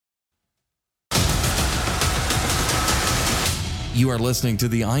You are listening to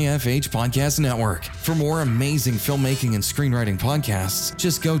the IFH Podcast Network. For more amazing filmmaking and screenwriting podcasts,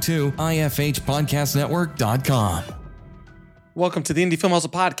 just go to ifhpodcastnetwork.com. Welcome to the Indie Film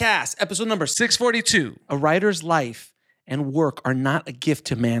Hustle Podcast, episode number 642. A writer's life and work are not a gift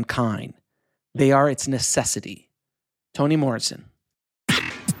to mankind. They are its necessity. Toni Morrison.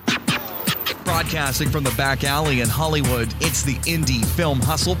 Broadcasting from the back alley in Hollywood, it's the Indie Film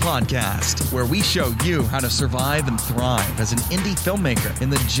Hustle Podcast, where we show you how to survive and thrive as an indie filmmaker in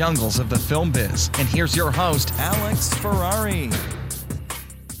the jungles of the film biz. And here's your host, Alex Ferrari.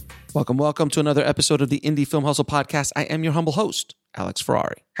 Welcome to another episode of the Indie Film Hustle Podcast. I am your humble host, Alex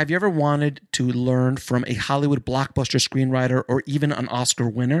Ferrari. Have you ever wanted to learn from a Hollywood blockbuster screenwriter or even an Oscar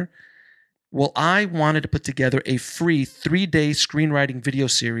winner? Well, I wanted to put together a free 3-day screenwriting video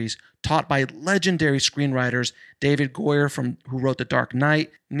series taught by legendary screenwriters David Goyer, who wrote The Dark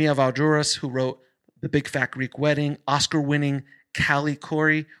Knight, Nia Valjuras, who wrote The Big Fat Greek Wedding, Oscar-winning Callie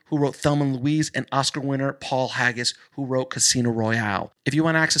Corey, who wrote Thelma and Louise, and Oscar winner Paul Haggis, who wrote Casino Royale. If you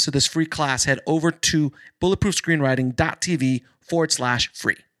want access to this free class, head over to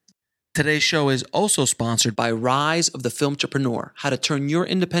bulletproofscreenwriting.tv/free. Today's show is also sponsored by Rise of the Filmtrepreneur, how to turn your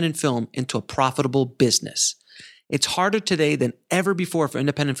independent film into a profitable business. It's harder today than ever before for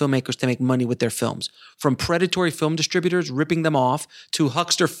independent filmmakers to make money with their films. From predatory film distributors ripping them off to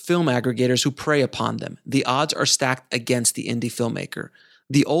huckster film aggregators who prey upon them, the odds are stacked against the indie filmmaker.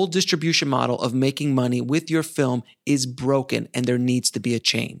 The old distribution model of making money with your film is broken, and there needs to be a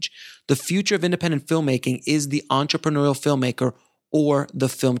change. The future of independent filmmaking is the entrepreneurial filmmaker or the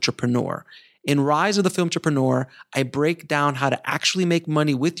filmtrepreneur. In Rise of the Filmtrepreneur, I break down how to actually make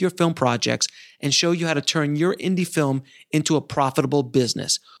money with your film projects and show you how to turn your indie film into a profitable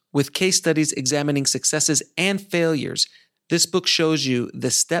business. With case studies examining successes and failures, this book shows you the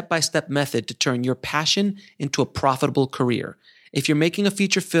step-by-step method to turn your passion into a profitable career. If you're making a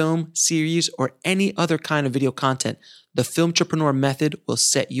feature film, series, or any other kind of video content, the Filmtrepreneur method will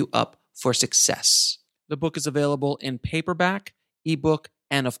set you up for success. The book is available in paperback, ebook,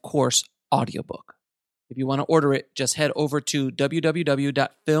 and of course, audiobook. If you want to order it, just head over to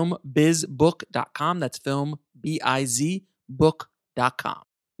www.filmbizbook.com. That's filmbizbook.com.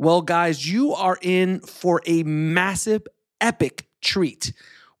 Well, guys, you are in for a massive, epic treat.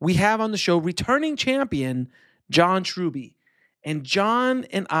 We have on the show returning champion, John Truby. And John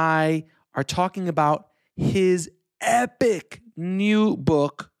and I are talking about his epic new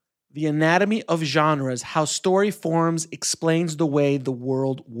book, The Anatomy of Genres, How Story Forms Explains the Way the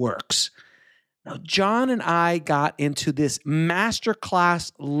World Works. Now, John and I got into this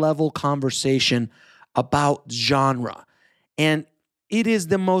masterclass level conversation about genre. And it is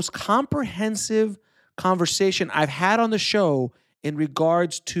the most comprehensive conversation I've had on the show in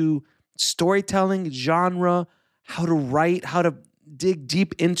regards to storytelling, genre, how to write, how to dig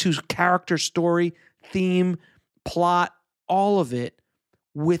deep into character, story, theme, plot, all of it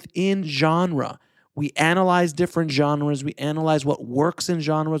within genre. We analyze different genres. We analyze what works in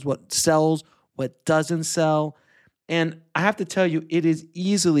genres, what sells, what doesn't sell. And I have to tell you, it is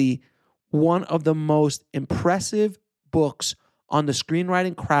easily one of the most impressive books on the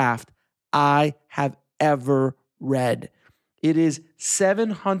screenwriting craft I have ever read. It is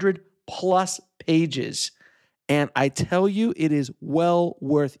 700 plus pages. And I tell you, it is well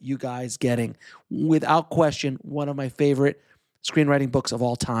worth you guys getting. Without question, one of my favorite screenwriting books of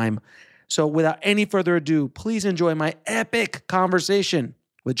all time. So without any further ado, please enjoy my epic conversation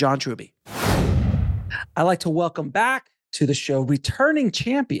with John Truby. I'd like to welcome back to the show returning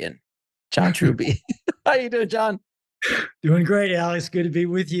champion, John Truby. How you doing, John? Doing great, Alex. Good to be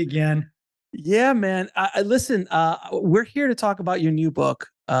with you again. Yeah, man. Listen, we're here to talk about your new book,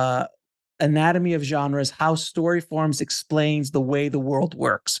 Anatomy of Genres, How Story Forms Explains the Way the World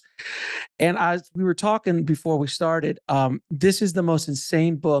Works. And as we were talking before we started, this is the most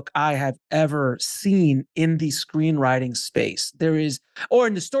insane book I have ever seen in the screenwriting space. Or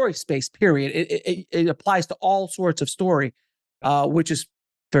in the story space, period. It applies to all sorts of story, which is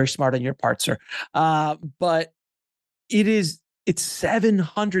very smart on your part, sir. But it's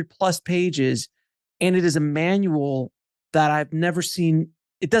 700 plus pages, and it is a manual that I've never seen.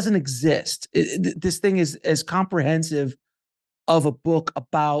 It doesn't exist. This thing is as comprehensive of a book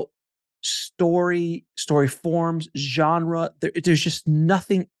about story forms, genre. There's just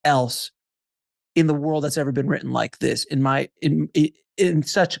nothing else in the world that's ever been written like this. It's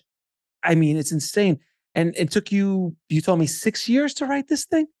insane. And it took you told me 6 years to write this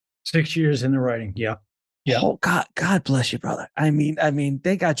thing? 6 years in the writing. Yeah. Yeah. Oh, God bless you, brother. I mean,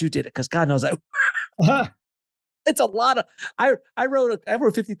 thank God you did it, because God knows it's a lot of, I wrote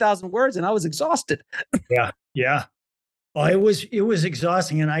 50,000 words and I was exhausted. Yeah. it was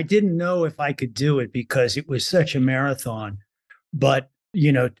exhausting, and I didn't know if I could do it because it was such a marathon. But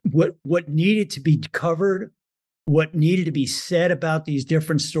what needed to be covered, what needed to be said about these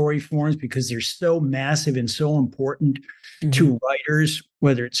different story forms, because they're so massive and so important to writers,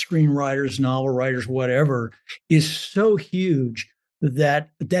 whether it's screenwriters, novel writers, whatever, is so huge that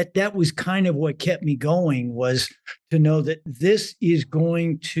was kind of what kept me going, was to know that this is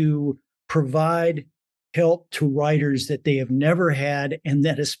going to provide help to writers that they have never had, and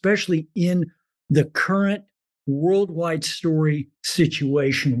that especially in the current worldwide story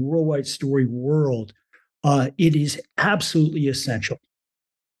situation, worldwide story world, it is absolutely essential.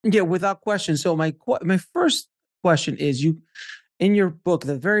 Yeah, without question. So my first question is, you in your book,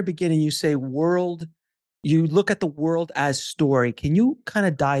 the very beginning, you say world. You look at the world as story. Can you kind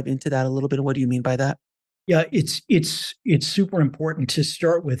of dive into that a little bit? What do you mean by that? Yeah, it's super important to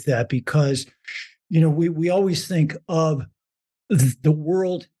start with that, because we always think of the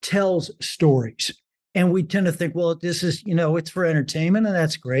world tells stories. And we tend to think, well, this is, it's for entertainment and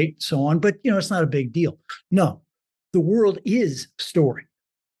that's great, so on. But, it's not a big deal. No, the world is story.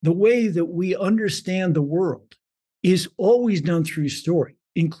 The way that we understand the world is always done through story,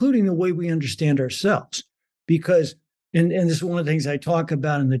 including the way we understand ourselves. Because, and this is one of the things I talk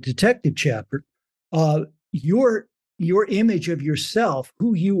about in the detective chapter, uh, your your image of yourself,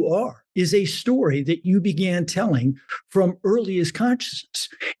 who you are, is a story that you began telling from earliest consciousness.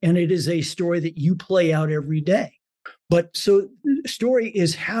 And it is a story that you play out every day. But so story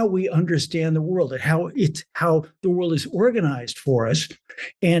is how we understand the world, and how the world is organized for us.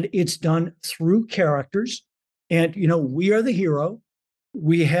 And it's done through characters. And we are the hero.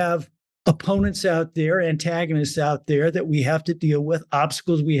 We have opponents out there, antagonists out there that we have to deal with,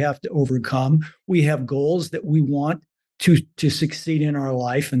 obstacles we have to overcome. We have goals that we want to succeed in our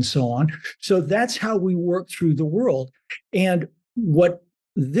life, and so on. So that's how we work through the world. And what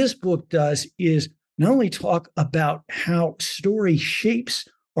this book does is not only talk about how story shapes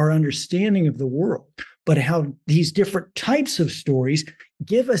our understanding of the world, but how these different types of stories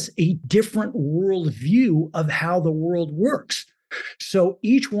give us a different worldview of how the world works. So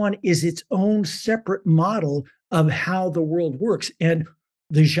each one is its own separate model of how the world works. And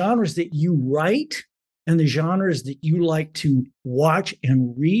the genres that you write and the genres that you like to watch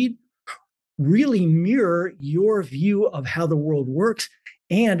and read really mirror your view of how the world works.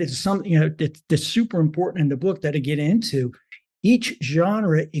 And it's something that's super important in the book that I get into. Each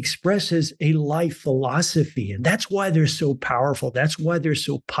genre expresses a life philosophy, and that's why they're so powerful. That's why they're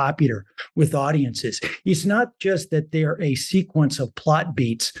so popular with audiences. It's not just that they're a sequence of plot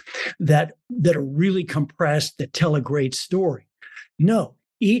beats that are really compressed, that tell a great story. No,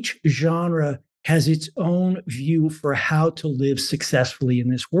 each genre has its own view for how to live successfully in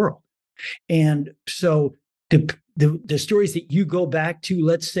this world. And so the stories that you go back to,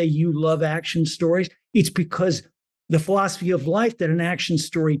 let's say you love action stories, it's because the philosophy of life that an action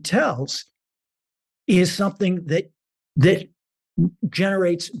story tells is something that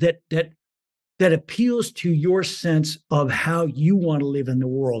generates that appeals to your sense of how you want to live in the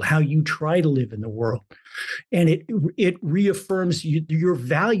world, how you try to live in the world, and it reaffirms your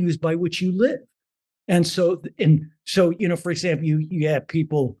values by which you live. And so for example, you have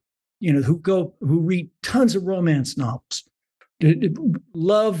people who read tons of romance novels,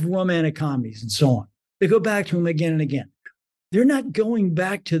 love romantic comedies, and so on. They go back to them again and again. They're not going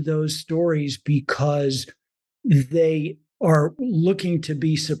back to those stories because they are looking to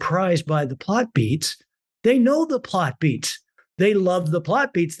be surprised by the plot beats. They know the plot beats. They love the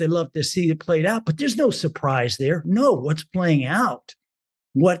plot beats. They love to see it played out, but there's no surprise there. No, what's playing out,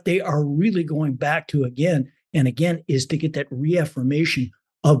 what they are really going back to again and again, is to get that reaffirmation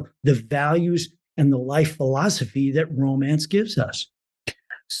of the values and the life philosophy that romance gives us.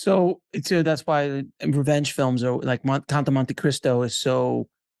 So that's why revenge films are like Count of Monte Cristo is so,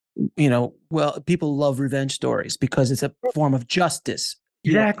 well, people love revenge stories because it's a form of justice.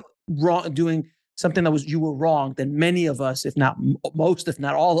 Exactly. Wrong, doing something that you were wrong, then many of us, if not most, if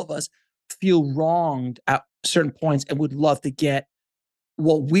not all of us, feel wronged at certain points and would love to get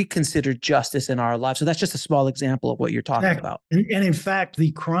what we consider justice in our lives. So that's just a small example of what you're talking about. And in fact,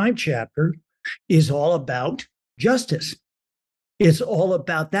 the crime chapter is all about justice. It's all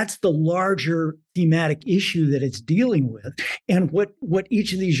about, that's the larger thematic issue that it's dealing with. And what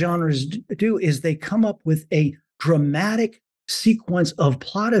each of these genres do is they come up with a dramatic sequence of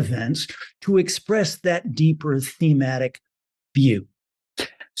plot events to express that deeper thematic view.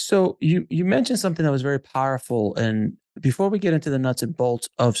 So you mentioned something that was very powerful. And before we get into the nuts and bolts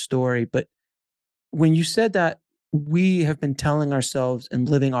of story, but when you said that we have been telling ourselves and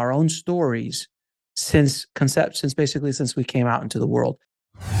living our own stories since we came out into the world.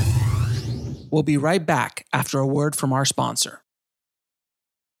 We'll be right back after a word from our sponsor.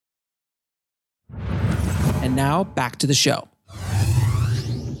 And now back to the show.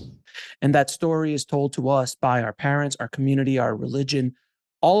 And that story is told to us by our parents, our community, our religion.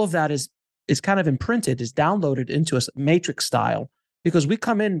 All of that is kind of imprinted, is downloaded into us matrix style, because we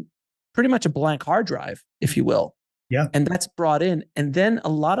come in pretty much a blank hard drive, if you will. Yeah. And that's brought in. And then a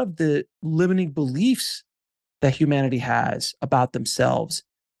lot of the limiting beliefs that humanity has about themselves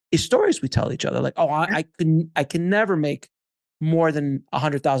is stories we tell each other. Like, oh, I can never make more than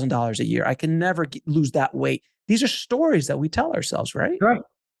 $100,000 a year. I can never lose that weight. These are stories that we tell ourselves, right? Right.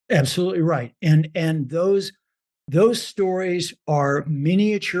 Absolutely right. And those stories are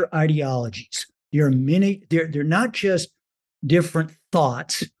miniature ideologies. They're not just different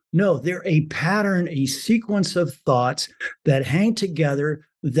thoughts. No, they're a pattern, a sequence of thoughts that hang together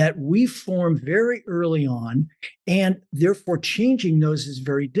that we form very early on. And therefore, changing those is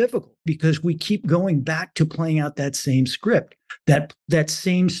very difficult because we keep going back to playing out that same script, that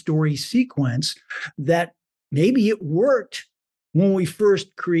same story sequence that maybe it worked when we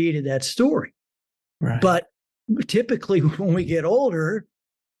first created that story. Right. But typically, when we get older,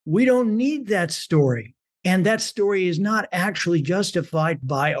 we don't need that story. And that story is not actually justified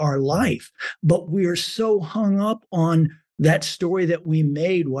by our life. But we are so hung up on that story that we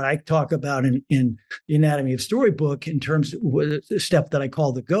made, what I talk about in the Anatomy of Storybook, in terms of the step that I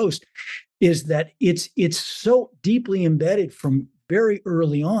call the ghost, is that it's so deeply embedded from very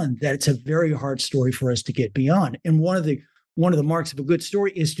early on that it's a very hard story for us to get beyond. And one of the marks of a good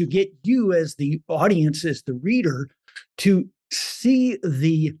story is to get you as the audience, as the reader, to see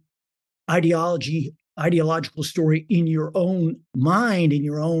the ideological story in your own mind, in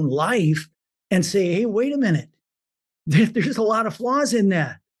your own life, and say, hey, wait a minute, there's a lot of flaws in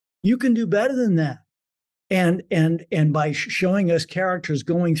that. You can do better than that. And by showing us characters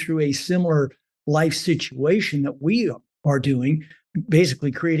going through a similar life situation that we are doing,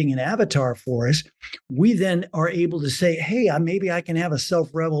 basically creating an avatar for us, we then are able to say, hey, maybe I can have a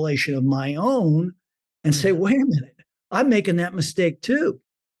self-revelation of my own and say, wait a minute, I'm making that mistake too.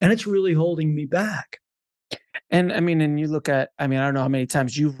 And it's really holding me back. And and you look at, I don't know how many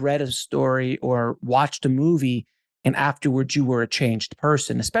times you've read a story or watched a movie and afterwards you were a changed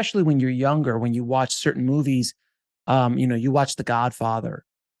person, especially when you're younger, when you watch certain movies, you watch The Godfather.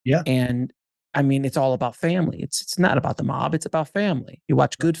 Yeah. And it's all about family. It's not about the mob. It's about family. You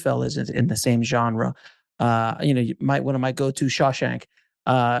watch Goodfellas in the same genre. One of my go-to, Shawshank.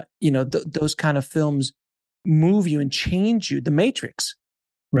 Those kind of films move you and change you. The Matrix,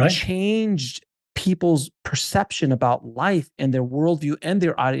 right, changed people's perception about life and their worldview and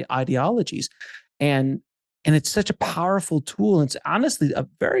their ideologies, and it's such a powerful tool. It's honestly a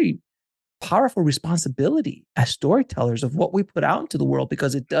very powerful responsibility as storytellers of what we put out into the world,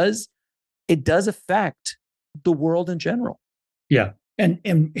 because it does affect the world in general. Yeah. And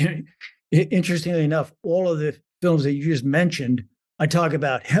interestingly enough, all of the films that you just mentioned, I talk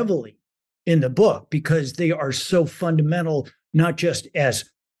about heavily in the book because they are so fundamental, not just as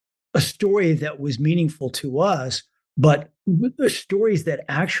a story that was meaningful to us, but the stories that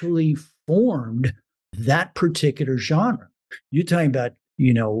actually formed that particular genre. You're talking about,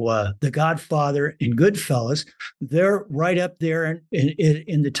 The Godfather and Goodfellas. They're right up there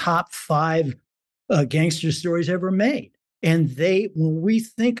in the top 5 gangster stories ever made. And when we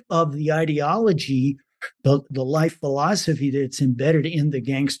think of the ideology, the life philosophy that's embedded in the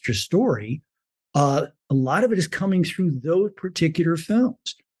gangster story, a lot of it is coming through those particular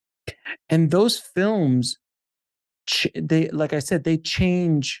films. And those films, like I said, they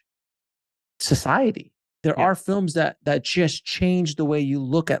change society. There are films that just change the way you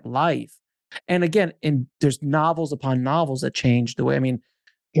look at life. And again, there's novels upon novels that change the way.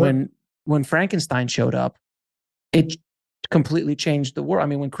 When Frankenstein showed up, it completely changed the world.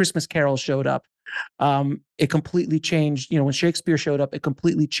 When Christmas Carol showed up, it completely changed. When Shakespeare showed up, it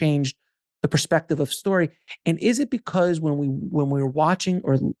completely changed the perspective of story. And is it because when we were watching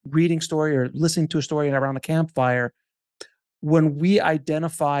or reading story or listening to a story around a campfire, when we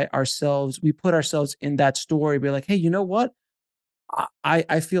identify ourselves, we put ourselves in that story, we're like, hey, you know what?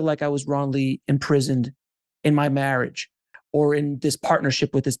 I feel like I was wrongly imprisoned in my marriage or in this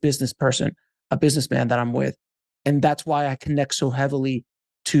partnership with this a businessman that I'm with. And that's why I connect so heavily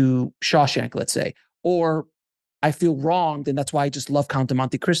to Shawshank, let's say. Or I feel wronged, and that's why I just love Count of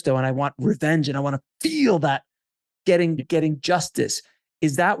Monte Cristo, and I want revenge, and I want to feel that getting justice.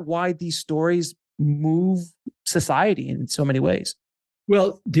 Is that why these stories move society in so many ways?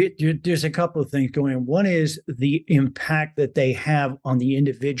 Well, there's a couple of things going on. One is the impact that they have on the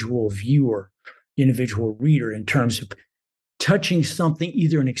individual viewer. individual reader in terms of touching something,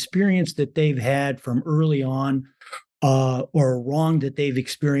 either an experience that they've had from early on or a wrong that they've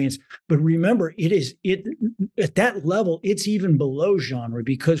experienced. But remember, it at that level, it's even below genre,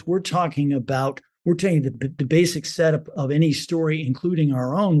 because we're taking the basic setup of any story, including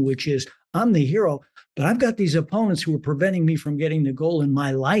our own, which is I'm the hero, but I've got these opponents who are preventing me from getting the goal in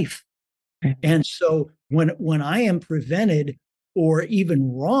my life. And so when I am prevented or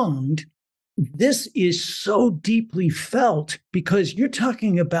even wronged, this is so deeply felt, because you're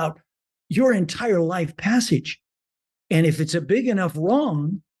talking about your entire life passage. And if it's a big enough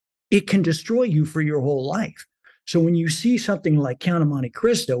wrong, it can destroy you for your whole life. So when you see something like Count of Monte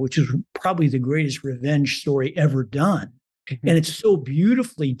Cristo, which is probably the greatest revenge story ever done, and it's so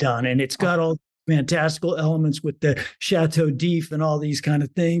beautifully done, and it's got all fantastical elements with the Chateau d'If and all these kind of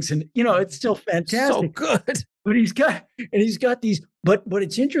things, and it's still fantastic. So good. But he's got these. But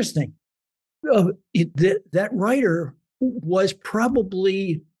it's interesting. That writer was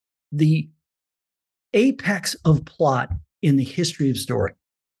probably the apex of plot in the history of story.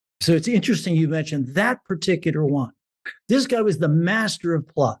 So it's interesting you mentioned that particular one. This guy was the master of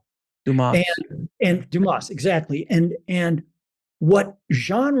plot. Dumas. And Dumas, exactly. And what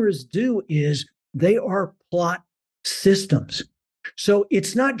genres do is they are plot systems. So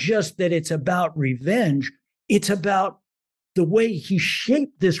it's not just that it's about revenge, it's about the way he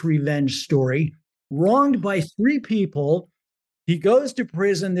shaped this revenge story, wronged by three people. He goes to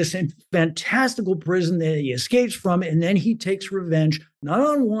prison, this fantastical prison that he escapes from, and then he takes revenge, not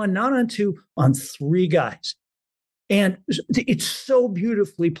on one, not on two, on three guys. And it's so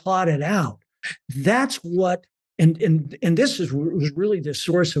beautifully plotted out. That's what, and this was really the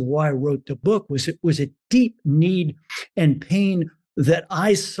source of why I wrote the book, it was a deep need and pain that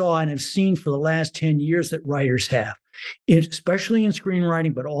I saw and have seen for the last 10 years that writers have, especially in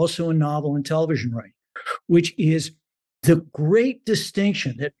screenwriting, but also in novel and television writing, which is the great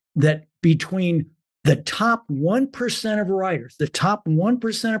distinction that between the top 1% of writers, the top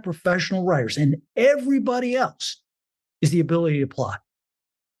 1% of professional writers, and everybody else is the ability to plot.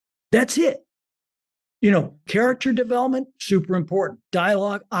 That's it. Character development, super important.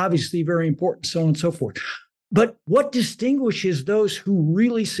 Dialogue, obviously very important, so on and so forth. But what distinguishes those who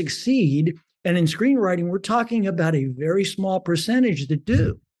really succeed, and in screenwriting, we're talking about a very small percentage that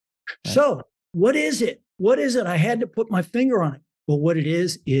do. Right. So what is it? What is it? I had to put my finger on it. Well, what it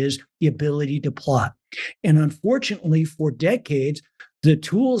is the ability to plot. And unfortunately, for decades, the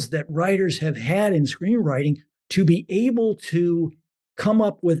tools that writers have had in screenwriting to be able to come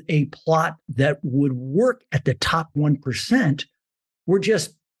up with a plot that would work at the top 1%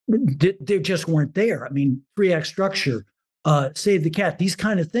 they just weren't there. I mean, 3-act structure, Save the Cat, these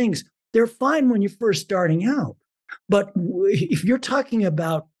kind of things, they're fine when you're first starting out. But if you're talking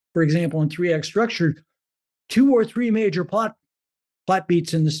about, for example, in 3-act structure, 2 or 3 major plot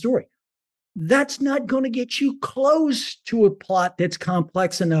beats in the story, that's not going to get you close to a plot that's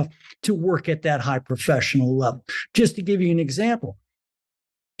complex enough to work at that high professional level. Just to give you an example,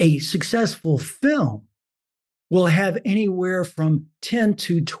 a successful film will have anywhere from 10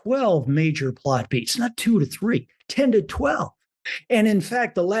 to 12 major plot beats, not 2 to 3, 10 to 12. And in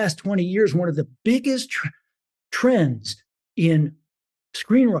fact, the last 20 years, one of the biggest trends in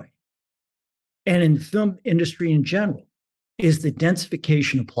screenwriting and in the film industry in general is the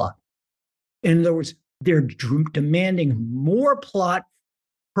densification of plot. In other words, they're demanding more plot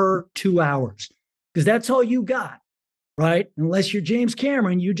per 2 hours, because that's all you got, right? Unless you're James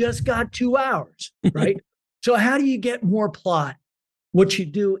Cameron, you just got 2 hours, right? So how do you get more plot? What you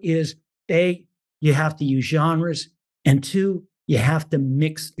do is, A, you have to use genres, and 2, you have to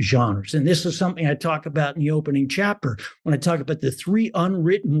mix genres. And this is something I talk about in the opening chapter when I talk about the 3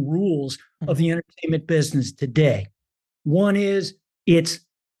 unwritten rules of the entertainment business today. One is it's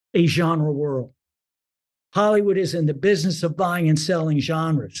a genre world. Hollywood is in the business of buying and selling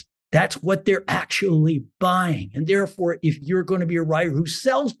genres. That's what they're actually buying. And therefore, if you're going to be a writer who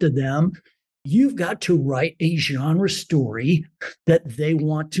sells to them, you've got to write a genre story that they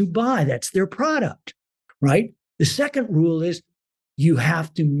want to buy. That's their product, right? The second rule is you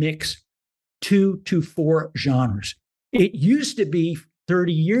have to mix 2 to 4 genres. It used to be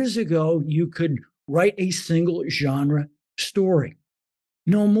 30 years ago, you could write a single genre story.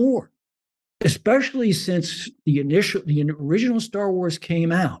 No more, especially since the original Star Wars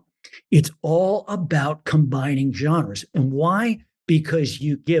came out. It's all about combining genres. And why? Because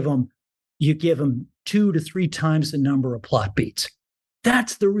you give them 2 to 3 times the number of plot beats.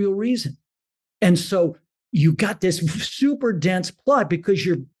 That's the real reason. And so you got this super dense plot because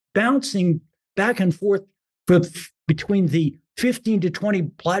you're bouncing back and forth between the 15 to 20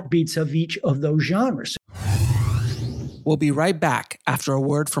 plot beats of each of those genres. We'll be right back after a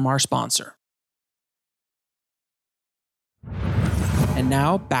word from our sponsor. And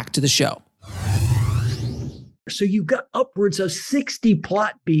now back to the show. So you've got upwards of 60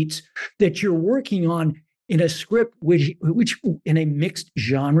 plot beats that you're working on in a script, which in a mixed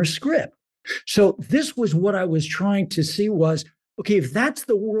genre script. So this was what I was trying to see was, okay, if that's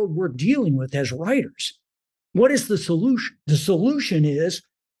the world we're dealing with as writers, what is the solution? The solution is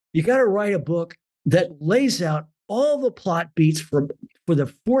you got to write a book that lays out all the plot beats for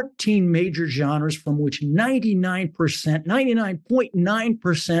the 14 major genres from which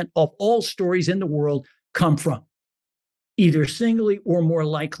 99.9% of all stories in the world come from, either singly or more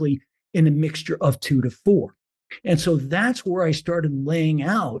likely in a mixture of 2 to 4. And so that's where I started laying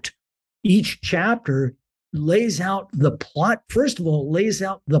out each chapter, lays out the plot, first of all, lays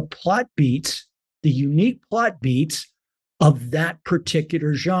out the plot beats, the unique plot beats of that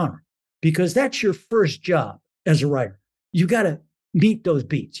particular genre, because that's your first job as a writer. You got to meet those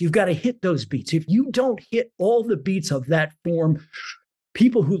beats. You've got to hit those beats. If you don't hit all the beats of that form,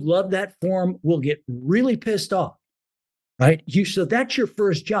 people who love that form will get really pissed off, right? So that's your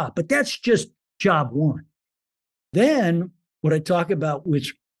first job, but that's just job one. Then what I talk about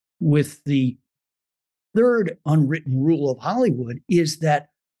with the third unwritten rule of Hollywood is that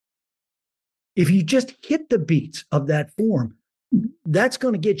if you just hit the beats of that form, that's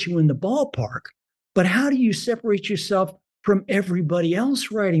going to get you in the ballpark. But how do you separate yourself from everybody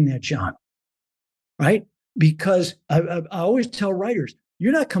else writing that genre, right? Because I always tell writers,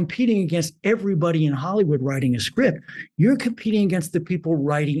 you're not competing against everybody in Hollywood writing a script. You're competing against the people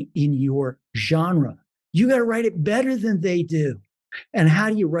writing in your genre. You got to write it better than they do. And how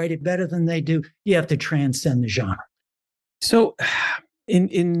do you write it better than they do? You have to transcend the genre. So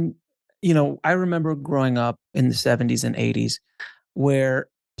I remember growing up in the 70s and 80s where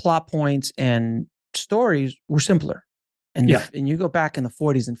plot points and stories were simpler. And you go back in the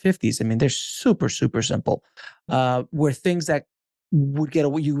 40s and 50s, I mean, they're super, super simple. Where things that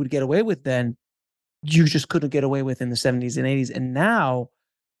you would get away with then, you just couldn't get away with in the 70s and 80s. And now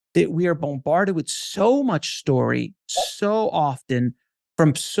that we are bombarded with so much story so often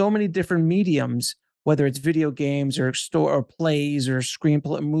from so many different mediums, whether it's video games or plays or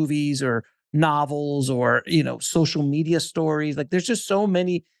screenplay movies or novels or, social media stories. Like there's just so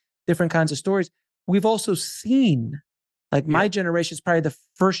many different kinds of stories. We've also seen, like my generation is probably the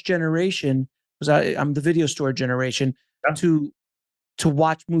first generation, because I'm the video store generation, to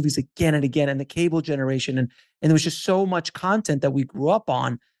watch movies again and again, and the cable generation. And there was just so much content that we grew up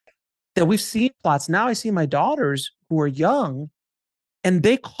on that we've seen plots. Now I see my daughters who are young and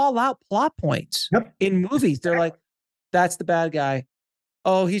they call out plot points in movies. They're like, that's the bad guy.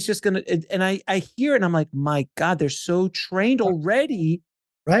 Oh, he's just going to, and I hear it and I'm like, my God, they're so trained already,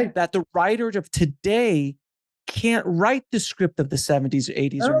 right? That the writers of today can't write the script of the 70s or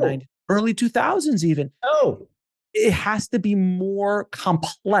 80s or 90s, early 2000s even. No. It has to be more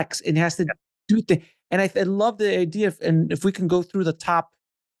complex. It has to do things. And I love the idea and if we can go through the top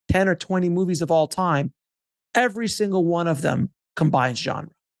 10 or 20 movies of all time, every single one of them combines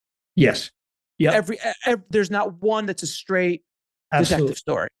genre. Yes. Yeah. Every there's not one that's a straight detective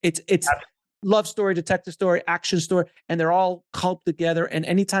story. It's love story, detective story, action story, and they're all clumped together. And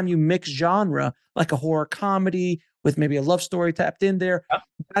anytime you mix genre, like a horror comedy with maybe a love story tapped in there,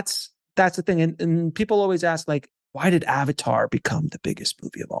 that's the thing. And people always ask, like, why did Avatar become the biggest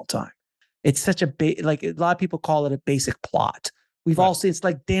movie of all time? It's such a like a lot of people call it a basic plot. We've all seen it's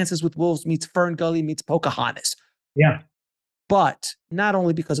like Dances with Wolves meets Fern Gully meets Pocahontas. Yeah. But not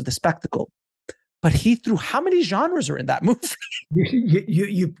only because of the spectacle, but he threw how many genres are in that movie?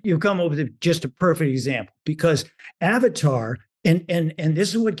 You come up with just a perfect example, because Avatar, and this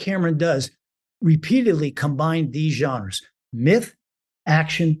is what Cameron does, repeatedly combine these genres: myth,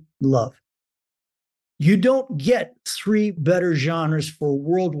 action, love. You don't get three better genres for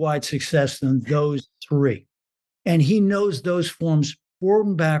worldwide success than those three. And he knows those forms forward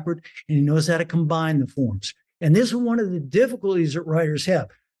and backward, and he knows how to combine the forms. And this is one of the difficulties that writers have.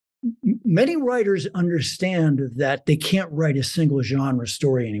 Many writers understand that they can't write a single genre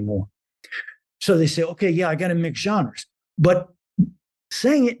story anymore. So they say, okay, I got to mix genres. But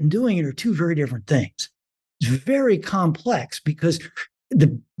saying it and doing it are two very different things. It's very complex because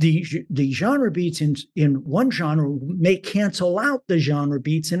the genre beats in one genre may cancel out the genre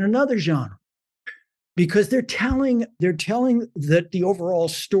beats in another genre, because they're telling that the overall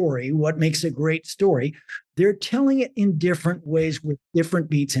story, what makes a great story, they're telling it in different ways with different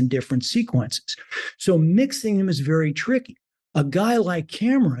beats and different sequences. So mixing them is very tricky. A guy like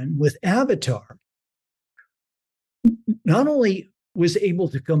Cameron with Avatar not only was able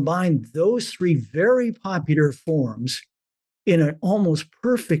to combine those three very popular forms in an almost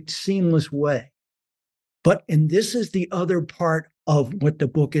perfect, seamless way, but, and this is the other part of what the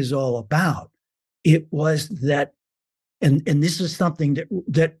book is all about, it was that, and this is something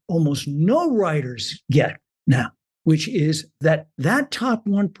that almost no writers get now, which is that top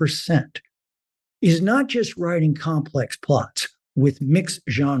 1% is not just writing complex plots with mixed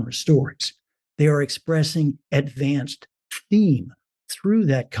genre stories. They are expressing advanced theme through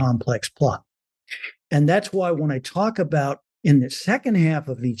that complex plot. And that's why when I talk about in the second half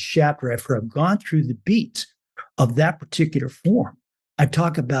of each chapter, after I've gone through the beats of that particular form, I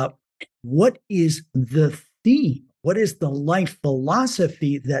talk about what is the theme, what is the life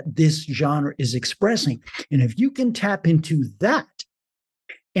philosophy that this genre is expressing. And if you can tap into that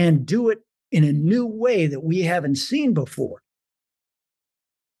and do it in a new way that we haven't seen before,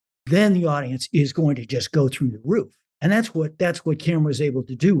 then the audience is going to just go through the roof. And that's what Cameron was able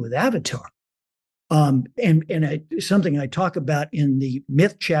to do with Avatar. Something I talk about in the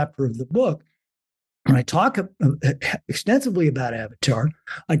myth chapter of the book, when I talk extensively about Avatar,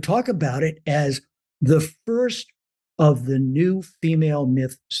 I talk about it as the first of the new female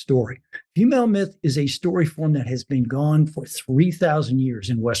myth story. Female myth is a story form that has been gone for 3,000 years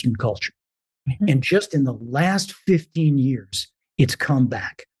in Western culture. Mm-hmm. And just in the last 15 years, it's come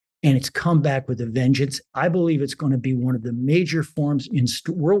back. And it's come back with a vengeance. I believe it's going to be one of the major forms in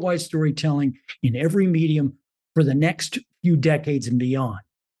worldwide storytelling in every medium for the next few decades and beyond.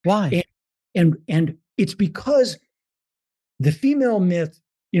 Why? And it's because the female myth,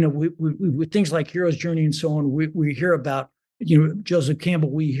 with things like Hero's Journey and so on, we hear about, Joseph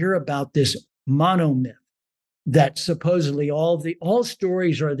Campbell, we hear about this monomyth that supposedly all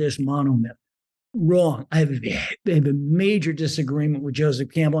stories are this monomyth. Wrong. I have a major disagreement with Joseph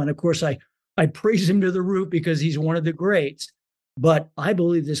Campbell. And of course, I praise him to the roof because he's one of the greats. But I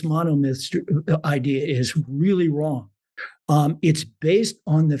believe this monomyth idea is really wrong. It's based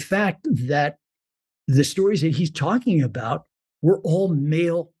on the fact that the stories that he's talking about were all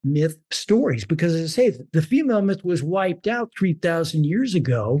male myth stories. Because as I say, the female myth was wiped out 3,000 years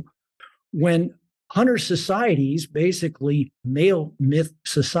ago when hunter societies, basically male myth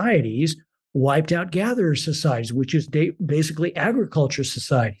societies, wiped out gatherer societies, which is basically agriculture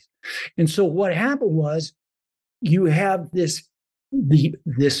societies. And so what happened was you have this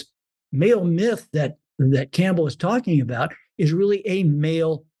male myth that Campbell is talking about is really a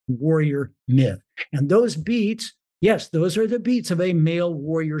male warrior myth. And those beats, yes, those are the beats of a male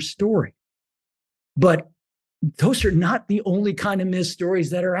warrior story. But those are not the only kind of myth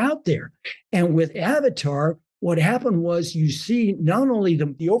stories that are out there. And with Avatar, what happened was you see not only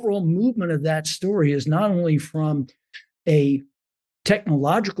the overall movement of that story is not only from a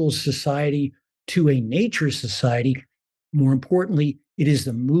technological society to a nature society, more importantly, it is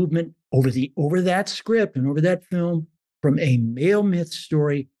the movement over that script and over that film from a male myth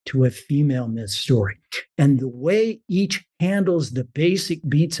story to a female myth story. And the way each handles the basic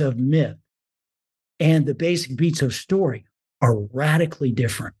beats of myth and the basic beats of story are radically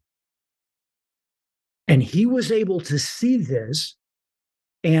different. And he was able to see this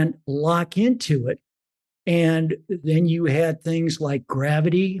and lock into it. And then you had things like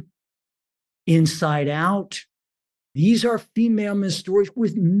Gravity, Inside Out. These are female myth stories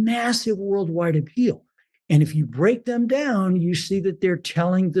with massive worldwide appeal. And if you break them down, you see that they're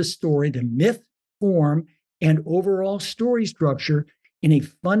telling the story, the myth form and overall story structure in a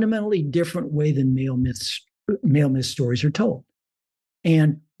fundamentally different way than male myth stories are told.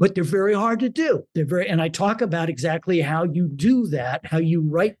 But they're very hard to do. And I talk about exactly how you do that, how you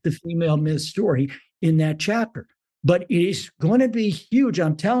write the female myth story in that chapter. But it is going to be huge.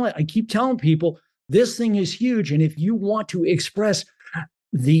 I keep telling people this thing is huge. And if you want to express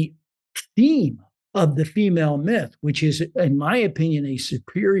the theme of the female myth, which is, in my opinion, a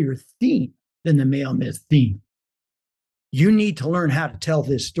superior theme than the male myth theme, you need to learn how to tell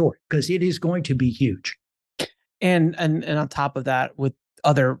this story because it is going to be huge. And on top of that, with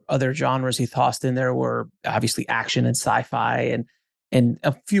other genres he tossed in there were obviously action and sci-fi and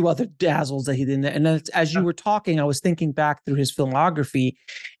a few other dazzles that he did. And as you were talking, I was thinking back through his filmography,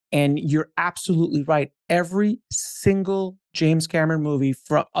 and you're absolutely right. Every single James Cameron movie,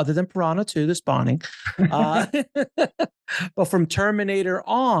 other than Piranha 2, The Spawning, but from Terminator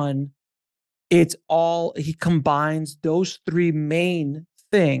on, he combines those three main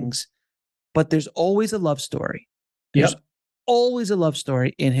things, but there's always a love story. There's always a love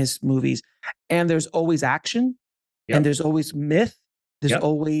story in his movies, and there's always action, and there's always myth. There's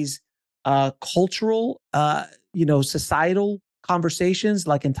always cultural, societal conversations,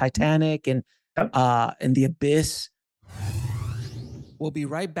 like in Titanic and and The Abyss. We'll be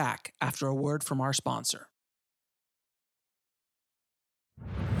right back after a word from our sponsor.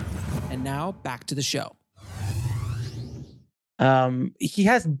 And now back to the show. He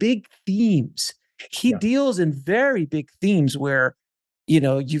has big themes. He deals in very big themes where,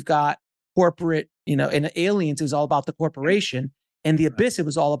 you've got corporate, in Aliens, it was all about the corporation. And The Abyss, it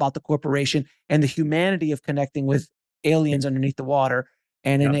was all about the corporation and the humanity of connecting with aliens underneath the water.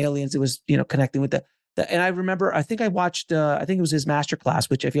 And in Aliens, it was, connecting with and I remember, I think I watched, I think it was his Masterclass,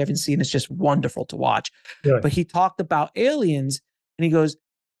 which if you haven't seen, it's just wonderful to watch. Good. But he talked about aliens and he goes,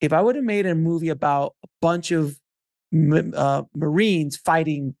 if I would have made a movie about a bunch of Marines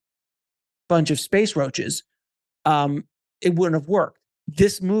fighting a bunch of space roaches, it wouldn't have worked.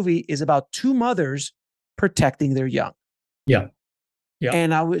 This movie is about two mothers protecting their young. Yeah.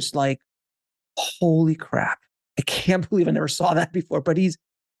 And I was like, holy crap. I can't believe I never saw that before, but he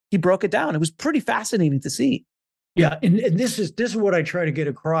broke it down. It was pretty fascinating to see. Yeah. And this is what I try to get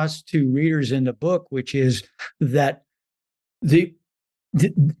across to readers in the book, which is that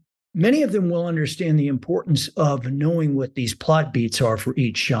many of them will understand the importance of knowing what these plot beats are for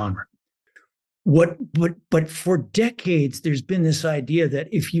each genre. But for decades, there's been this idea that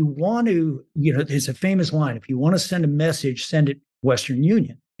if you want to, there's a famous line, if you want to send a message, send it Western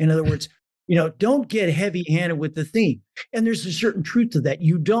Union. In other words, don't get heavy-handed with the theme. And there's a certain truth to that.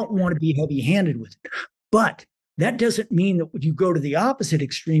 You don't want to be heavy-handed with it. But that doesn't mean that you go to the opposite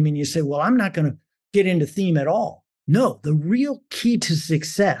extreme and you say, well, I'm not going to get into theme at all. No, the real key to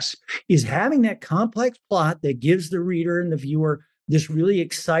success is having that complex plot that gives the reader and the viewer this really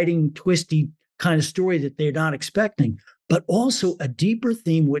exciting, twisty kind of story that they're not expecting, but also a deeper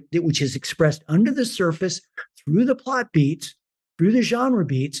theme which is expressed under the surface through the plot beats, through the genre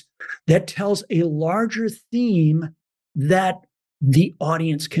beats, that tells a larger theme that the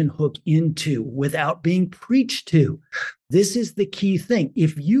audience can hook into without being preached to. This is the key thing.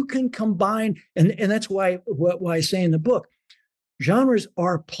 If you can combine, and that's why I say in the book, genres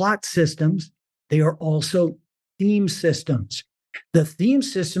are plot systems. They are also theme systems. The theme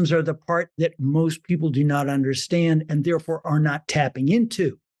systems are the part that most people do not understand and therefore are not tapping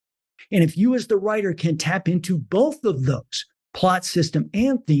into. And if you as the writer can tap into both of those, plot system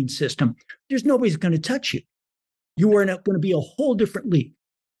and theme system, there's nobody's going to touch you. You are not going to be a whole different league.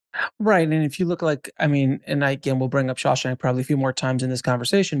 Right. And if you look and again, we'll bring up Shawshank probably a few more times in this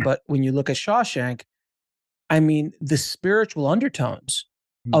conversation, but when you look at Shawshank, the spiritual undertones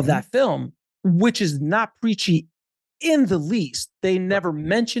of that film, which is not preachy in the least. They never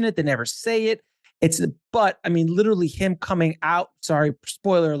mention it. They never say it. Literally him coming out. Sorry,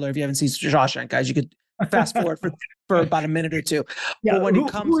 spoiler alert. If you haven't seen Shawshank, guys, you could fast forward for about a minute or two. Yeah, but when he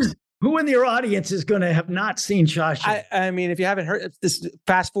comes, who in your audience is going to have not seen Shawshank? If you haven't heard this,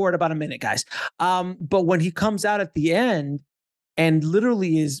 fast forward about a minute, guys. But when he comes out at the end and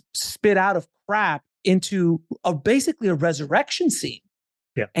literally is spit out of crap into basically a resurrection scene.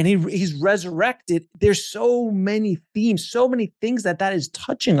 Yeah. And he's resurrected. There's so many themes, so many things that is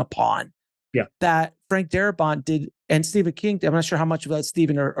touching upon. Yeah. That Frank Darabont did, and Stephen King. I'm not sure how much of that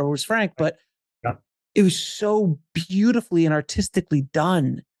Stephen or was Frank, but it was so beautifully and artistically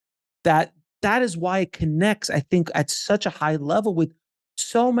done that is why it connects, I think, at such a high level with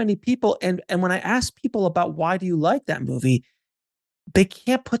so many people. And when I ask people about why do you like that movie, they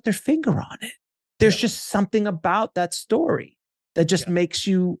can't put their finger on it. There's just something about that story that just makes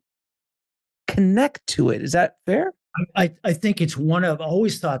you connect to it. Is that fair? I think I've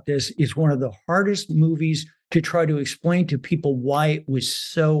always thought this is one of the hardest movies to try to explain to people why it was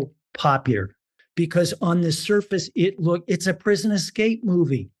so popular. Because on the surface, it's a prison escape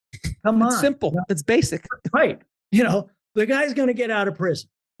movie. Come on. It's simple. It's basic. Right. The guy's going to get out of prison.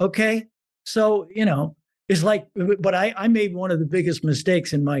 Okay. So, it's like, but I made one of the biggest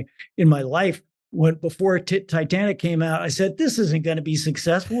mistakes in my life. Before Titanic came out, I said, this isn't going to be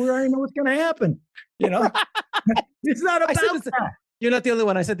successful. We already know what's going to happen. It's not about that. You're not the only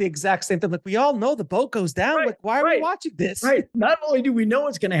one. I said the exact same thing. Like, we all know the boat goes down. Right, why are we watching this? Right. Not only do we know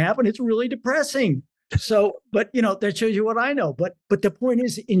what's going to happen, it's really depressing. So, but that shows you what I know. But the point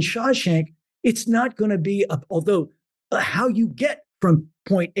is, in Shawshank, it's not going to be, although how you get from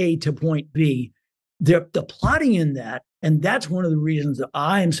point A to point B, the plotting in that, and that's one of the reasons that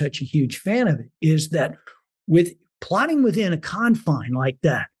I am such a huge fan of it, is that with plotting within a confine like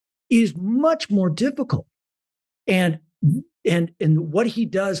that is much more difficult. And what he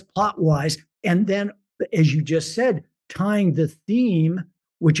does plot-wise, and then, as you just said, tying the theme,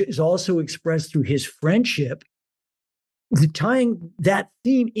 which is also expressed through his friendship, tying that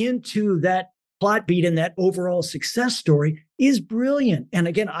theme into that plot beat and that overall success story is brilliant. And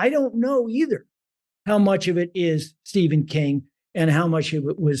again, I don't know either how much of it is Stephen King and how much of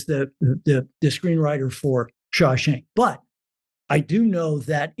it was the screenwriter for Shawshank. But I do know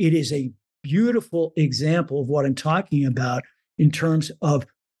that it is a beautiful example of what I'm talking about in terms of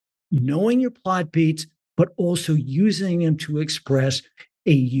knowing your plot beats, but also using them to express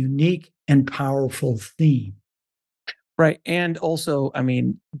a unique and powerful theme. Right. And also, I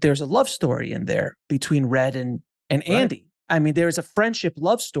mean, there's a love story in there between Red and Andy. I mean, there's a friendship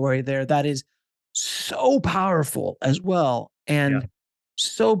love story there that is so powerful as well. And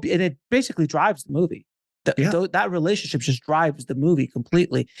and it basically drives the movie. That relationship just drives the movie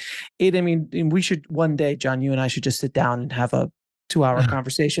completely. And we should one day, John, you and I should just sit down and have a 2-hour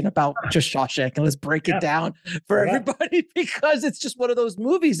conversation about just Shawshank, and let's break it down for everybody, because it's just one of those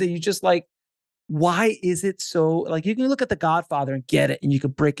movies that you just like, why is it so, like, you can look at The Godfather and get it, and you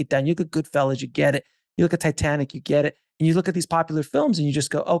could break it down. You look at Goodfellas, you get it. You look at Titanic, you get it. And you look at these popular films and you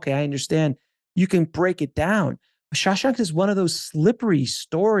just go, okay, I understand. You can break it down. But Shawshank is one of those slippery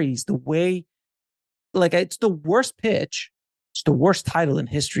stories, the way, like, it's the worst pitch. It's the worst title in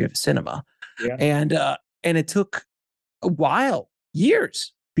history of cinema. Yeah. And it took a while,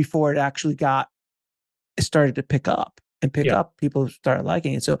 years, before it started to pick up. People started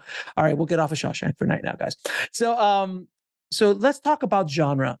liking it. So, all right, we'll get off of Shawshank for night now, guys. So let's talk about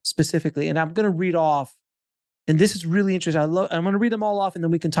genre specifically. And I'm going to read off, and this is really interesting. I'm going to read them all off, and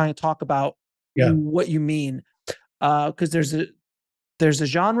then we can talk about what you mean. Because there's a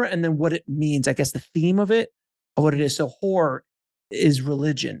genre, and then what it means, I guess the theme of it, or what it is. So horror is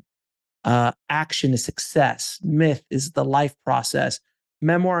religion. Action is success. Myth is the life process.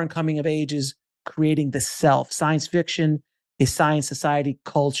 Memoir and coming of age is creating the self. Science fiction is science, society,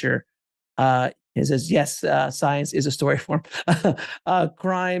 culture. It says, yes, science is a story form.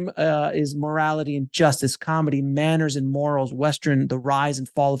 Crime is morality and justice. Comedy, manners and morals. Western, the rise and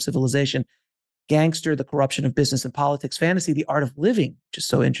fall of civilization. Gangster, the corruption of business and politics. Fantasy, the art of living, which is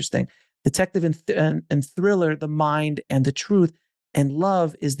so interesting. Detective and thriller, the mind and the truth. And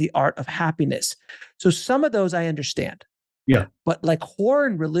love is the art of happiness. So some of those I understand. Yeah. But like horror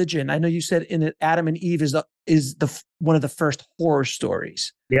and religion, I know you said in it, Adam and Eve is one of the first horror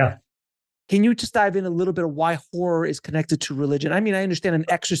stories. Yeah. Can you just dive in a little bit of why horror is connected to religion? I mean, I understand an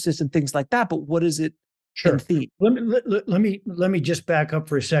exorcist and things like that, but what is it in theme? Let me just back up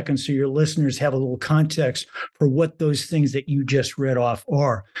for a second so your listeners have a little context for what those things that you just read off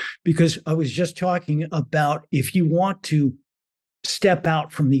are. Because I was just talking about, if you want to step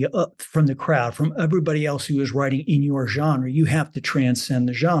out from the crowd, from everybody else who is writing in your genre, you have to transcend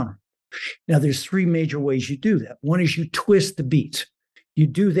the genre. Now, there's 3 major ways you do that. One is you twist the beats. You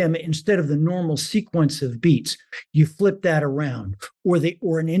do them instead of the normal sequence of beats, you flip that around,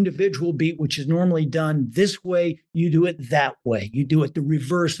 or an individual beat, which is normally done this way, you do it that way. You do it the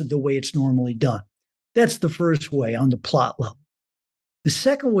reverse of the way it's normally done. That's the first way on the plot level. The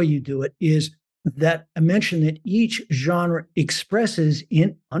second way you do it is that I mentioned that each genre expresses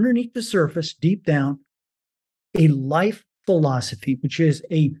underneath the surface, deep down, a life philosophy, which is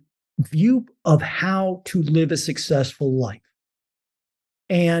a view of how to live a successful life.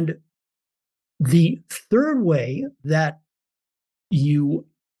 And the third way that you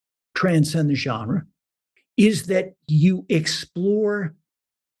transcend the genre is that you explore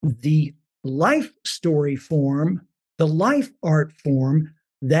the life story form, the life art form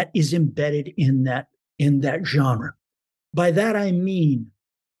that is embedded in that genre. By that I mean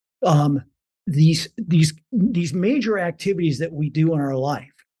these major activities that we do in our life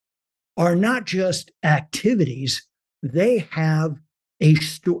are not just activities; they have a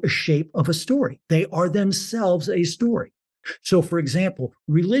shape of a story. They are themselves a story. So, for example,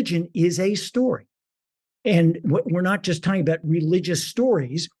 religion is a story. And we're not just talking about religious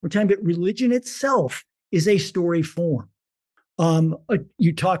stories, we're talking about religion itself is a story form.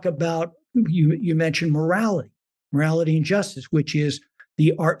 You talk about, you mentioned morality and justice, which is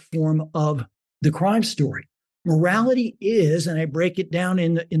the art form of the crime story. Morality is, and I break it down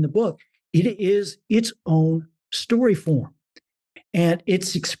in the book, it is its own story form. And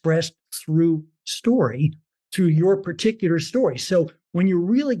it's expressed through story, through your particular story. So when you're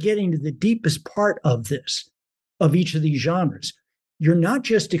really getting to the deepest part of this, of each of these genres, you're not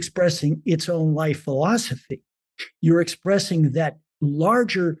just expressing its own life philosophy. You're expressing that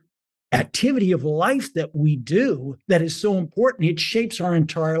larger activity of life that we do that is so important. It shapes our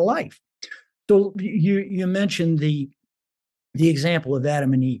entire life. So you mentioned the example of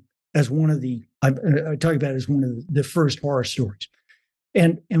Adam and Eve as one of the, I talk about it as one of the first horror stories.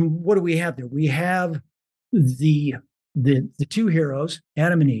 And what do we have there? We have the 2 heroes,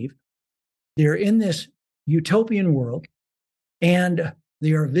 Adam and Eve. They're in this utopian world. and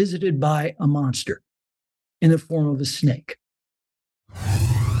they are visited by a monster in the form of a snake.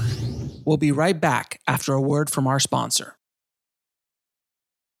 We'll be right back after a word from our sponsor.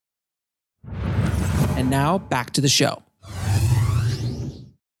 And now back to the show.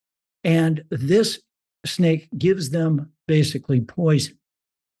 And this snake gives them basically poison.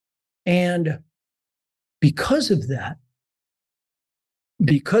 And because of that,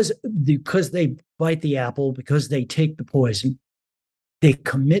 because they bite the apple, because they take the poison, they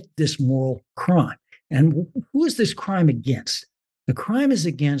commit this moral crime. And who is this crime against? The crime is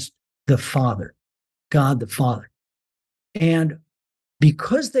against the Father, God the Father. And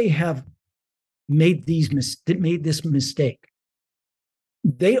because they have made this mistake,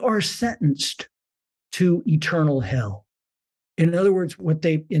 they are sentenced to eternal hell. In other words, what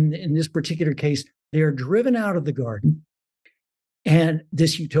they in this particular case, they are driven out of the garden and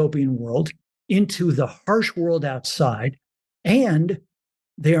this utopian world into the harsh world outside, and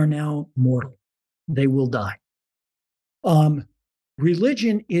they are now mortal. They will die.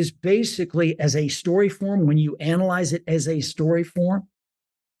 Religion is basically, as a story form, when you analyze it as a story form,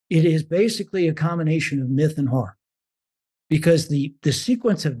 it is basically a combination of myth and horror, because the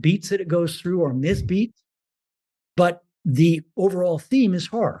sequence of beats that it goes through are myth beats, but the overall theme is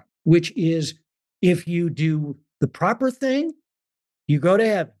horror, which is if you do the proper thing, you go to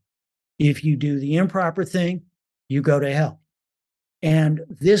heaven. If you do the improper thing, you go to hell. And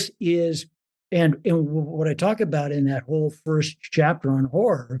this is, and what I talk about in that whole first chapter on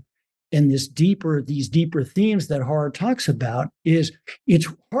horror, and these deeper themes that horror talks about, is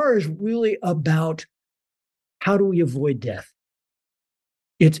horror is really about how do we avoid death.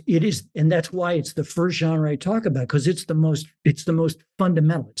 It is, and that's why it's the first genre I talk about, because it's the most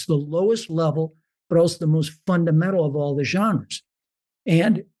fundamental. It's the lowest level, but also the most fundamental of all the genres.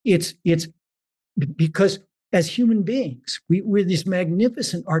 And it's because as human beings, we're these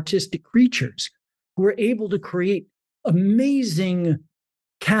magnificent artistic creatures who are able to create amazing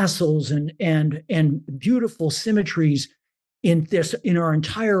castles and beautiful symmetries in our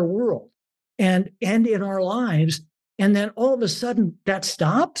entire world and in our lives. And then all of a sudden that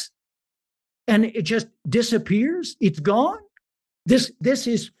stops and it just disappears. It's gone. This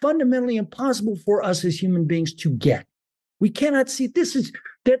is fundamentally impossible for us as human beings to get. We cannot see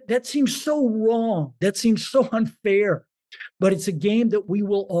that seems so wrong. That seems so unfair, but it's a game that we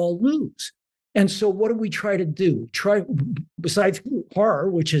will all lose. And so what do we try to do? Besides horror,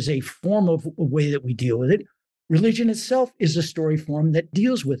 which is a form of a way that we deal with it, religion itself is a story form that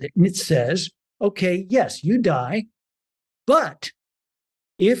deals with it. And it says, okay, yes, you die, but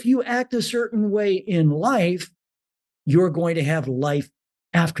if you act a certain way in life, you're going to have life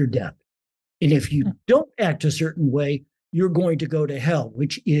after death. And if you don't act a certain way, you're going to go to hell,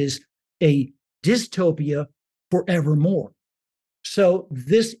 which is a dystopia forevermore. So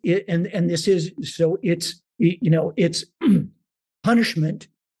this is, and this is, so it's, it's punishment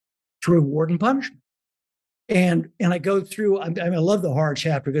to reward and punishment. And I go through, I love the horror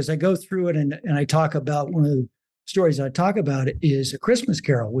chapter because I go through it and I talk about, one of the stories I talk about it is A Christmas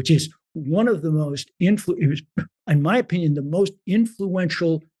Carol, which is one of the most, in my opinion, the most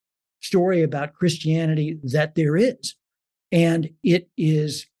influential story about Christianity that there is. And it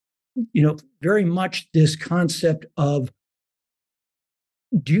is, very much this concept of,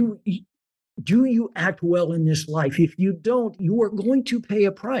 do you act well in this life? If you don't, you are going to pay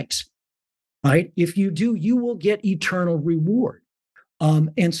a price, right? If you do, you will get eternal reward.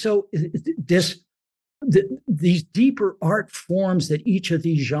 And so these deeper art forms that each of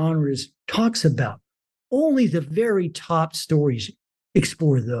these genres talks about, only the very top stories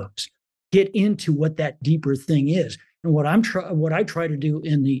explore those, get into what that deeper thing is. And what I try to do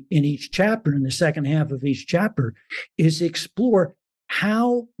in each chapter, in the second half of each chapter, is explore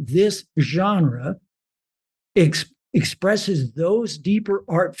how this genre expresses those deeper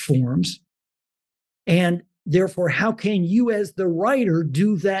art forms, and therefore, how can you as the writer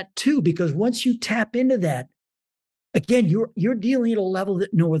do that too? Because once you tap into that, again, you're dealing at a level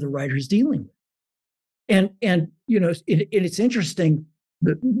that no other writer is dealing with. And it's interesting.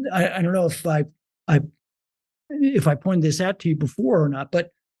 I don't know if I pointed this out to you before or not,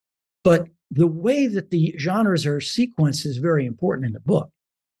 but the way that the genres are sequenced is very important in the book,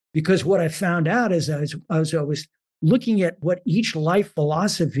 because what I found out is I was looking at what each life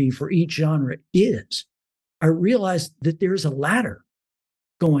philosophy for each genre is. I realized that there's a ladder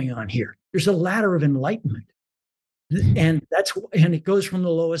going on here. There's a ladder of enlightenment, and it goes from the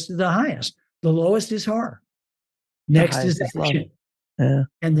lowest to the highest. The lowest is horror. Next is action. Yeah.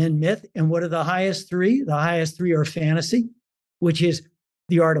 And then myth. And what are the highest three? The highest three are fantasy, which is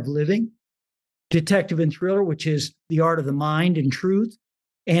the art of living. detective and thriller, which is the art of the mind and truth,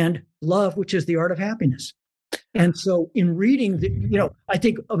 and love, which is the art of happiness. And so in reading, I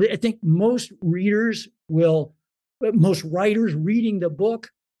think most writers reading the book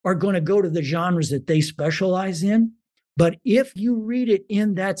are going to go to the genres that they specialize in. But if you read it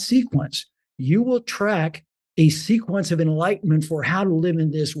in that sequence, you will track a sequence of enlightenment for how to live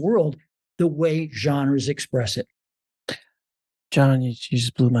in this world the way genres express it. John, you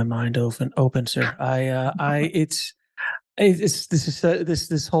just blew my mind open, sir.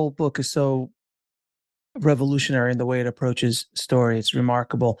 This whole book is so revolutionary in the way it approaches story. It's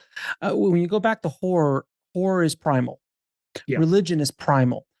remarkable. When you go back to horror is primal. Yeah. Religion is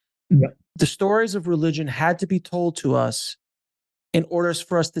primal. Yeah. The stories of religion had to be told to us in order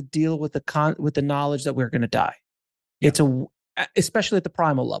for us to deal with the knowledge that we're going to die. Yeah. Especially at the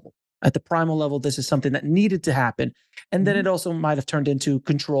primal level. At the primal level, this is something that needed to happen. And then it also might have turned into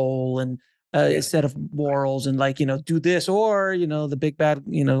control and a set of morals and do this or, the big bad,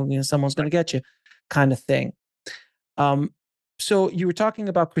 someone's going to get you kind of thing. So you were talking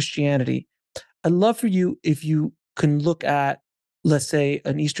about Christianity. I'd love for you if you can look at, let's say,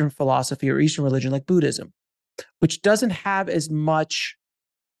 an Eastern philosophy or Eastern religion like Buddhism, which doesn't have as much,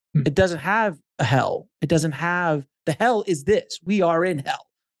 it doesn't have a hell. It doesn't have, the hell is this. We are in hell.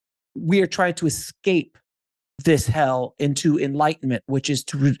 We are trying to escape this hell into enlightenment, which is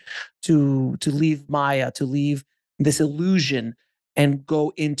to leave Maya, to leave this illusion and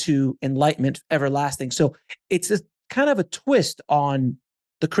go into enlightenment everlasting. So it's a kind of a twist on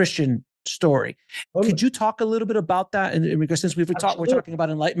the Christian story. Totally. Could you talk a little bit about that? And because since we're talking about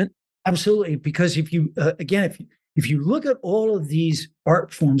enlightenment. Absolutely, because if you if you look at all of these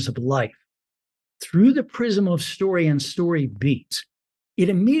art forms of life through the prism of story and story beats, it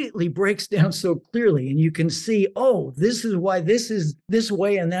immediately breaks down so clearly, and you can see, oh, this is why this is this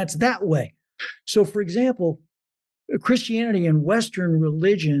way and that's that way. So, for example, Christianity and Western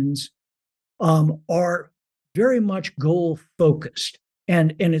religions are very much goal focused,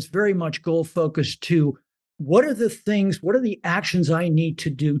 and it's very much goal focused to what are the actions I need to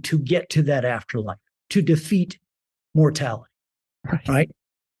do to get to that afterlife, to defeat mortality, right?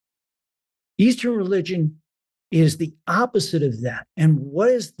 Eastern religion is the opposite of that. And what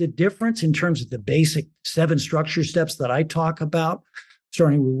is the difference in terms of the basic 7 structure steps that I talk about,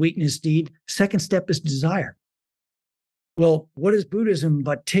 starting with weakness, deed? Second step is desire. Well, what is Buddhism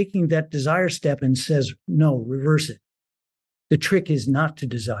but taking that desire step and says, no, reverse it. The trick is not to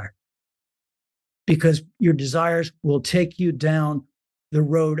desire, because your desires will take you down the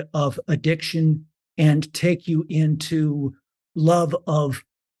road of addiction and take you into love of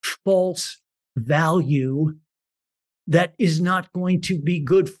false value that is not going to be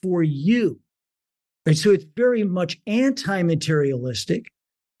good for you. And so it's very much anti-materialistic.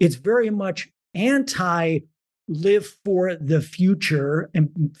 It's very much anti-live for the future,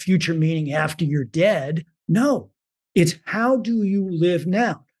 and future meaning after you're dead. No, it's how do you live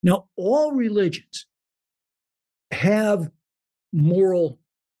now? Now, all religions have moral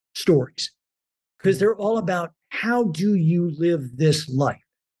stories because they're all about how do you live this life.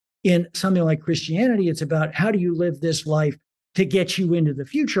 In something like Christianity, it's about how do you live this life to get you into the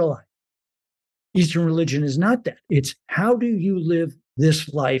future life. Eastern religion is not that. It's how do you live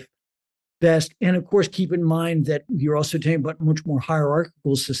this life best? And of course, keep in mind that you're also talking about much more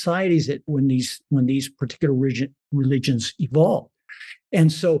hierarchical societies that when these particular religions evolve.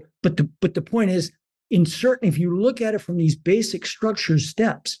 And so, but the point is, if you look at it from these basic structure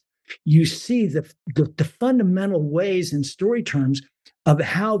steps, you see the fundamental ways in story terms of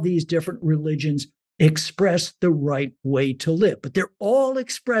how these different religions express the right way to live. But they're all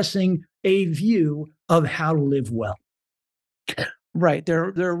expressing a view of how to live well. Right. They're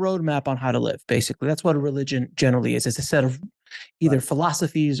a roadmap on how to live, basically. That's what a religion generally is. It's a set of either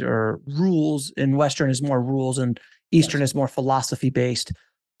philosophies or rules. In Western is more rules, and Eastern is more philosophy-based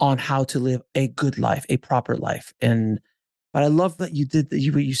on how to live a good life, a proper life. But I love that you did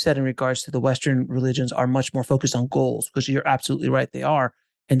what you said in regards to the Western religions are much more focused on goals, because you're absolutely right, they are.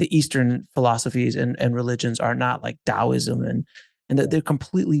 And the Eastern philosophies and religions are not, like Taoism, and they're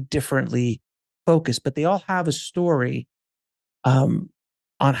completely differently focused, but they all have a story on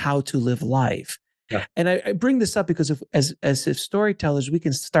how to live life. Yeah. And I bring this up because as storytellers, we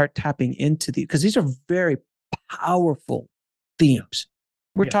can start tapping into because these are very powerful themes.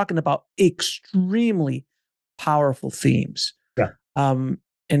 We're talking about extremely powerful themes. Yeah.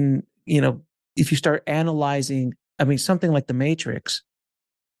 And if you start analyzing, something like The Matrix,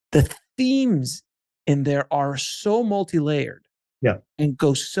 the themes in there are so multi-layered. Yeah. And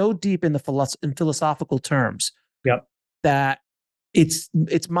go so deep in in philosophical terms. Yeah. That it's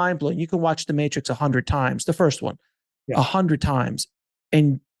mind blowing. You can watch The Matrix 100 times, the first one, 100 times,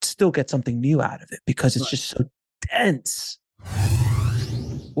 and still get something new out of it because it's just so dense.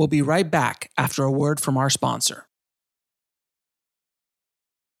 We'll be right back after a word from our sponsor.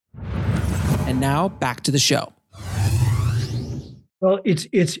 And now back to the show. Well, it's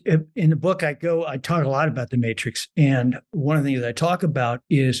in the book I talk a lot about The Matrix. And one of the things I talk about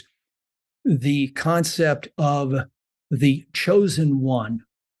is the concept of the chosen one,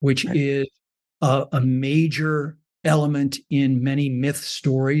 which is a major element in many myth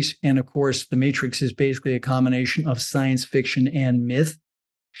stories. And of course, The Matrix is basically a combination of science fiction and myth.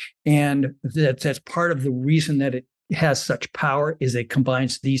 And that's part of the reason that it has such power is it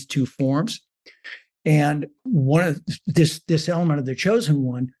combines these two forms. And one of this element of the chosen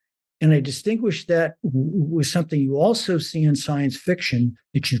one, and I distinguish that with something you also see in science fiction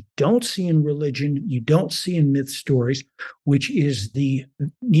that you don't see in religion, you don't see in myth stories, which is the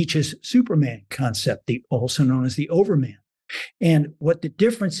Nietzsche's Superman concept, also known as the Overman. And what the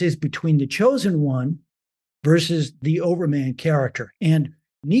difference is between the chosen one versus the Overman character. And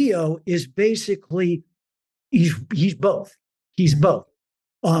Neo is basically, he's both. He's both.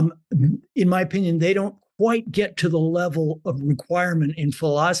 In my opinion, they don't quite get to the level of requirement in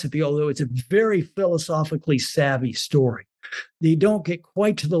philosophy, although it's a very philosophically savvy story. They don't get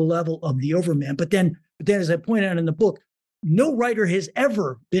quite to the level of the Overman. But then, as I point out in the book, no writer has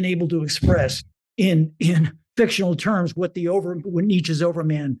ever been able to express in fictional terms what Nietzsche's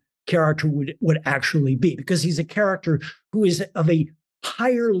Overman character would actually be, because he's a character who is of a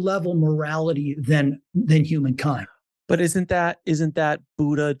higher level morality than humankind. But isn't that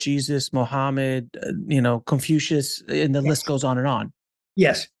Buddha, Jesus, Muhammad, Confucius, and the list goes on and on?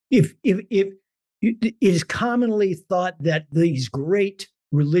 Yes. If it is commonly thought that these great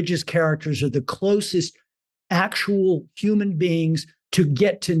religious characters are the closest actual human beings to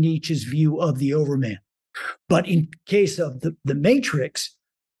get to Nietzsche's view of the Overman. But in case of the Matrix,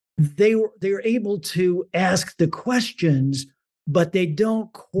 they were able to ask the questions, but they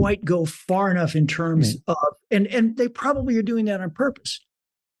don't quite go far enough in terms of, and they probably are doing that on purpose.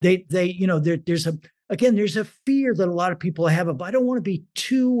 There's a fear that a lot of people have of, I don't want to be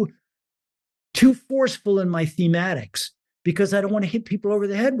too forceful in my thematics because I don't want to hit people over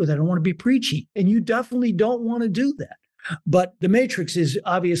the head with it. I don't want to be preachy. And you definitely don't want to do that. But The Matrix is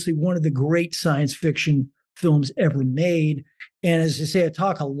obviously one of the great science fiction films ever made. And as I say, I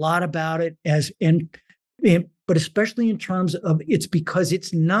talk a lot about it but especially in terms of it's because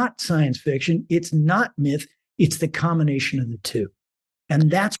it's not science fiction, it's not myth, it's the combination of the two.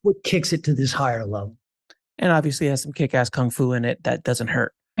 And that's what kicks it to this higher level. And obviously has some kick-ass kung fu in it that doesn't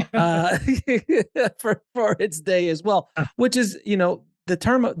hurt for its day as well, which is, the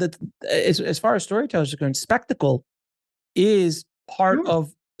term that as far as storytellers are concerned, spectacle is part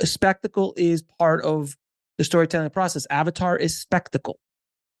of the storytelling process. Avatar is spectacle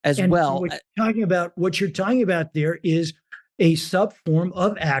as well. What you're talking about there is a subform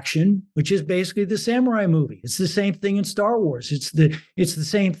of action, which is basically the samurai movie. It's the same thing in Star Wars. It's the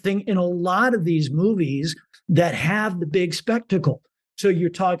same thing in a lot of these movies that have the big spectacle. So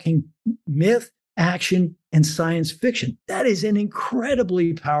you're talking myth, action, and science fiction. That is an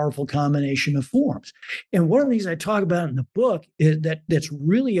incredibly powerful combination of forms. And one of the things I talk about in the book is that's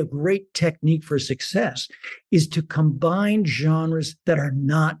really a great technique for success is to combine genres that are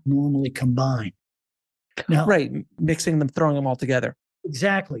not normally combined. Now, right, mixing them, throwing them all together.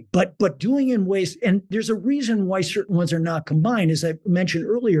 Exactly. But doing in ways, and there's a reason why certain ones are not combined. As I mentioned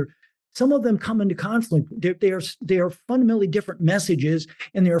earlier, some of them come into conflict. They are fundamentally different messages,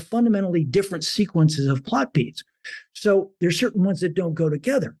 and they are fundamentally different sequences of plot beats. So there's certain ones that don't go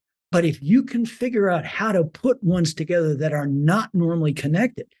together. But if you can figure out how to put ones together that are not normally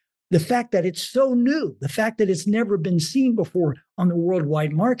connected, the fact that it's so new, the fact that it's never been seen before on the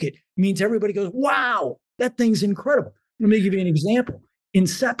worldwide market means everybody goes, wow, that thing's incredible. Let me give you an example.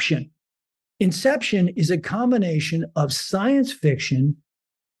 Inception. Inception is a combination of science fiction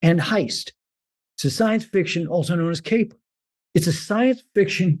and heist. It's a science fiction, also known as caper. It's a science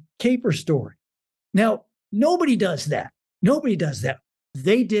fiction caper story. Now, nobody does that. Nobody does that.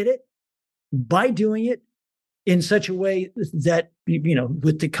 They did it by doing it in such a way that,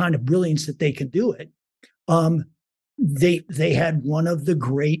 with the kind of brilliance that they can do it, they had one of the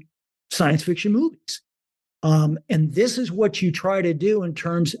great science fiction movies. And this is what you try to do in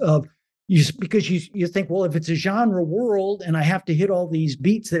terms of, because you think, well, if it's a genre world and I have to hit all these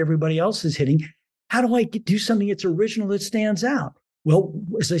beats that everybody else is hitting, how do I do something that's original that stands out? Well,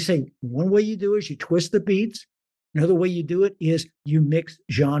 as I say, one way you do it is you twist the beats. Another way you do it is you mix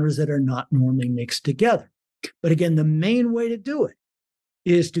genres that are not normally mixed together. But again, the main way to do it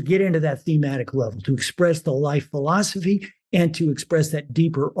is to get into that thematic level, to express the life philosophy and to express that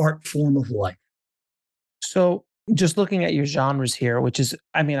deeper art form of life. So just looking at your genres here, which is,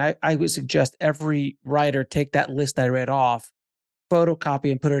 I mean, I would suggest every writer take that list I read off,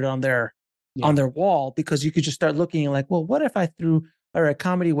 photocopy and put it on their wall, because you could just start looking and like, well, what if I threw a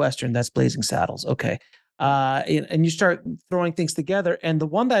comedy Western that's Blazing Saddles? Okay. And you start throwing things together. And the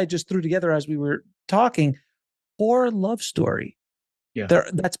one that I just threw together as we were talking, horror love story. Yeah.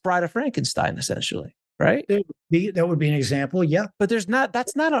 That's Bride of Frankenstein, essentially, right? That would be an example. Yeah. But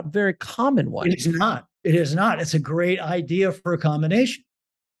that's not a very common one. It is not. It is not. It's a great idea for a combination.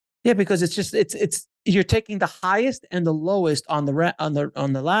 Yeah, because it's you're taking the highest and the lowest on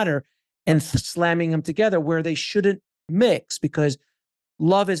the ladder and slamming them together where they shouldn't mix, because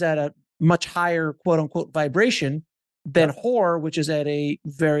love is at a much higher quote unquote vibration than horror, which is at a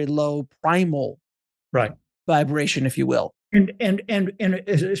very low primal vibration, if you will. And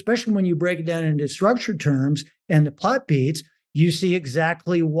especially when you break it down into structure terms and the plot beats, you see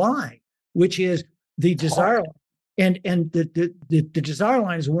exactly why, which is the desire line. And the desire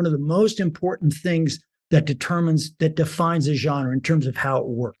line is one of the most important things that defines a genre in terms of how it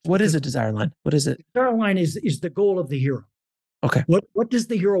works. What is a desire line? What is it? The desire line is the goal of the hero. Okay. What does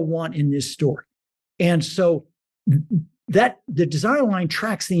the hero want in this story? And so that the desire line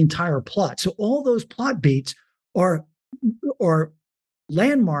tracks the entire plot. So all those plot beats are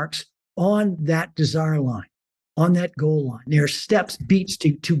landmarks on that desire line, on that goal line. There are steps, beats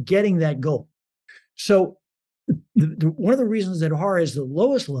to getting that goal. So one of the reasons that horror is the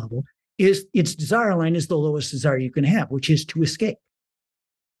lowest level is its desire line is the lowest desire you can have, which is to escape.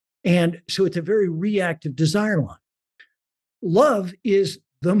 And so it's a very reactive desire line. Love is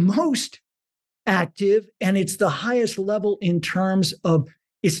the most active, and it's the highest level in terms of,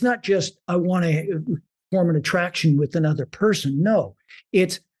 it's not just, I want to form an attraction with another person. No,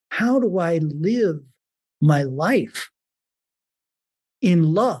 it's how do I live my life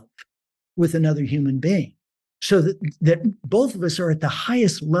in love with another human being, so that both of us are at the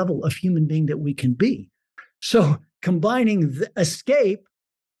highest level of human being that we can be. So combining the escape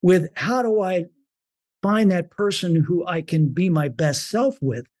with how do I find that person who I can be my best self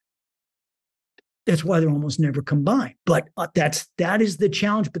with, that's why they're almost never combined. But that is the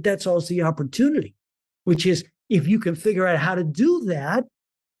challenge, but that's also the opportunity, which is if you can figure out how to do that,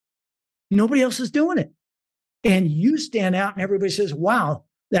 nobody else is doing it. And you stand out and everybody says, wow,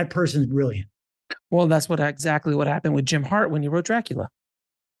 that person's brilliant. Well, that's exactly what happened with Jim Hart when he wrote Dracula.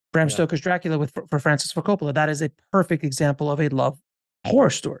 Bram Stoker's Dracula for Francis Ford Coppola. That is a perfect example of a love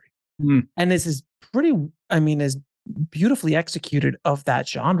horror story. And this is is beautifully executed of that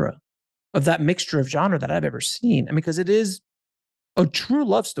genre, of that mixture of genre that I've ever seen. I mean, because it is a true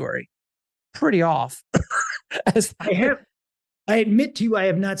love story, pretty off. I admit to you, I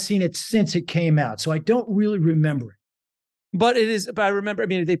have not seen it since it came out, so I don't really remember it. But it is. But I remember. I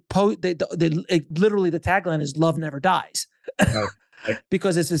mean, they literally the tagline is "Love never dies,"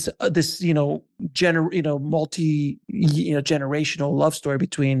 because it's this multi generational love story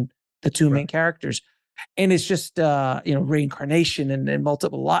between the two main characters, and it's just reincarnation and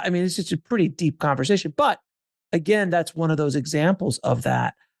multiple. I mean, it's just a pretty deep conversation. But again, that's one of those examples of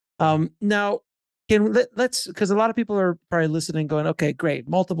that. Now, let's because a lot of people are probably listening, going, "Okay, great,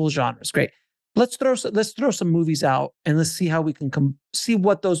 multiple genres, great." Let's throw some movies out and let's see how we can see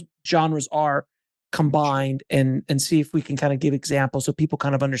what those genres are combined and see if we can kind of give examples so people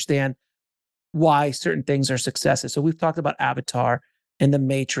kind of understand why certain things are successes. So we've talked about Avatar and The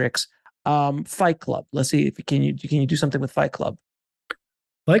Matrix, Fight Club. Let's see if can you do something with Fight Club.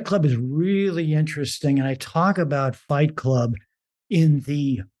 Fight Club is really interesting, and I talk about Fight Club in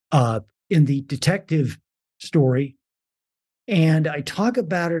the detective story. And I talk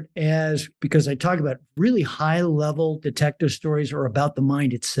about it because I talk about really high-level detective stories are about the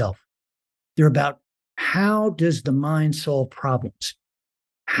mind itself. They're about how does the mind solve problems?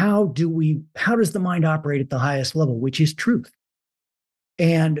 How does the mind operate at the highest level, which is truth?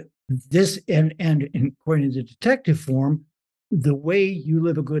 And this, and according to the detective form, the way you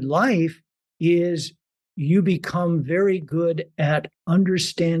live a good life is you become very good at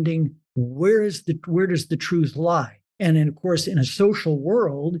understanding where does the truth lie. And then, of course, in a social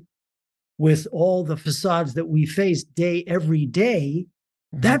world with all the facades that we face every day,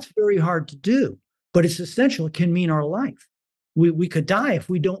 that's very hard to do. But it's essential. It can mean our life. We could die if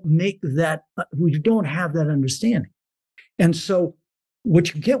we don't have that understanding. And so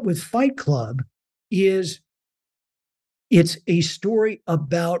what you get with Fight Club is it's a story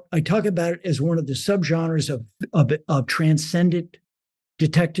about, I talk about it as one of the subgenres of transcendent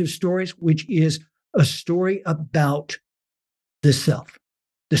detective stories, which is a story about the self,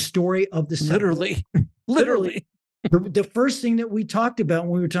 the story of the self. Literally. The first thing that we talked about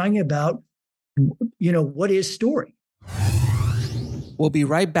when we were talking about, what is story? We'll be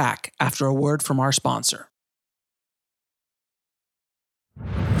right back after a word from our sponsor.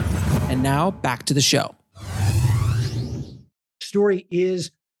 And now back to the show. Story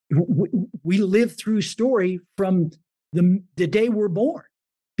is, we live through story from the day we're born,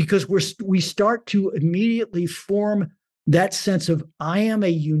 because we start to immediately form that sense of, I am a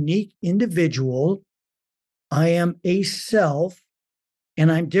unique individual, I am a self,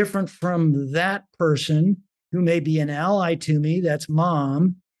 and I'm different from that person who may be an ally to me, that's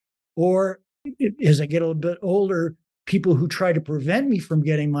mom, or as I get a little bit older, people who try to prevent me from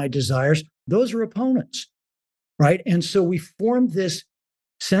getting my desires, those are opponents, right? And so we form this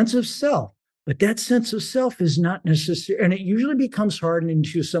sense of self, but that sense of self is not necessary, and it usually becomes hardened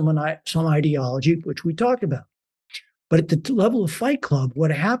into some ideology, which we talked about. But at the level of Fight Club,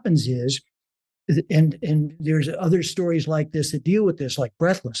 what happens is, and there's other stories like this that deal with this, like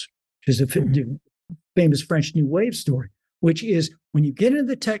Breathless, which is a famous French New Wave story, which is when you get into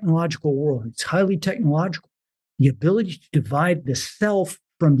the technological world, it's highly technological, the ability to divide the self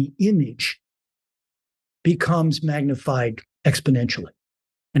from the image becomes magnified exponentially.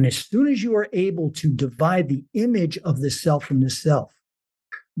 And as soon as you are able to divide the image of the self from the self,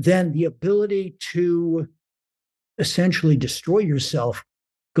 then the ability to essentially destroy yourself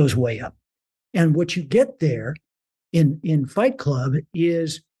goes way up. And what you get there in Fight Club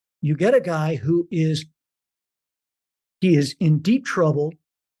is you get a guy who is in deep trouble,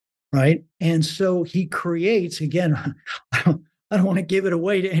 right? And so he creates, again, I don't want to give it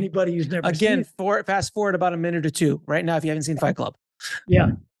away to anybody who's never seen it. Fast forward about a minute or two right now if you haven't seen Fight Club.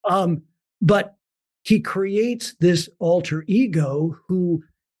 Yeah. But he creates this alter ego who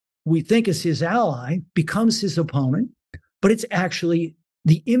we think is his ally, becomes his opponent, but it's actually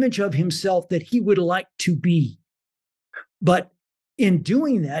the image of himself that he would like to be. But in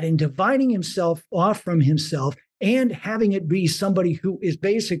doing that, in dividing himself off from himself and having it be somebody who is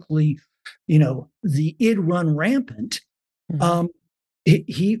basically, the id run rampant,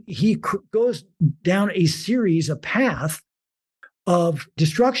 he goes down a path of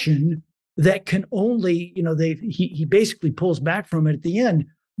destruction that can only, he basically pulls back from it at the end,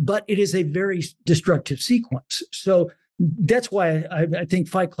 but it is a very destructive sequence. So that's why I think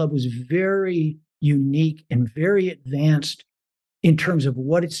Fight Club was very unique and very advanced in terms of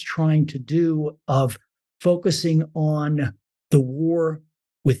what it's trying to do, of focusing on the war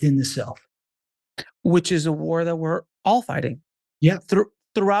within the self. Which is a war that we're all fighting. Yeah.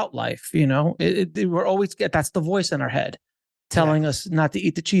 Throughout life, we're always that's the voice in our head telling us not to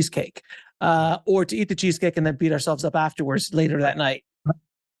eat the cheesecake, or to eat the cheesecake and then beat ourselves up afterwards later that night,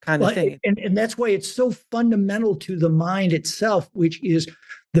 kind of thing. And that's why it's so fundamental to the mind itself, which is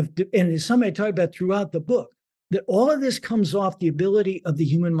and as somebody talked about throughout the book, that all of this comes off the ability of the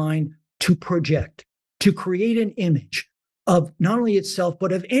human mind to project, to create an image of not only itself,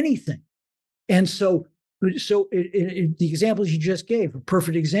 but of anything. And so the examples you just gave, a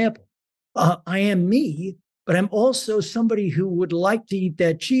perfect example. I am me, but I'm also somebody who would like to eat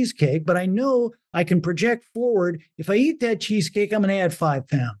that cheesecake, but I know I can project forward. If I eat that cheesecake, I'm going to add 5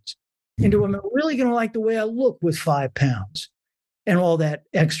 pounds. And am I really going to like the way I look with 5 pounds and all that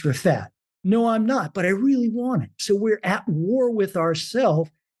extra fat? No, I'm not, but I really want it. So we're at war with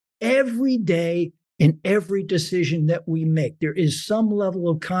ourselves every day in every decision that we make. There is some level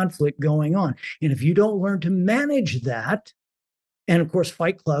of conflict going on. And if you don't learn to manage that, and of course,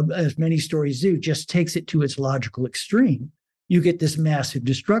 Fight Club, as many stories do, just takes it to its logical extreme, you get this massive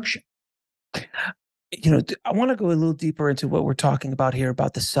destruction. I want to go a little deeper into what we're talking about here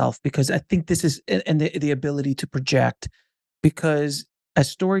about the self, because I think this is, and the ability to project, because as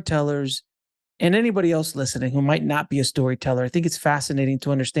storytellers and anybody else listening who might not be a storyteller, I think it's fascinating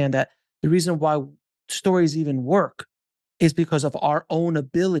to understand that the reason why stories even work is because of our own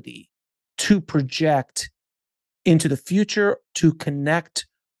ability to project into the future, to connect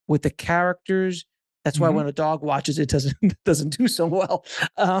with the characters. That's why when a dog watches, it doesn't do so well,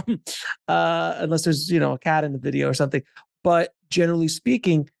 unless there's a cat in the video or something. But generally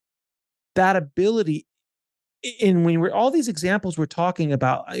speaking, that ability, all these examples we're talking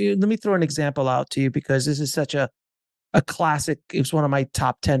about, let me throw an example out to you, because this is such a classic. It's one of my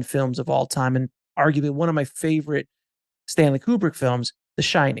top 10 films of all time, and arguably one of my favorite Stanley Kubrick films, The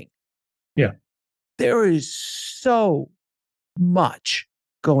Shining. Yeah. There is so much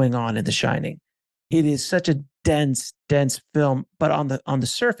going on in The Shining. It is such a dense film, but on the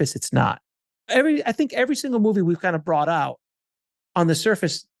surface, it's not. I think every single movie we've kind of brought out, on the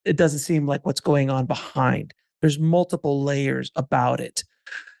surface, it doesn't seem like what's going on behind. There's multiple layers about it.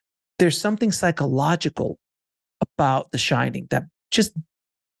 there's something psychological about The Shining that just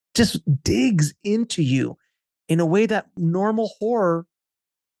digs into you in a way that normal horror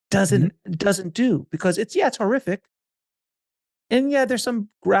doesn't do, because it's horrific. And yeah, there's some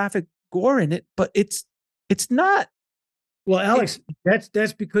graphic gore in it, but it's not. Well, Alex,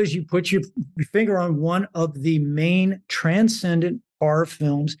 that's because you put your finger on one of the main transcendent horror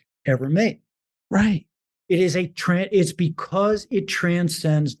films ever made. Right. It is it's because it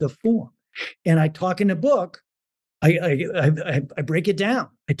transcends the form. And I talk in the book, I break it down.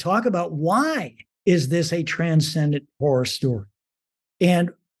 I talk about why is this a transcendent horror story.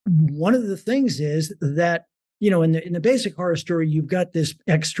 And one of the things is that, in the basic horror story, you've got this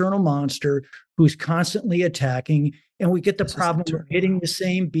external monster who's constantly attacking, and we get the problem of hitting the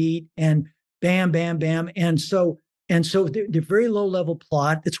same beat and bam, bam, bam. And so the very low level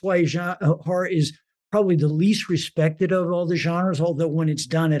plot. That's why horror is probably the least respected of all the genres, although when it's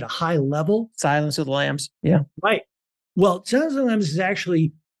done at a high level. Silence of the Lambs. Yeah. Right. Well, Silence of the Lambs is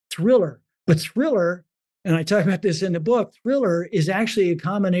actually thriller, but thriller, and I talk about this in the book, thriller is actually a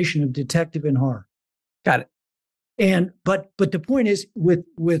combination of detective and horror. Got it. And but the point is with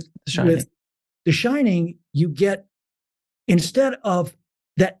The Shining, you get, instead of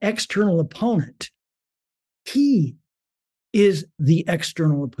that external opponent, he is the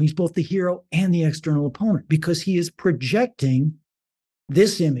external. He's both the hero and the external opponent, because he is projecting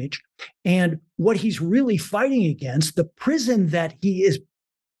this image, and what he's really fighting against, the prison that he is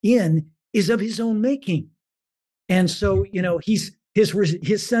in, is of his own making. And so,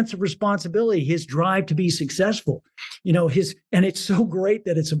 his sense of responsibility, his drive to be successful, and it's so great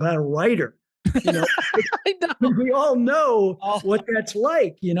that it's about a writer. I know. We all know what that's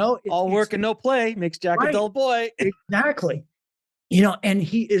like. All work and no play makes Jack a dull boy. Exactly. And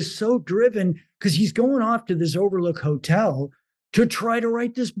he is so driven because he's going off to this overlook hotel to try to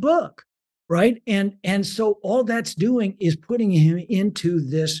write this book, right? And so all that's doing is putting him into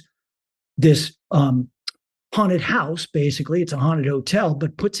this haunted house. Basically, it's a haunted hotel,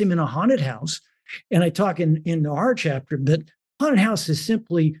 but puts him in a haunted house. And I talk in the horror chapter that haunted house is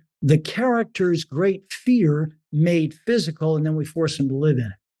simply the character's great fear made physical, and then we force him to live in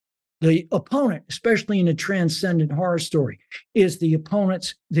it. The opponent, especially in a transcendent horror story, is the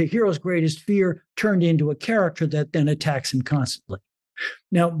hero's greatest fear turned into a character that then attacks him constantly.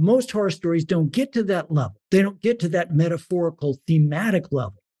 Now, most horror stories don't get to that level. They don't get to that metaphorical, thematic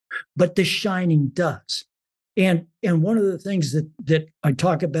level, but The Shining does. And one of the things that I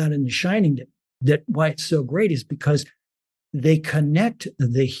talk about in The Shining that why it's so great is because they connect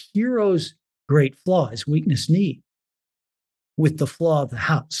the hero's great flaw, his weakness, need, with the flaw of the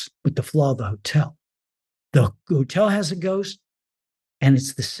house, with the flaw of the hotel. The hotel has a ghost, and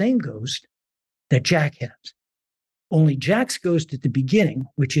it's the same ghost that Jack has. Only Jack's ghost at the beginning,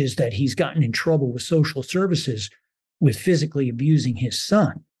 which is that he's gotten in trouble with social services with physically abusing his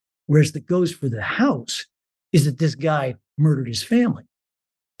son, whereas the ghost for the house is that this guy murdered his family.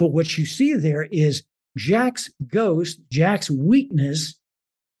 But what you see there is Jack's ghost, Jack's weakness,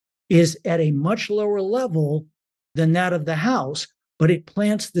 is at a much lower level than that of the house, but it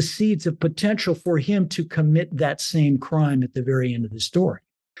plants the seeds of potential for him to commit that same crime at the very end of the story.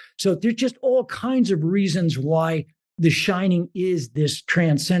 So there's just all kinds of reasons why The Shining is this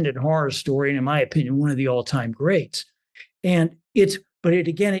transcendent horror story, and in my opinion, one of the all-time greats. And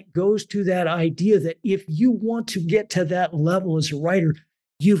it goes to that idea that if you want to get to that level as a writer,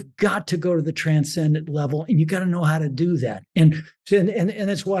 you've got to go to the transcendent level, and you got to know how to do that. And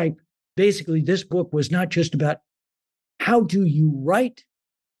that's why basically this book was not just about how do you write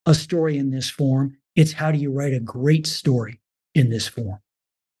a story in this form, it's how do you write a great story in this form.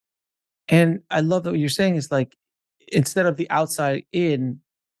 And I love that what you're saying is like, instead of the outside in,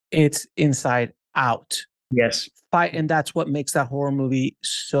 it's inside out. Yes. And that's what makes that horror movie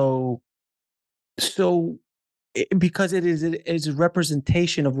so because it is a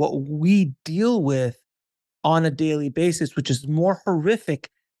representation of what we deal with on a daily basis, which is more horrific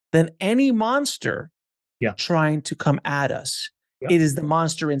than any monster trying to come at us. It is the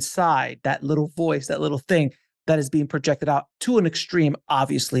monster inside, that little voice, that little thing that is being projected out to an extreme,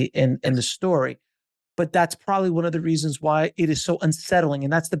 obviously, in the story. But that's probably one of the reasons why it is so unsettling.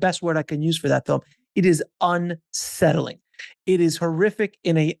 And that's the best word I can use for that film. It is unsettling. It is horrific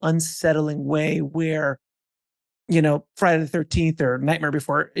in a unsettling way where, Friday the 13th or Nightmare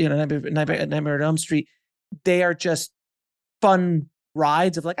Nightmare at Elm Street, they are just fun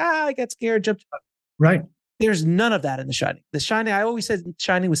rides of like, I got scared, jumped. Right. There's none of that in The Shining. The Shining, I always said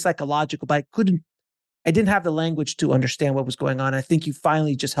Shining was psychological, but I didn't have the language to understand what was going on. I think you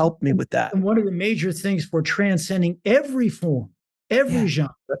finally just helped me with that. And one of the major things for transcending every form, every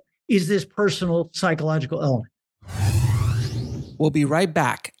genre, is this personal psychological element. We'll be right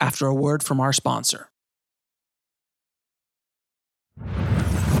back after a word from our sponsor.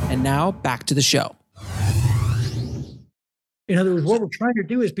 And now back to the show. In other words, what we're trying to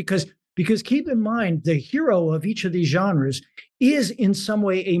do is because keep in mind, the hero of each of these genres is in some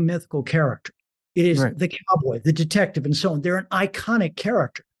way a mythical character. It is the cowboy, the detective, and so on. They're an iconic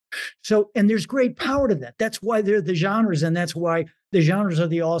character. So, and there's great power to that. That's why they're the genres, and that's why the genres are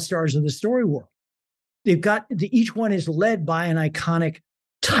the all-stars of the story world. Each one is led by an iconic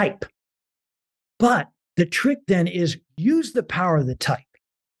type. But the trick then is use the power of the type,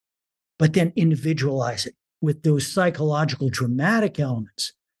 but then individualize it with those psychological dramatic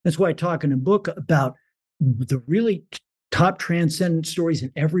elements. That's why I talk in a book about the really top transcendent stories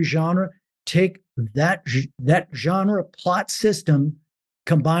in every genre. Take that genre plot system,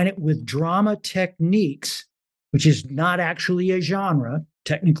 combine it with drama techniques, which is not actually a genre,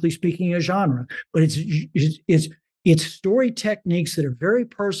 technically speaking, a genre, but it's story techniques that are very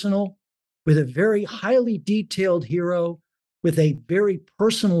personal, with a very highly detailed hero, with a very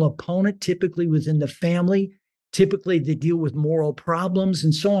personal opponent, typically within the family. Typically, they deal with moral problems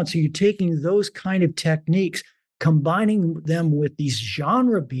and so on. So you're taking those kind of techniques, combining them with these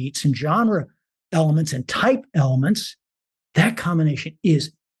genre beats and genre elements and type elements. That combination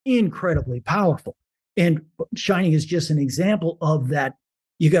is incredibly powerful. And Shining is just an example of that.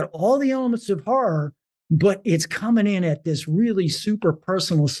 You got all the elements of horror, but it's coming in at this really super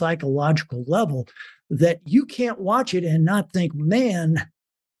personal psychological level that you can't watch it and not think, man,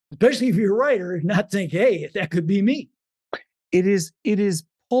 especially if you're a writer, not think, hey, that could be me. It is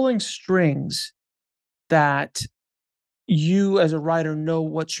pulling strings that you as a writer know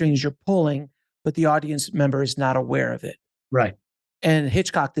what strings you're pulling, but the audience member is not aware of it. Right. And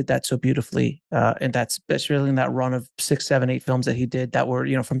Hitchcock did that so beautifully. And that's really in that run of 6, 7, 8 films that he did that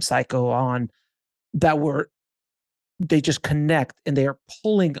were, from Psycho on, they just connect and they are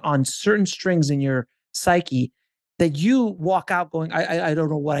pulling on certain strings in your psyche that you walk out going, I don't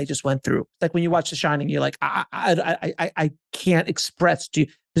know what I just went through. Like when you watch The Shining, you're like, I can't express to you.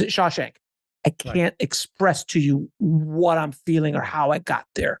 Is it Shawshank? I can't express to you what I'm feeling or how I got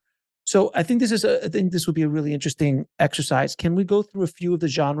there. So I think this would be a really interesting exercise. Can we go through a few of the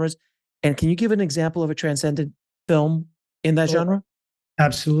genres, and can you give an example of a transcendent film in that genre?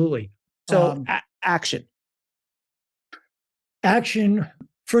 Absolutely. So action. Action.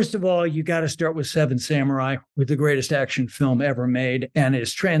 First of all, you got to start with Seven Samurai, with the greatest action film ever made, and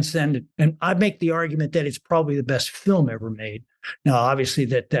it's transcendent. And I make the argument that it's probably the best film ever made. Now, obviously,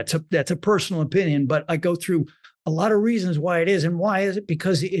 that's a personal opinion, but I go through a lot of reasons why it is. And why is it?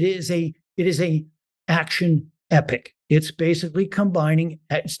 Because it is a action epic. It's basically combining,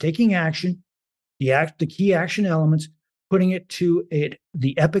 it's taking action, the key action elements, putting it to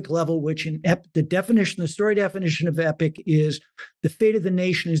the epic level, which the story definition of epic is the fate of the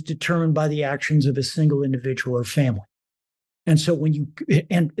nation is determined by the actions of a single individual or family. And so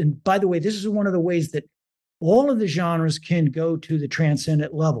and by the way, this is one of the ways that all of the genres can go to the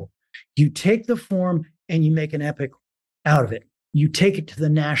transcendent level. You take the form and you make an epic out of it. You take it to the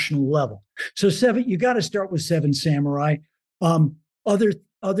national level. So you got to start with Seven Samurai. Other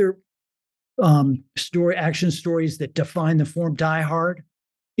action stories that define the form. Die Hard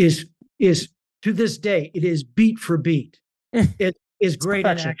is to this day, it is beat for beat. It is great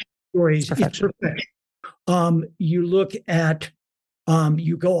in action stories. It's perfection. You look at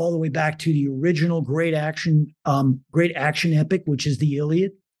you go all the way back to the original great action epic, which is the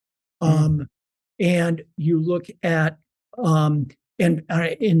Iliad. And you look at in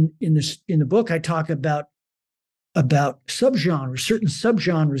the book I talk about subgenres, certain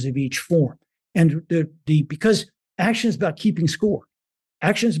subgenres of each form. And because action is about keeping score.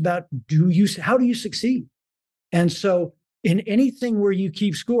 Action is about how do you succeed? And so in anything where you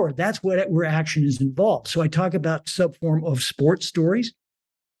keep score, that's where action is involved. So I talk about subform of sports stories.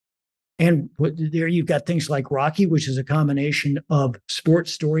 And there you've got things like Rocky, which is a combination of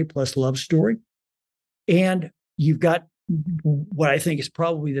sports story plus love story. And you've got what I think is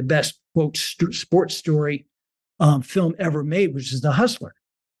probably the best, quote, sports story film ever made, which is The Hustler.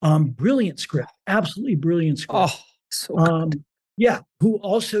 Brilliant script, absolutely brilliant script. Oh, so good. Yeah, who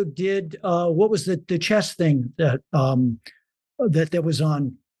also did what was the chess thing that was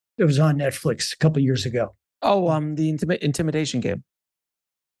on Netflix a couple of years ago? Oh, the Intimidation Game.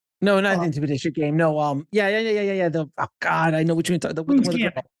 No, not the Intimidation Game. No, yeah. God, I know what you're talking about. Queen's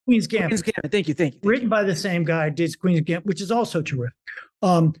Gambit. Queen's Gambit. Thank you. Written by the same guy, did Queen's Gambit, which is also terrific.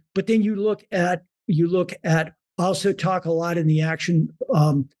 But then you look at also talk a lot in the action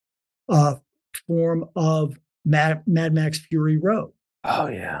form of Mad Max Fury Road. Oh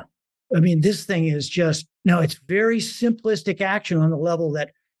yeah. I mean, this thing is just, no, it's very simplistic action on the level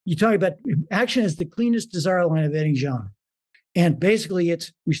that you talk about. Action is the cleanest desire line of any genre. And basically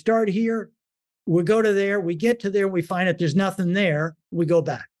we start here, we go to there, we get to there, we find out there's nothing there, we go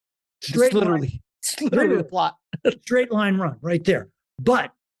back. It's literally the plot. Straight line run right there.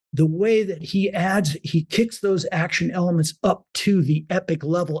 But the way that he kicks those action elements up to the epic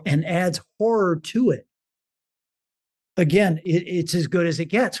level and adds horror to it. Again, it's as good as it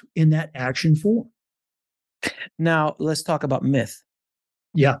gets in that action form. Now, let's talk about myth.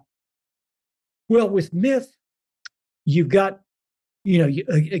 Yeah. Well, with myth, you've got,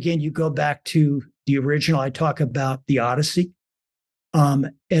 again, you go back to the original. I talk about the Odyssey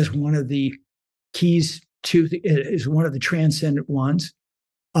as one of the keys is one of the transcendent ones.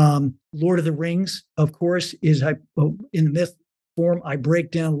 Lord of the Rings, of course, is in the myth form. I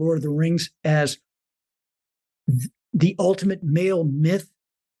break down Lord of the Rings as the ultimate male myth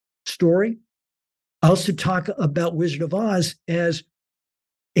story. I also talk about Wizard of Oz as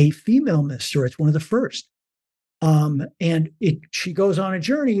a female myth story. It's one of the first. She goes on a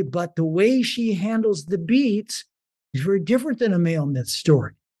journey, but the way she handles the beats is very different than a male myth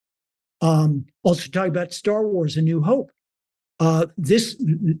story. Also talk about Star Wars: A New Hope. Star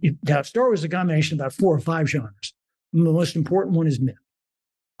Wars is a combination of about 4 or 5 genres. The most important one is myth.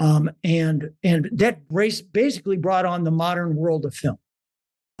 And that basically brought on the modern world of film.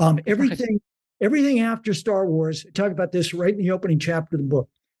 Everything after Star Wars, I talk about this right in the opening chapter of the book.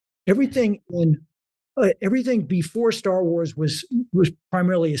 Everything before Star Wars was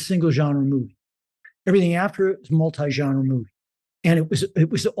primarily a single genre movie. Everything after it was a multi-genre movie. And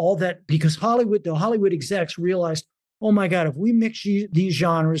it was all that because the Hollywood execs realized, oh my God, if we mix these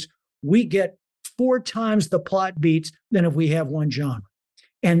genres, we get 4 times the plot beats than if we have one genre.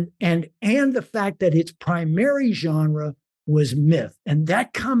 And the fact that its primary genre was myth. And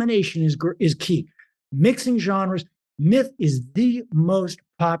that combination is key. Mixing genres, myth is the most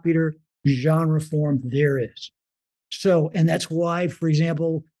popular genre form there is. So, and that's why, for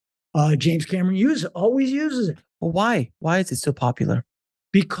example, James Cameron always uses it. Well, why? Why is it so popular?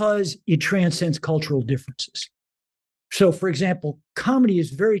 Because it transcends cultural differences. So, for example, comedy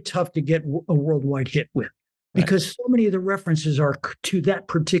is very tough to get a worldwide hit with because so many of the references are to that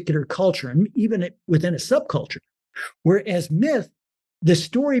particular culture and even within a subculture. Whereas myth, the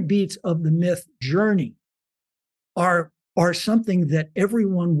story beats of the myth journey are something that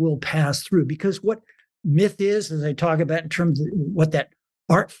everyone will pass through because what myth is, as I talk about in terms of what that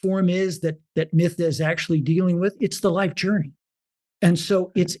art form is that myth is actually dealing with, it's the life journey. And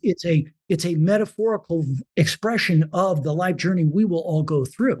so it's a metaphorical expression of the life journey we will all go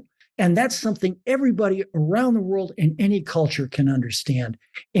through. And that's something everybody around the world in any culture can understand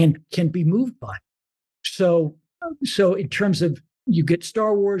and can be moved by. So in terms of you get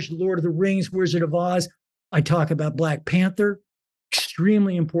Star Wars, Lord of the Rings, Wizard of Oz, I talk about Black Panther,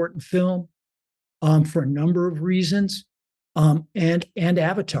 extremely important film for a number of reasons, and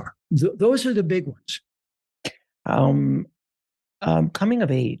Avatar. Those are the big ones. Coming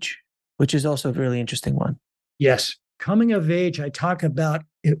of age, which is also a really interesting one. Yes. Coming of age, I talk about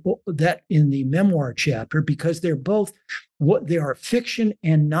that in the memoir chapter because they're both they are fiction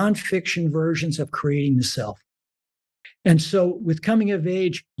and nonfiction versions of creating the self. And so with coming of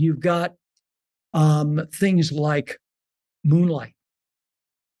age, you've got things like Moonlight,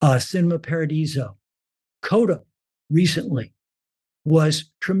 Cinema Paradiso, Coda recently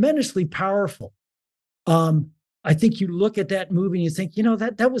was tremendously powerful. I think you look at that movie and you think,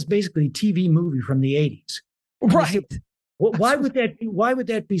 that was basically a TV movie from the 80s. Right. Well, why would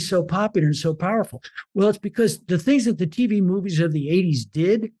that be so popular and so powerful? Well, it's because the things that the TV movies of the 80s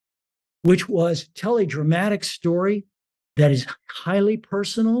did, which was tell a dramatic story that is highly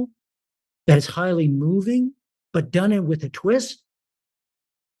personal, that is highly moving, but done with a twist,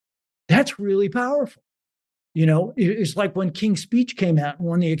 that's really powerful. It's like when King's Speech came out and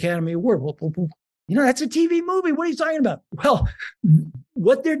won the Academy Award. That's a TV movie. What are you talking about? Well,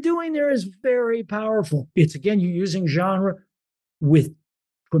 what they're doing there is very powerful. It's, again, you're using genre with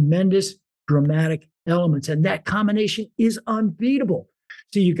tremendous dramatic elements, and that combination is unbeatable.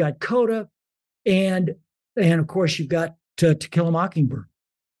 So you've got Coda, and of course you've got To Kill a Mockingbird.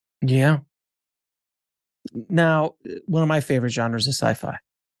 Yeah. Now, one of my favorite genres is sci-fi.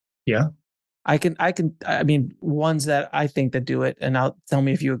 Yeah. I mean, ones that I think that do it, and tell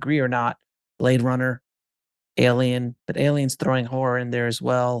me if you agree or not. Blade Runner, Alien, but Alien's throwing horror in there as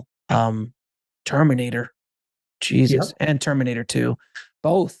well. Terminator, Jesus, and Terminator 2.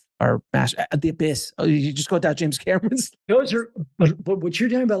 Both are The Abyss. Oh, you just go down James Cameron's. Those are, but what you're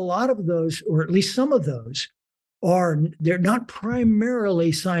talking about, a lot of those, or at least some of those, they're not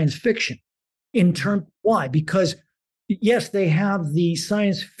primarily science fiction. Why? Because yes, they have the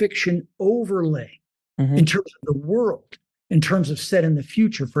science fiction overlay in terms of the world, in terms of set in the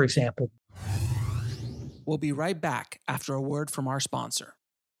future, for example. We'll be right back after a word from our sponsor.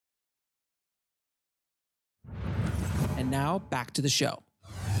 And now back to the show.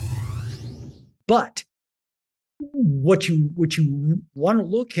 But what you want to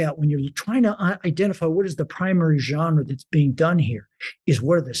look at when you're trying to identify what is the primary genre that's being done here is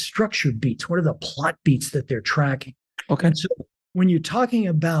what are the structure beats, what are the plot beats that they're tracking. Okay. And so when you're talking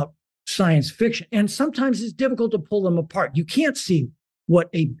about science fiction, and sometimes it's difficult to pull them apart, you can't see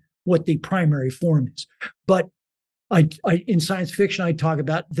what the primary form is. But I in science fiction, I talk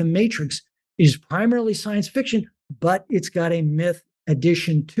about The Matrix is primarily science fiction, but it's got a myth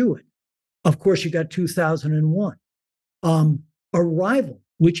addition to it. Of course, you got 2001. Arrival,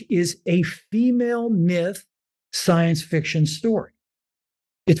 which is a female myth science fiction story.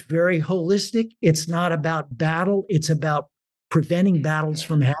 It's very holistic. It's not about battle. It's about preventing battles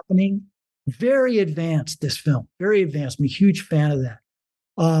from happening. Very advanced, this film. Very advanced. I'm a huge fan of that.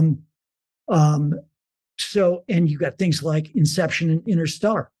 And you got things like Inception and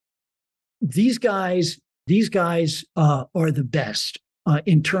Interstellar. These guys are the best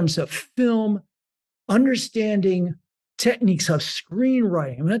in terms of film, understanding techniques of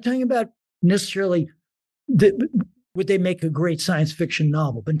screenwriting. I'm not talking about necessarily would they make a great science fiction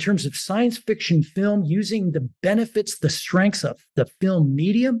novel, but in terms of science fiction film, using the benefits, the strengths of the film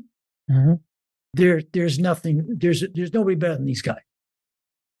medium, there's nobody better than these guys.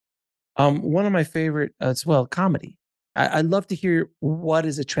 One of my favorite as well, comedy. I'd love to hear what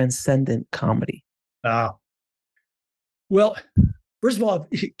is a transcendent comedy. Well, first of all,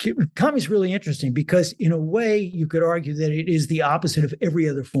 comedy is really interesting because in a way you could argue that it is the opposite of every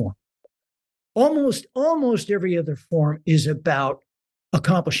other form. Almost every other form is about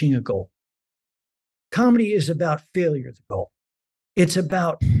accomplishing a goal. Comedy is about failure of the goal. It's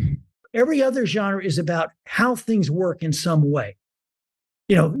about every other genre is about how things work in some way.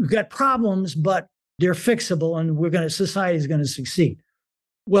 You know, we've got problems, but they're fixable and society is going to succeed.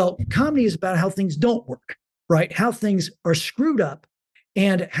 Well, comedy is about how things don't work, right? How things are screwed up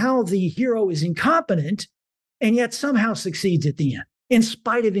and how the hero is incompetent and yet somehow succeeds at the end, in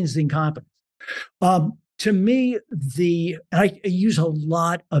spite of his incompetence. To me, I use a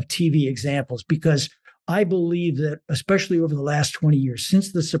lot of TV examples because I believe that, especially over the last 20 years,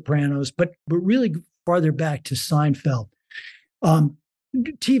 since The Sopranos, but really farther back to Seinfeld,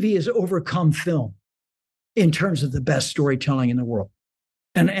 TV has overcome film in terms of the best storytelling in the world.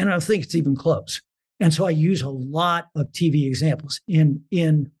 And I don't think it's even close. And so I use a lot of TV examples. In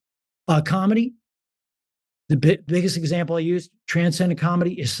comedy, the biggest example I use, transcendent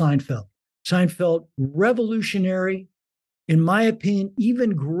comedy, is Seinfeld. Seinfeld, revolutionary, in my opinion,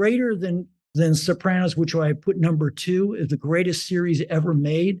 even greater than Sopranos, which I put number 2 as the greatest series ever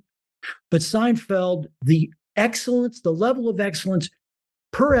made. But Seinfeld, the excellence, the level of excellence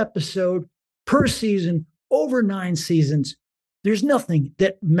per episode, per season, over 9 seasons, there's nothing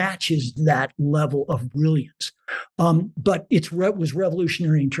that matches that level of brilliance. But it was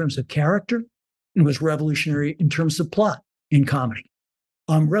revolutionary in terms of character. It was revolutionary in terms of plot in comedy.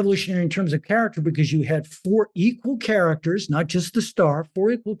 Revolutionary in terms of character because you had 4 equal characters, not just the star,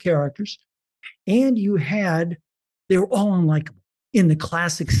 4 equal characters. And they were all unlikable in the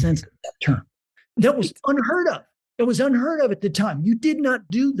classic sense of that term. That was unheard of. It was unheard of at the time. You did not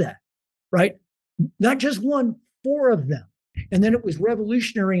do that, right? Not just 1, 4 of them. And then it was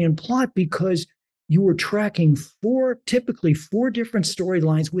revolutionary in plot because you were tracking typically 4 different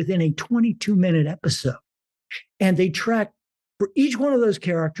storylines within a 22-minute episode. And they tracked for each one of those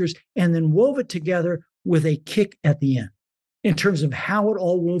characters and then wove it together with a kick at the end in terms of how it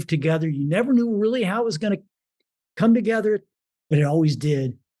all wove together. You never knew really how it was going to come together, but it always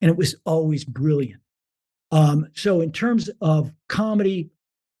did. And it was always brilliant. So in terms of comedy,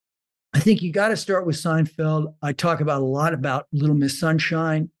 I think you got to start with Seinfeld. I talk a lot about Little Miss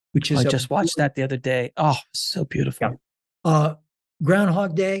Sunshine, which is I just watched that the other day. Oh, so beautiful. Yeah.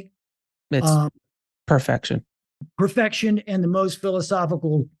 Groundhog Day. It's perfection. Perfection and the most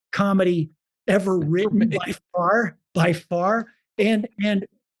philosophical comedy ever written by far. And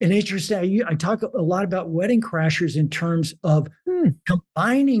interesting, I talk a lot about Wedding Crashers in terms of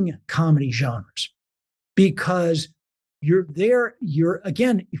combining comedy genres because you're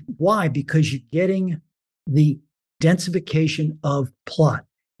again, why? Because you're getting the densification of plot.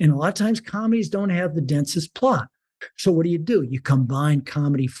 And a lot of times comedies don't have the densest plot. So what do? You combine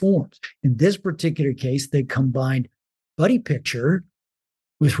comedy forms. In this particular case, they combined buddy picture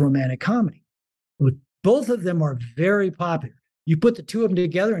with romantic comedy, with Both of them are very popular. You put the two of them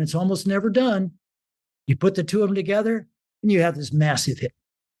together and it's almost never done. You put the two of them together and you have this massive hit.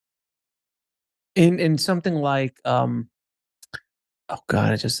 In something like, oh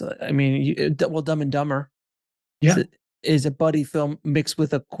God, Dumb and Dumber. Yeah. Is a buddy film mixed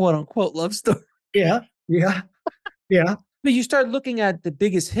with a quote unquote love story. Yeah. But you start looking at the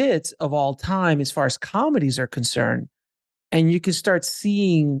biggest hits of all time as far as comedies are concerned, and you can start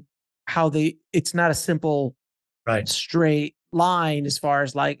seeing how it's not a simple, right, straight line as far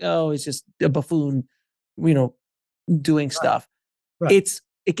as like, oh, it's just a buffoon, doing stuff. Right.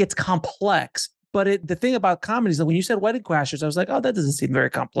 It gets complex. But the thing about comedies, that when you said Wedding Crashers, I was like, oh, that doesn't seem very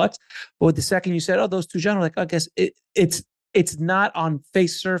complex. But with the second you said, oh, those two genres, like, I guess it's not on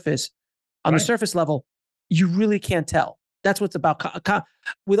face surface, on the surface level, you really can't tell. That's what's about.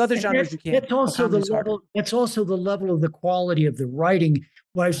 With other genres, you can't. It's also the level. It's also the level of the quality of the writing.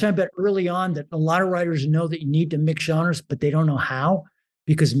 What I was talking about early on, that a lot of writers know that you need to mix genres, but they don't know how,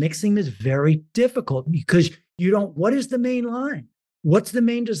 because mixing is very difficult. Because you don't. What is the main line? What's the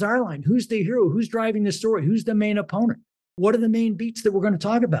main desire line? Who's the hero? Who's driving the story? Who's the main opponent? What are the main beats that we're going to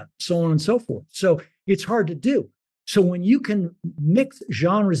talk about? So on and so forth. So it's hard to do. So when you can mix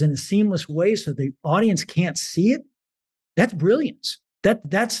genres in a seamless way so the audience can't see it, that's brilliance. That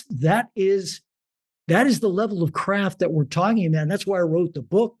is the level of craft that we're talking about. And that's why I wrote the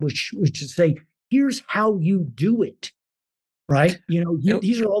book, which was to say, here's how you do it. Right?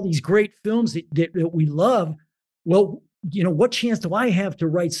 These are all these great films that we love. Well, what chance do I have to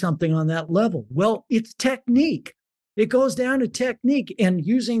write something on that level? Well, it's technique. It goes down to technique, and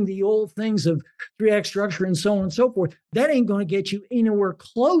using the old things of 3-act structure and so on and so forth. That ain't going to get you anywhere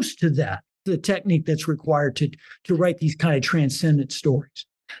close to that, the technique that's required to write these kind of transcendent stories.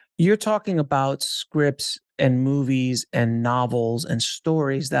 You're talking about scripts and movies and novels and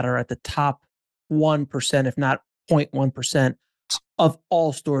stories that are at the top 1%, if not 0.1% of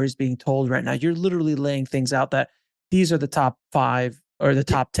all stories being told right now. You're literally laying things out that these are the top 5 or the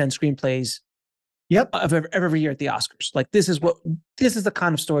top 10 screenplays of every year at the Oscars. Like, this is the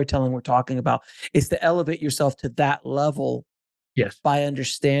kind of storytelling we're talking about. It's to elevate yourself to that level. Yes. By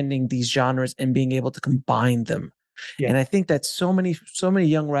understanding these genres and being able to combine them. Yeah. And I think that so many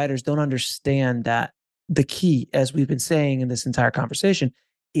young writers don't understand that the key, as we've been saying in this entire conversation,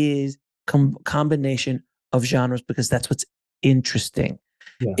 is combination of genres, because that's what's interesting.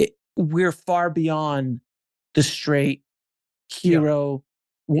 Yeah. We're far beyond the straight hero,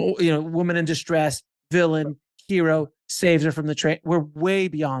 woman in distress, villain, hero, saves her from the train. We're way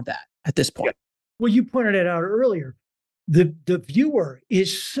beyond that at this point. Yeah. Well, you pointed it out earlier. The viewer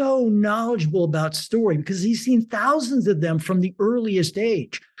is so knowledgeable about story because he's seen thousands of them from the earliest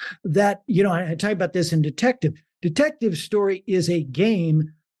age that, I talk about this in Detective. Detective story is a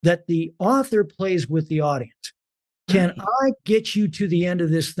game that the author plays with the audience. Can I get you to the end of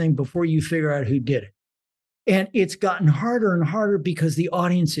this thing before you figure out who did it? And it's gotten harder and harder because the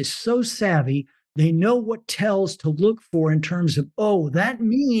audience is so savvy. They know what tells to look for in terms of, oh, that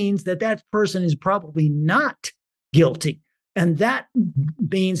means that person is probably not guilty. And that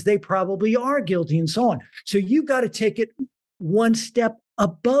means they probably are guilty, and so on. So you've got to take it one step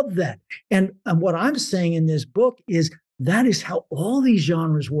above that. And what I'm saying in this book is that is how all these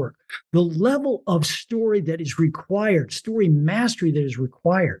genres work. The level of story that is required, story mastery that is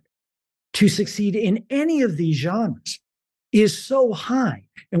required to succeed in any of these genres is so high.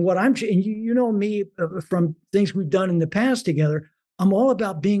 And you know me from things we've done in the past together, I'm all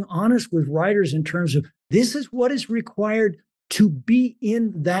about being honest with writers in terms of this is what is required to be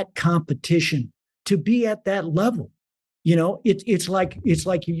in that competition, to be at that level. It's like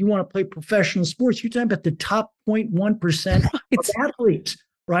if you want to play professional sports, you're talking about the top 0.1% of athletes,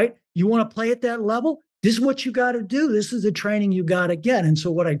 right? You want to play at that level? This is what you got to do. This is the training you got to get. And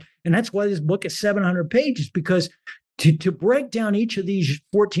so and that's why this book is 700 pages, because to break down each of these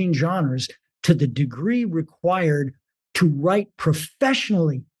 14 genres to the degree required to write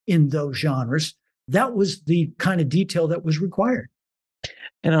professionally in those genres, that was the kind of detail that was required.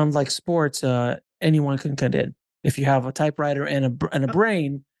 And unlike sports, anyone can get in. If you have a typewriter and a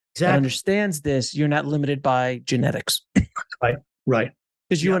brain that understands this, you're not limited by genetics. Right.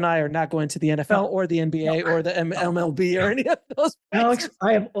 Because you and I are not going to the NFL or the NBA or the MLB or any of those places. Alex,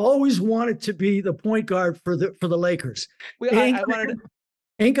 I have always wanted to be the point guard for the Lakers. I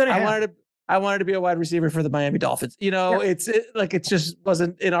wanted to be a wide receiver for the Miami Dolphins. It just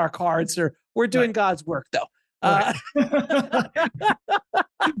wasn't in our cards. Or we're doing God's work, though. I'll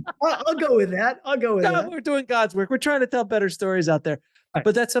go with that. We're doing God's work. We're trying to tell better stories out there. Right.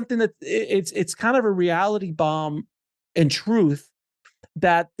 But that's something that it's kind of a reality bomb and truth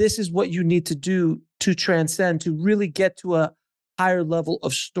that this is what you need to do to transcend, to really get to a higher level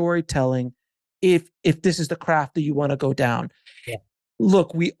of storytelling if this is the craft that you want to go down. Yeah.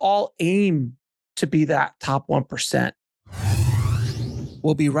 Look, we all aim to be that top 1%.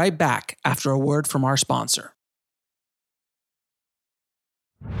 We'll be right back after a word from our sponsor.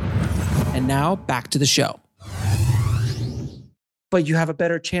 And now back to the show. But you have a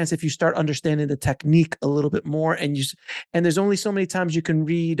better chance if you start understanding the technique a little bit more. And there's only so many times you can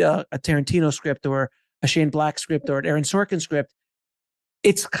read a Tarantino script or a Shane Black script or an Aaron Sorkin script.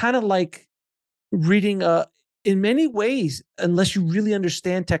 It's kind of like reading in many ways, unless you really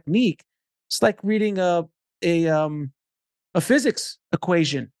understand technique, it's like reading a physics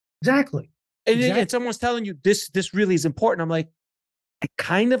equation. Exactly. And someone's telling you this really is important. I'm like, I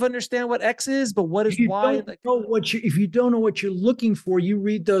kind of understand what X is, but what is Y? If you don't know what you're looking for, you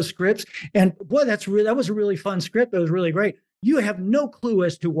read those scripts, and boy, that was a really fun script. That was really great. You have no clue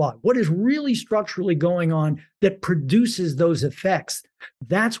as to what is really structurally going on that produces those effects.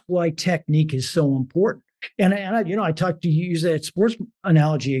 That's why technique is so important. And I talked to you, use that sports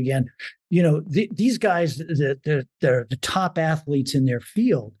analogy again. These guys, they're the top athletes in their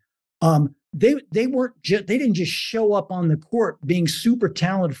field. They didn't just show up on the court being super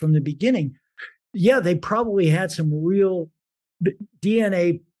talented from the beginning. Yeah, they probably had some real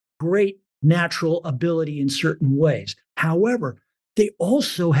DNA, great natural ability in certain ways. However, they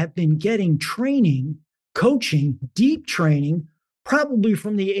also have been getting training, coaching, deep training, probably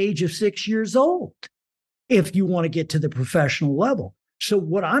from the age of 6 years old, if you want to get to the professional level. So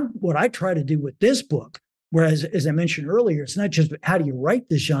what I try to do with this book, whereas, as I mentioned earlier, it's not just how do you write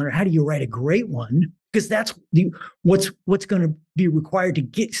this genre, how do you write a great one? Because that's what's going to be required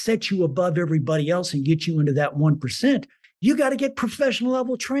to set you above everybody else and get you into that 1%. You got to get professional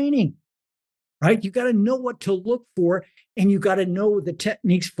level training, right? You got to know what to look for, and you got to know the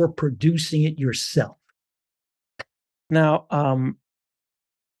techniques for producing it yourself. Now,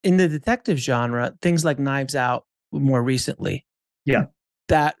 in the detective genre, things like Knives Out more recently,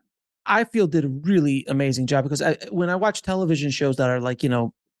 that I feel did a really amazing job, because when I watch television shows that are like,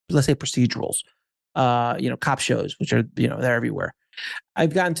 let's say procedurals, cop shows, which are, they're everywhere.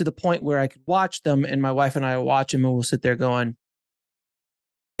 I've gotten to the point where I could watch them, and my wife and I will watch them, and we'll sit there going,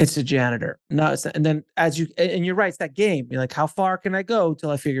 it's a janitor. No, it's not. And then and you're right, it's that game. You're like, how far can I go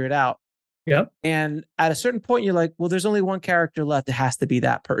till I figure it out? Yep. And at a certain point, you're like, well, there's only one character left. It has to be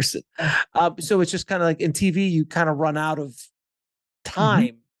that person. So it's just kind of like in TV, you kind of run out of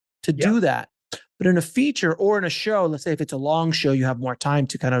time to do that. But in a feature or in a show, let's say if it's a long show, you have more time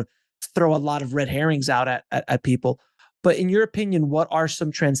to kind of throw a lot of red herrings out at people. But in your opinion, what are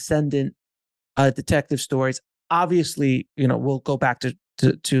some transcendent detective stories? Obviously, we'll go back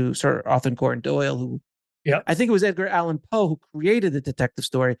to Sir Arthur Conan Doyle, who I think it was Edgar Allan Poe who created the detective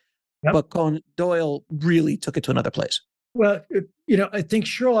story. But Conan Doyle really took it to another place. Well, I think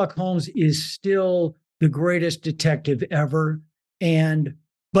Sherlock Holmes is still the greatest detective ever.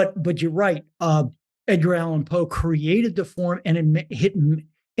 But you're right. Edgar Allan Poe created the form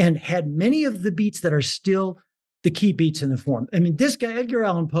and had many of the beats that are still the key beats in the form. I mean, this guy, Edgar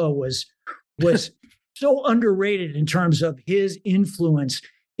Allan Poe, was so underrated in terms of his influence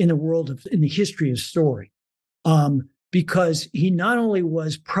in the history of story. Because he not only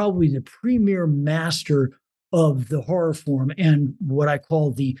was probably the premier master of the horror form and what I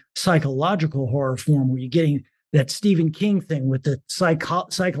call the psychological horror form, where you're getting that Stephen King thing with the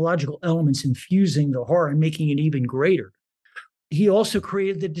psychological elements infusing the horror and making it even greater. He also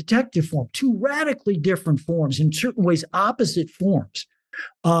created the detective form, two radically different forms, in certain ways opposite forms.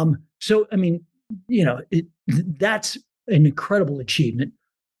 So, I mean, that's an incredible achievement.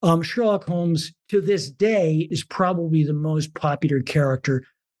 Sherlock Holmes, to this day, is probably the most popular character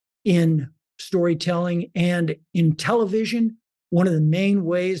in storytelling and in television. One of the main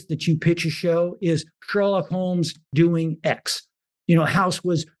ways that you pitch a show is Sherlock Holmes doing X. House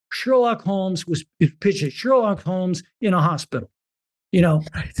was Sherlock Holmes was pitched as Sherlock Holmes in a hospital. Right.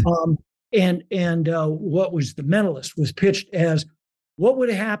 And what was The Mentalist was pitched as what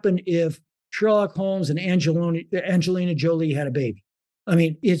would happen if Sherlock Holmes and Angelina Jolie had a baby. I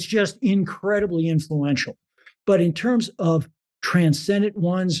mean, it's just incredibly influential. But in terms of transcendent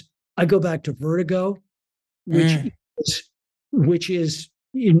ones, I go back to Vertigo, which is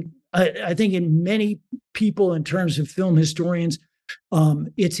I think in many people, in terms of film historians,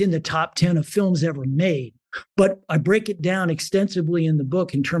 it's in the top 10 of films ever made. But I break it down extensively in the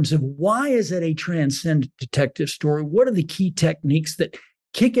book in terms of why is it a transcendent detective story? What are the key techniques that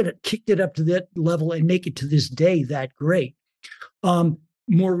kicked it up to that level and make it to this day that great?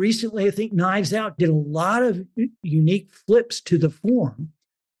 More recently, I think Knives Out did a lot of unique flips to the form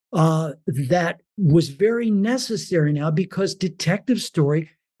that was very necessary now because detective story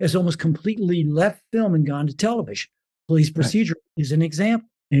has almost completely left film and gone to television. Police procedure is an example.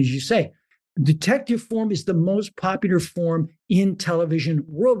 As you say, detective form is the most popular form in television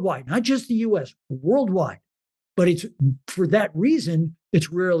worldwide, not just the US, worldwide. But it's for that reason,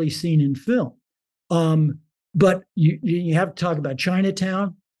 it's rarely seen in film. But you have to talk about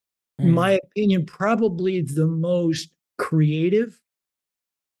Chinatown. In my opinion, probably the most creative,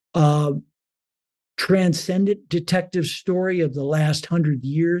 transcendent detective story of the last 100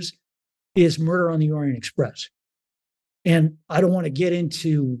 years is Murder on the Orient Express. And I don't want to get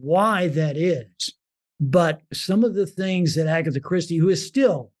into why that is, but some of the things that Agatha Christie, who is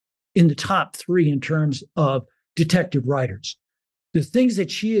still in the top 3 in terms of detective writers, the things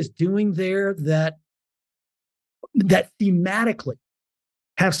that she is doing there that thematically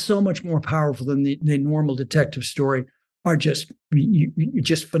have so much more powerful than the normal detective story are just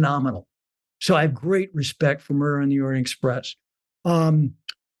phenomenal. So I have great respect for Murder on the Orient Express. And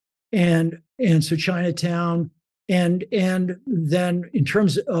so Chinatown, and then in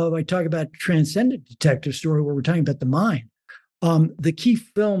terms of, I talk about transcendent detective story where we're talking about the mind. The key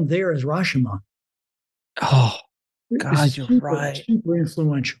film there is Rashomon. Oh, God, you're right. Super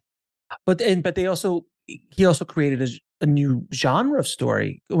influential. But he also created a new genre of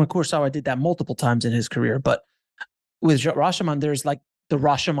story. Of course, Kurosawa did that multiple times in his career. But with Rashomon, there's like the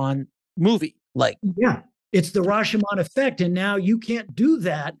Rashomon movie. Yeah, it's the Rashomon effect, and now you can't do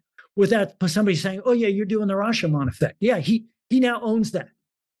that without somebody saying, "Oh yeah, you're doing the Rashomon effect." Yeah, he now owns that.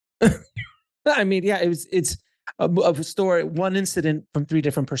 I mean, yeah, it's a story, one incident from 3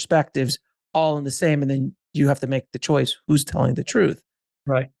 different perspectives, all in the same, and then you have to make the choice who's telling the truth.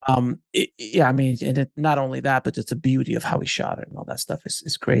 Right. I mean, and not only that, but just the beauty of how he shot it and all that stuff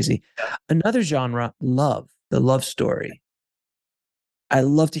is crazy. Another genre, love, the love story. I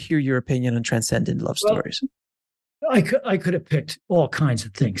love to hear your opinion on transcendent love stories. I could have picked all kinds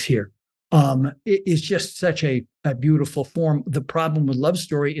of things here. It's just such a beautiful form. The problem with love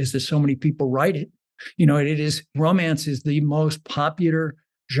story is that so many people write it. Romance is the most popular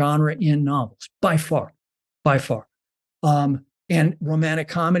genre in novels by far. And romantic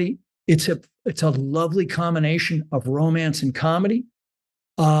comedy, it's a lovely combination of romance and comedy.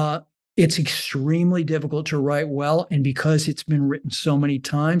 It's extremely difficult to write well, and because it's been written so many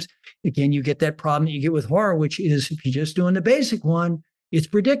times, again, you get that problem that you get with horror, which is if you're just doing the basic one, it's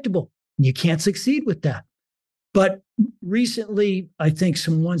predictable. You can't succeed with that. But recently, I think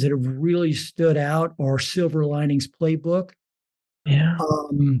some ones that have really stood out are Silver Linings Playbook,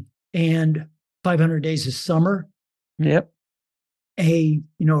 and 500 Days of Summer. Yep.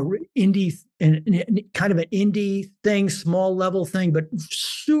 Indie and kind of an indie thing, small level thing, but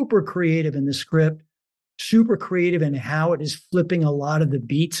super creative in the script, super creative in how it is flipping a lot of the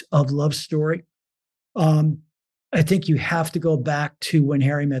beats of love story. I think you have to go back to When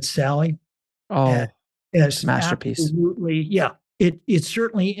Harry Met Sally. Oh, as masterpiece. Absolutely, yeah. It's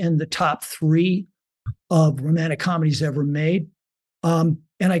certainly in the top 3 of romantic comedies ever made. And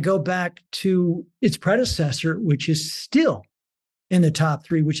I go back to its predecessor, which is still in the top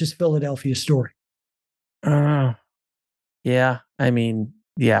 3, which is Philadelphia Story. Yeah. I mean,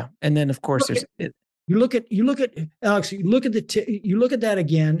 yeah. And then of course you look at Alex, you look at that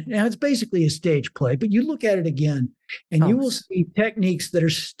again. Now it's basically a stage play, but you look at it again and you will see techniques that are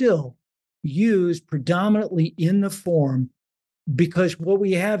still used predominantly in the form, because what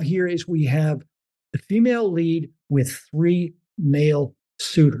we have here is we have the female lead with 3 male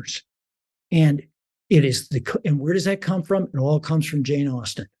suitors. And and where does that come from? It all comes from Jane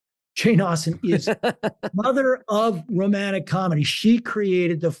Austen. Jane Austen is mother of romantic comedy. She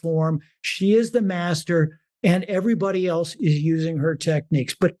created the form. She is the master, and everybody else is using her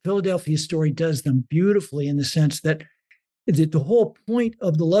techniques. But Philadelphia Story does them beautifully in the sense that the whole point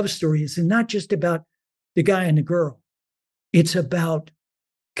of the love story is not just about the guy and the girl. It's about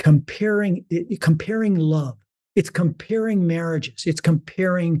comparing love. It's comparing marriages. It's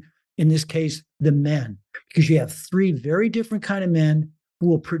comparing, in this case, the men, because you have 3 very different kind of men who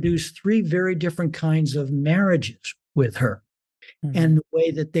will produce 3 very different kinds of marriages with her. Mm-hmm. And the way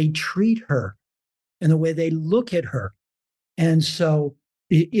that they treat her and the way they look at her. And so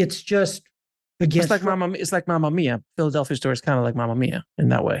it's just, again, it's like Mamma Mia. Philadelphia Story is kind of like Mamma Mia in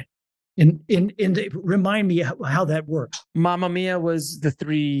that way. Remind me how that works. Mamma Mia was the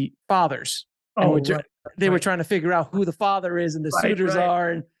 3 fathers. They were trying to figure out who the father is and the suitors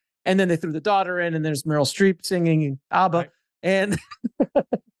are. And then they threw the daughter in, and there's Meryl Streep singing ABBA. Right. And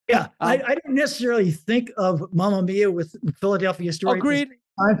yeah, I don't necessarily think of Mamma Mia with Philadelphia Story. Agreed.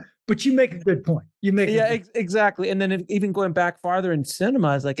 But you make a good point. Exactly. And then even going back farther in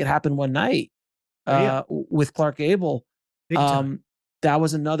cinema, is like It Happened One Night with Clark Gable. That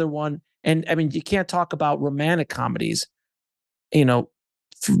was another one. And I mean, you can't talk about romantic comedies.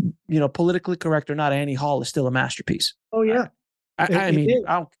 Politically correct or not, Annie Hall is still a masterpiece. Oh yeah. It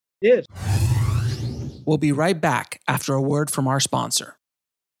is. We'll be right back after a word from our sponsor.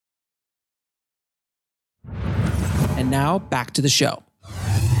 And now back to the show.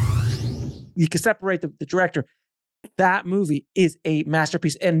 You can separate the director. That movie is a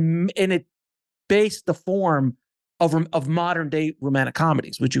masterpiece, and it based the form of modern day romantic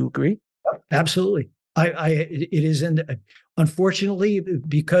comedies. Would you agree? Absolutely. It is, unfortunately,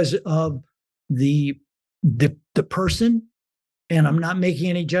 because of the person, and I'm not making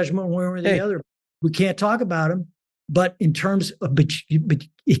any judgment one way or the other. We can't talk about him, but in terms of, but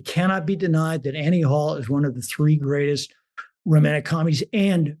it cannot be denied that Annie Hall is one of the three greatest romantic comedies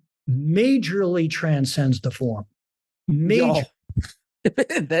and majorly transcends the form. Major.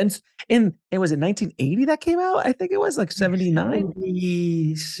 Then it was in 1980 that came out. I think it was like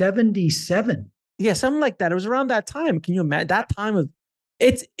 79, 77. Yeah, something like that. It was around that time. Can you imagine that time of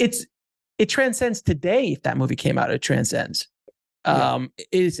it transcends today. If that movie came out, it transcends.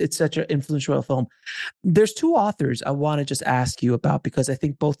 It's such an influential film. There's two authors I want to just ask you about, because I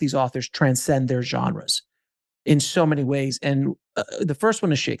think both these authors transcend their genres in so many ways. And the first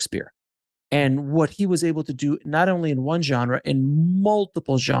one is Shakespeare, and what he was able to do, not only in one genre, in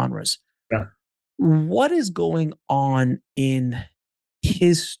multiple genres. Yeah. What is going on in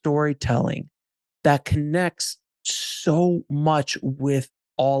his storytelling that connects so much with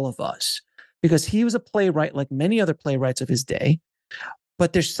all of us? Because he was a playwright like many other playwrights of his day,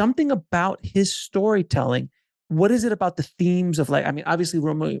 but there's something about his storytelling. What is it about the themes of, like, I mean, obviously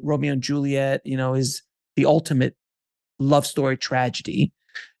Romeo and Juliet, is the ultimate love story tragedy.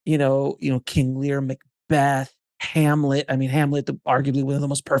 King Lear, Macbeth, Hamlet. I mean, Hamlet, arguably one of the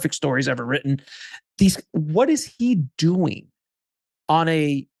most perfect stories ever written. What is he doing on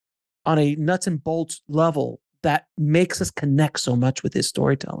a nuts and bolts level that makes us connect so much with his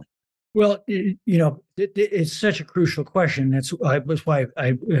storytelling? Well, it's such a crucial question. That's why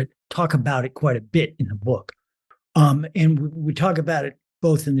I talk about it quite a bit in the book. And we talk about it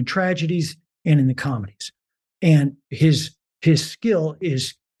both in the tragedies and in the comedies. And his skill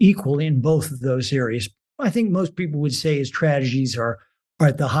is equal in both of those areas. I think most people would say his tragedies are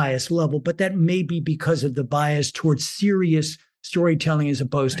at the highest level, but that may be because of the bias towards serious storytelling as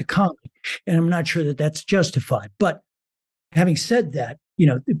opposed to comedy. And I'm not sure that that's justified. But having said that,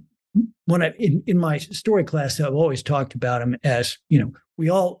 when in my story class, I've always talked about him as, we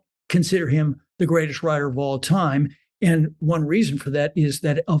all consider him the greatest writer of all time. And one reason for that is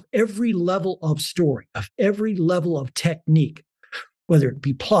that of every level of story, of every level of technique, whether it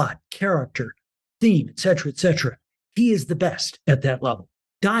be plot, character, theme, et cetera, he is the best at that level.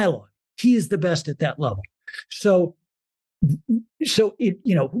 Dialogue, he is the best at that level. So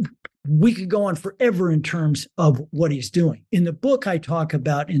we could go on forever in terms of what he's doing. In the book, I talk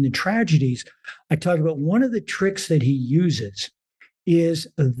about, in the tragedies, I talk about one of the tricks that he uses is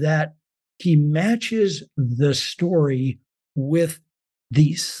that he matches the story with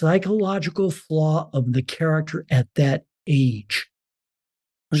the psychological flaw of the character at that age.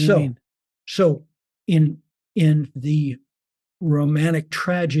 What do you mean? So in the romantic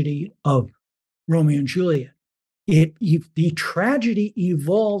tragedy of Romeo and Juliet, the tragedy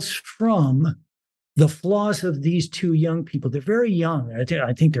evolves from the flaws of these two young people. They're very young.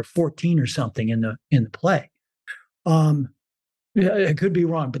 I think they're 14 or something in the play. I could be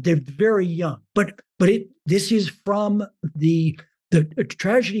wrong, but they're very young. But this is from the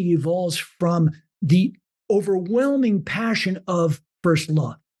tragedy evolves from the overwhelming passion of first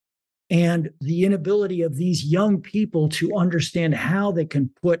love and the inability of these young people to understand how they can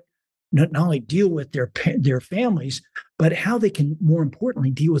not only deal with their families, but how they can, more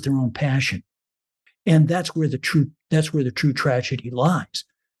importantly, deal with their own passion. And that's where the true tragedy lies.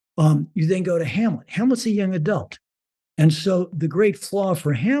 You then go to Hamlet. Hamlet's a young adult. And so the great flaw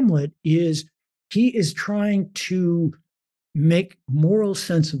for Hamlet is he is trying to make moral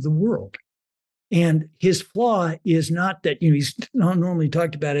sense of the world. And his flaw is not that, he's not normally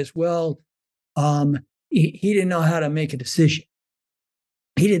talked about as, well, he didn't know how to make a decision.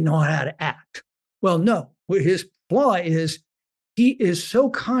 He didn't know how to act. Well, no, his flaw is he is so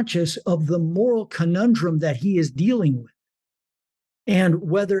conscious of the moral conundrum that he is dealing with and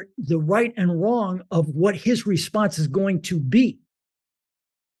whether the right and wrong of what his response is going to be,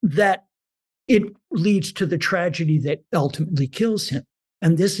 that it leads to the tragedy that ultimately kills him.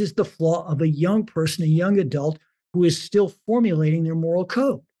 And this is the flaw of a young person, a young adult who is still formulating their moral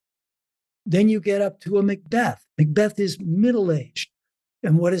code. Then you get up to a Macbeth. Macbeth is middle-aged.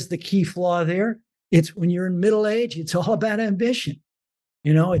 And what is the key flaw there? It's when you're in middle age, it's all about ambition.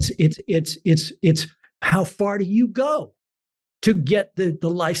 It's how far do you go to get the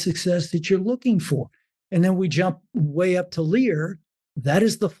life success that you're looking for? And then we jump way up to Lear. That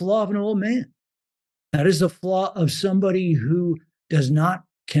is the flaw of an old man. That is the flaw of somebody who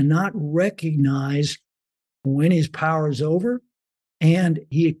cannot recognize when his power is over, and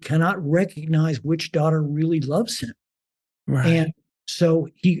he cannot recognize which daughter really loves him. Right. And so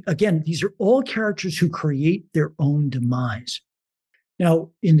these are all characters who create their own demise. Now,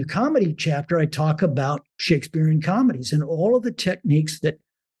 in the comedy chapter, I talk about Shakespearean comedies and all of the techniques that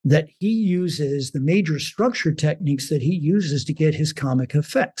he uses, the major structure techniques that he uses to get his comic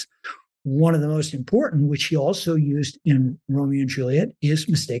effects. One of the most important, which he also used in Romeo and Juliet, is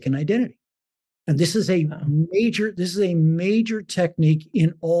mistaken identity. And this is a major technique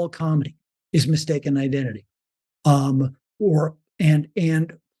in all comedy, is mistaken identity. And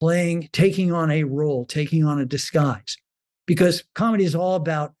taking on a role, taking on a disguise. Because comedy is all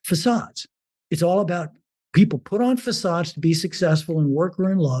about facades. It's all about people put on facades to be successful in work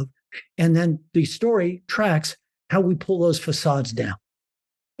or in love. And then the story tracks how we pull those facades down.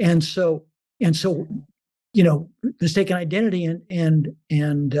 And so, mistaken identity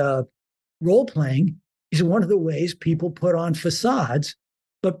and role playing is one of the ways people put on facades.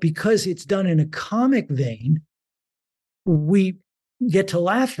 But because it's done in a comic vein, we get to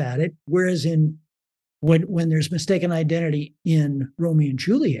laugh at it. Whereas when there's mistaken identity in Romeo and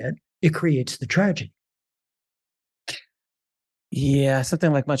Juliet, it creates the tragedy. Yeah,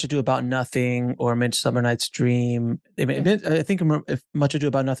 something like Much Ado About Nothing or Midsummer Night's Dream. I think if Much Ado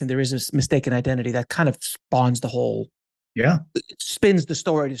About Nothing, there is a mistaken identity that kind of spawns the whole. Yeah, it spins the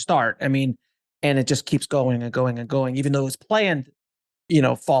story to start. I mean, and it just keeps going and going and going, even though it's planned,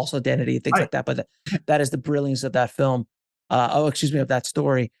 false identity and things like that. But that is the brilliance of that film. Of that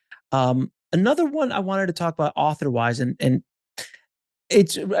story. Another one I wanted to talk about author-wise, and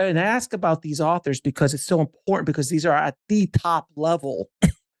ask about these authors because it's so important, because these are at the top level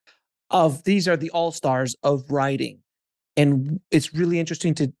these are the all-stars of writing. And it's really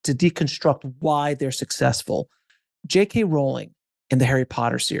interesting to deconstruct why they're successful. J.K. Rowling in the Harry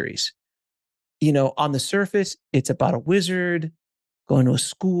Potter series, on the surface, it's about a wizard going to a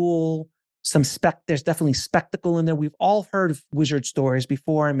school. There's definitely spectacle in there. We've all heard of wizard stories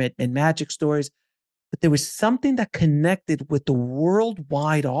before and magic stories, but there was something that connected with the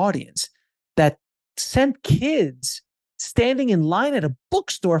worldwide audience that sent kids standing in line at a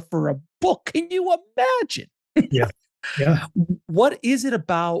bookstore for a book. Can you imagine? Yeah. What is it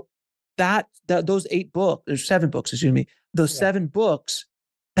about those 8 books, or 7 books, those 7 books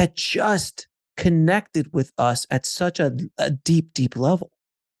that just connected with us at such a deep, deep level?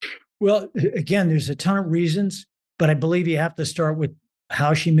 Well, again, there's a ton of reasons, but I believe you have to start with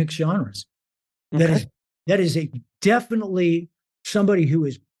how she mixed genres. Okay. That is definitely somebody who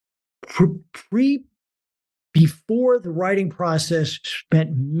is before the writing process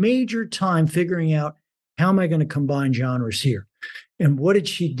spent major time figuring out, how am I going to combine genres here? And what did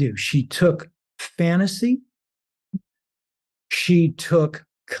she do? She took fantasy. She took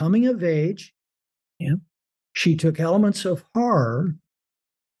coming of age. Yeah. She took elements of horror.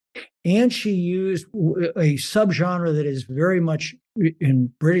 And she used a subgenre that is very much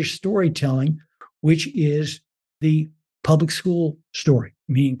in British storytelling, which is the public school story,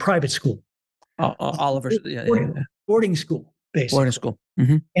 meaning private school. Oliver's boarding school, basically. Boarding school.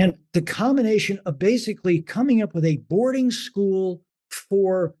 Mm-hmm. And the combination of basically coming up with a boarding school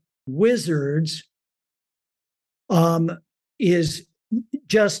for wizards is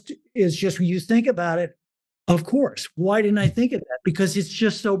just when you think about it. Of course. Why didn't I think of that? Because it's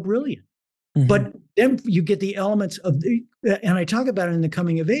just so brilliant. Mm-hmm. But then you get the elements of and I talk about it in the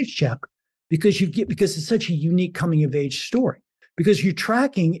coming of age chapter, because it's such a unique coming of age story, because you're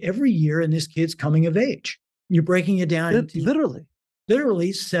tracking every year in this kid's coming of age. You're breaking it down into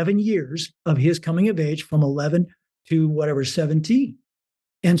literally 7 years of his coming of age, from 11 to 17.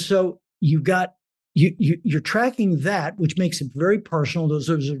 And so you've got, you're tracking that, which makes it very personal. Those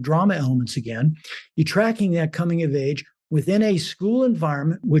are drama elements again. You're tracking that coming of age within a school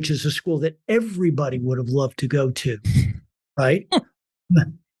environment, which is a school that everybody would have loved to go to, right?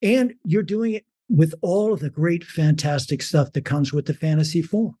 And you're doing it with all of the great, fantastic stuff that comes with the fantasy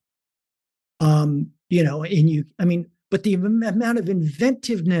form. But the amount of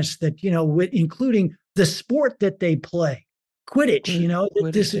inventiveness that, including the sport that they play, Quidditch, you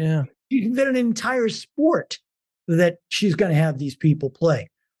can invent an entire sport that she's going to have these people play.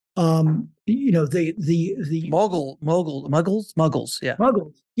 The muggles. Yeah.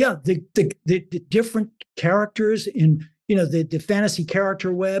 muggles. Yeah, the different characters in the fantasy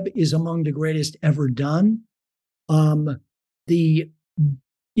character web is among the greatest ever done. The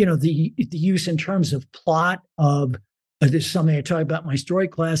the use in terms of plot of this is something I talk about in my story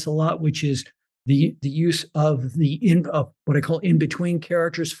class a lot, which is the use of of what I call in between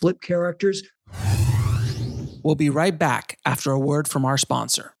characters, flip characters. We'll be right back after a word from our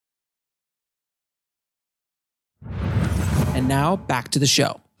sponsor. And now back to the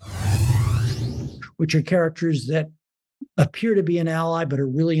show. Which are characters that appear to be an ally but are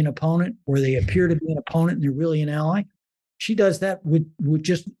really an opponent, or they appear to be an opponent and they're really an ally. She does that with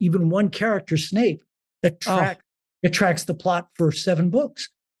just even one character, Snape, that tracks the plot for 7 books.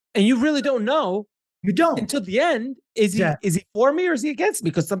 And you really don't know. You don't until the end. Is he for me or is he against me?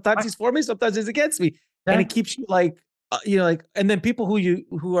 Because sometimes he's for me, sometimes he's against me, and it keeps you like, and then people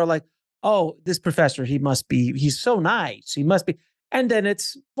who are like, oh, this professor, he's so nice, he must be, and then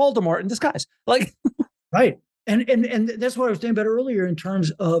it's Voldemort in disguise, like right. And that's what I was saying about earlier in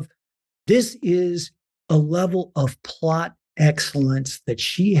terms of this is a level of plot excellence that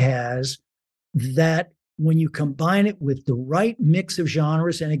she has that when you combine it with the right mix of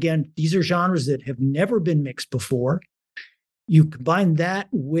genres, and again, these are genres that have never been mixed before, you combine that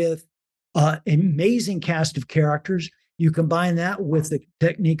with an amazing cast of characters, you combine that with the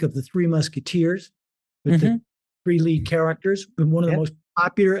technique of the 3 Musketeers, with the 3 lead characters, and one of the most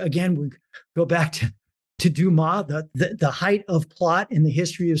popular, again, we go back to Dumas, the height of plot in the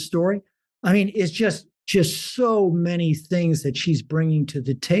history of story. I mean, it's just so many things that she's bringing to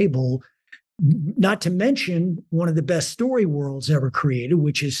the table, not to mention one of the best story worlds ever created,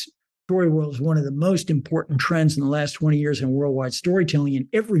 which is story world is one of the most important trends in the last 20 years in worldwide storytelling in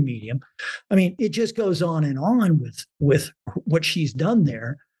every medium. I mean, it just goes on and on with what she's done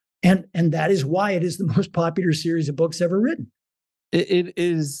there. And that is why it is the most popular series of books ever written. It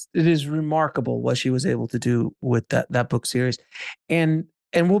is remarkable what she was able to do with that book series. And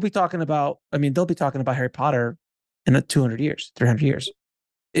we'll be talking about, they'll be talking about Harry Potter in 200 years, 300 years.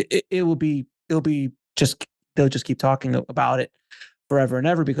 They'll just keep talking about it forever and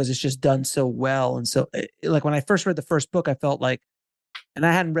ever because it's just done so well. And so like when I first read the first book, I felt like, and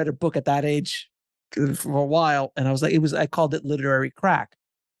I hadn't read a book at that age for a while. And I was like, I called it literary crack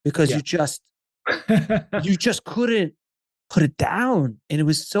because you just couldn't put it down. And it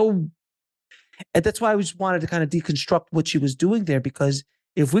was so, and that's why I just wanted to kind of deconstruct what she was doing there, because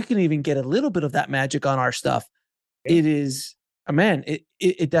if we can even get a little bit of that magic on our stuff, it is,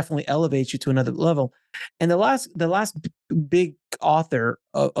 it definitely elevates you to another level. And the last big author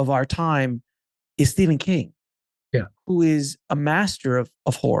of our time is Stephen King, who is a master of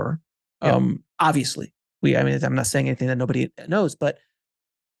horror. Obviously, I'm not saying anything that nobody knows,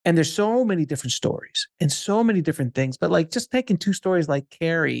 and there's so many different stories and so many different things. But like just taking 2 stories like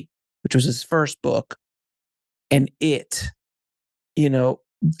Carrie, which was his first book, and the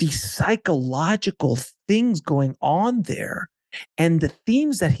psychological things going on there and the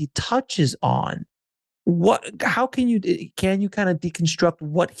themes that he touches on. How can you kind of deconstruct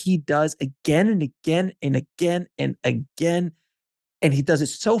what he does again and again and again and again? And he does it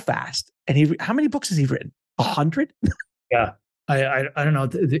so fast. And how many books has he written? 100? Yeah. I don't know.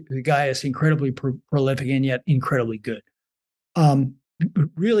 The guy is incredibly prolific and yet incredibly good.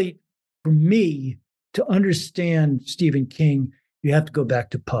 Really, for me, to understand Stephen King, you have to go back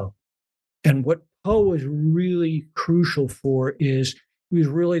to Poe. And what Poe was really crucial for is he was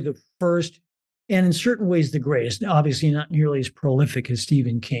really the first, and in certain ways the greatest, obviously not nearly as prolific as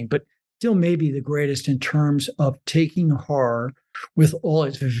Stephen King, but still maybe the greatest in terms of taking horror with all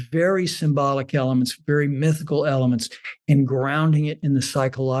its very symbolic elements, very mythical elements, and grounding it in the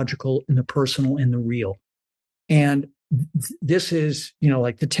psychological, in the personal, in the real. And this is,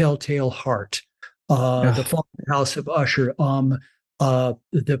 like The Telltale Heart, The Fallen House of Usher,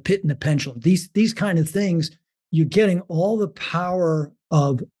 The Pit and the Pendulum, these kind of things. You're getting all the power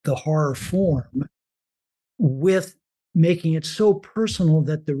of the horror form with making it so personal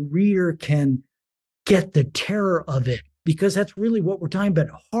that the reader can get the terror of it, because that's really what we're talking about.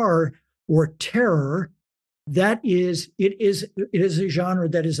 Horror or terror, it is a genre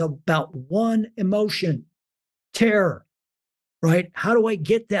that is about one emotion, terror, right? How do I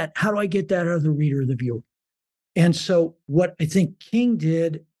get that? How do I get that out of the reader or the viewer? And so what I think King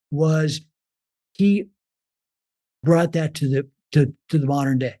did was he brought that to the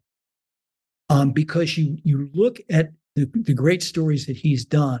modern day. Because you look at the great stories that he's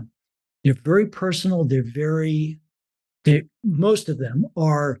done, they're very personal. Most of them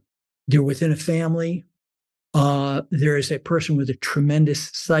they're within a family. There is a person with a tremendous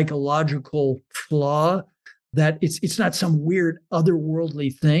psychological flaw that it's not some weird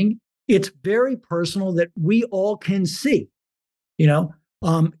otherworldly thing. It's very personal that we all can see.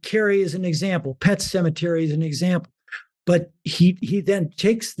 Carrie is an example. Pet Cemetery is an example. But he then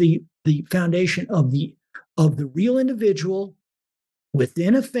takes the foundation of the real individual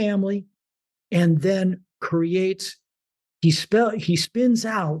within a family, and then creates. He spins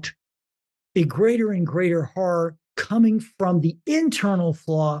out a greater and greater horror coming from the internal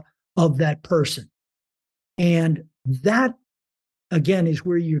flaw of that person. And that, again, is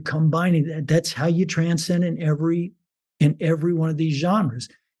where you're combining that. That's how you transcend in every one of these genres.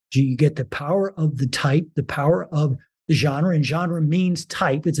 You get the power of the type, the power of the genre, and genre means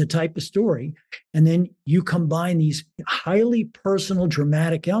type. It's a type of story. And then you combine these highly personal,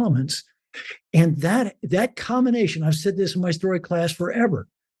 dramatic elements. And that combination, I've said this in my story class forever,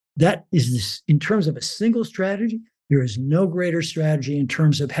 that is this, in terms of a single strategy, there is no greater strategy in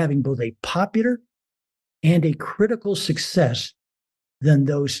terms of having both a popular and a critical success than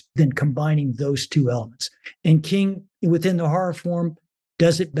combining those two elements. And King, within the horror form,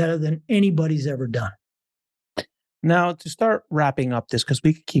 does it better than anybody's ever done. Now, to start wrapping up this, because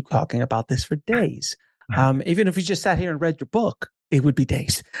we could keep talking about this for days. Even if we just sat here and read your book, it would be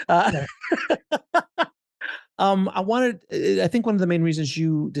days. I think one of the main reasons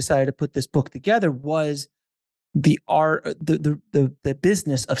you decided to put this book together was the art, the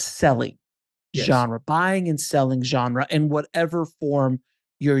business of selling genre, buying and selling genre in whatever form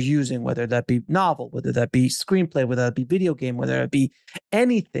you're using, whether that be novel, whether that be screenplay, whether that be video game, whether that be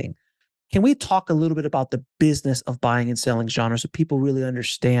anything. Can we talk a little bit about the business of buying and selling genre so people really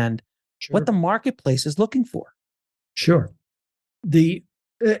understand what the marketplace is looking for? Sure.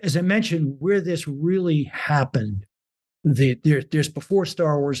 As I mentioned, where this really happened, there's before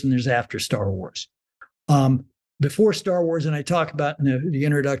Star Wars and there's after Star Wars. Before Star Wars, and I talk about in the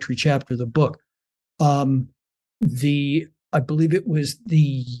introductory chapter of the book, I believe it was the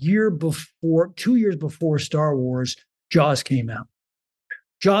year before, 2 years before Star Wars, Jaws came out.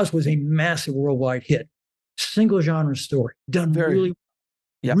 Jaws was a massive worldwide hit, single genre story, done really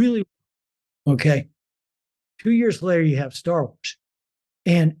okay. 2 years later, you have Star Wars,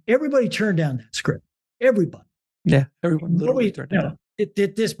 and everybody turned down that script. Everybody, everyone literally turned it down.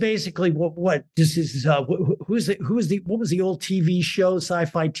 This basically what this is. What was the old TV show,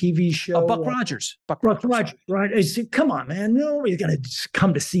 sci-fi TV show? Buck Rogers. Buck Rogers, right? I said, come on, man, nobody's gonna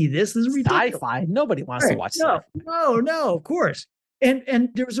come to see this. This is ridiculous. Sci-fi. Nobody wants to watch sci-fi. No, of course. And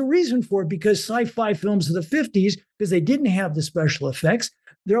there was a reason for it, because sci-fi films of the 50s, because they didn't have the special effects,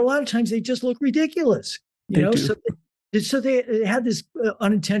 there are a lot of times they just look ridiculous. So they had this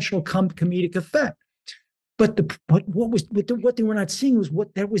unintentional comedic effect. But what they were not seeing was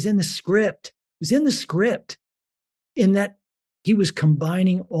what that was in the script. It was in the script, in that he was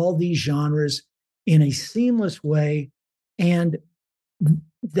combining all these genres in a seamless way, and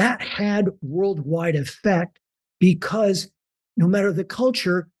that had worldwide effect, because no matter the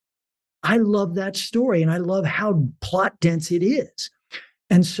culture, I love that story and I love how plot dense it is.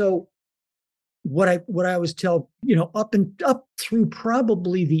 And so what I always tell, up through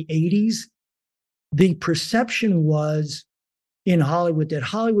probably the 80s, the perception was in Hollywood that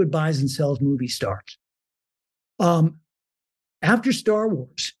Hollywood buys and sells movie stars. After Star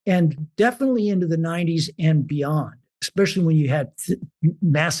Wars, and definitely into the 90s and beyond, especially when you had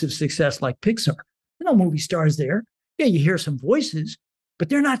massive success like Pixar, no movie stars there. Yeah, you hear some voices, but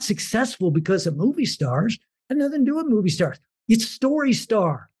they're not successful because of movie stars. Had nothing to do with movie stars. It's story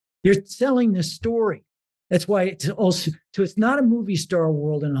star. They're selling the story. That's why it's also, so it's not a movie star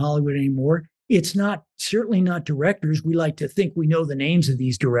world in Hollywood anymore. It's certainly not directors. We like to think we know the names of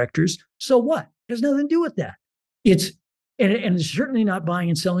these directors. So what? There's nothing to do with that. And it's certainly not buying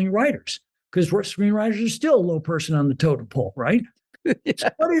and selling writers, because screenwriters are still a low person on the totem pole, right? So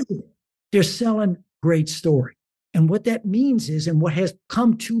what is it? They're selling great story. And what that means is, and what has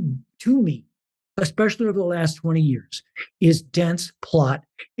come to me, especially over the last 20 years, is dense plot.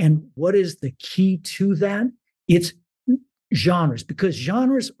 And what is the key to that? It's genres, because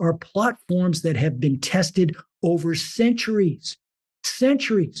genres are plot forms that have been tested over centuries.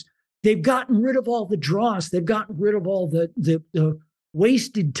 They've gotten rid of all the dross. They've gotten rid of all the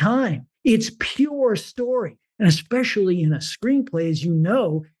wasted time. It's pure story. And especially in a screenplay, as you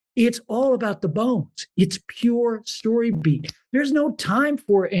know, it's all about the bones. It's pure story beat. There's no time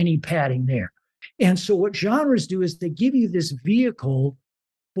for any padding there. And so what genres do is they give you this vehicle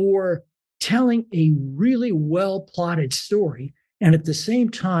for telling a really well-plotted story, and at the same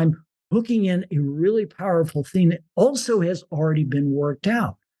time, hooking in a really powerful theme that also has already been worked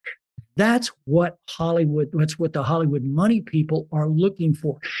out. That's what the Hollywood money people are looking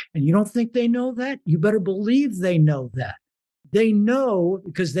for. And you don't think they know that? You better believe they know that. They know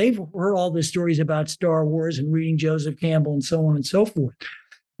because they've heard all the stories about Star Wars and reading Joseph Campbell and so on and so forth.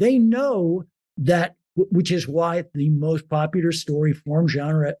 They know that, which is why the most popular story form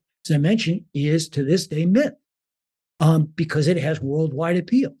genre, as I mentioned, is to this day myth, because it has worldwide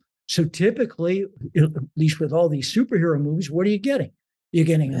appeal. So typically, at least with all these superhero movies, what are you getting? You're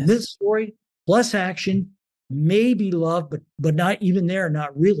getting a myth story plus action, maybe love, but not even there,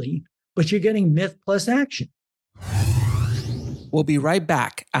 not really. But you're getting myth plus action. We'll be right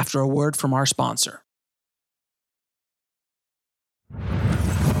back after a word from our sponsor.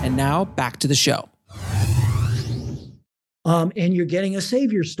 And now back to the show. And you're getting a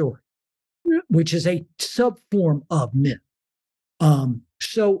savior story, which is a subform of myth.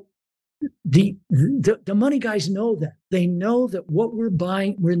 So the money guys know that. They know that what we're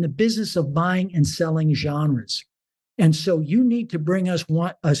buying, we're in the business of buying and selling genres. And so you need to bring us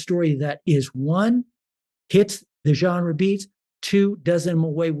a story that is, one, hits the genre beats, two, does them in a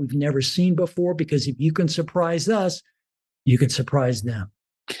way we've never seen before, because if you can surprise us, you can surprise them.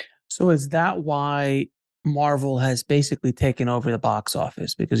 So is that why Marvel has basically taken over the box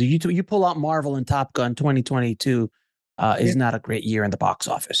office? Because you pull out Marvel and Top Gun, 2022 is not a great year in the box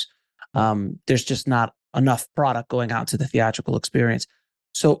office. There's just not enough product going out to the theatrical experience.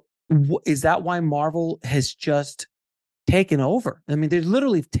 So is that why Marvel has just taken over? I mean, they've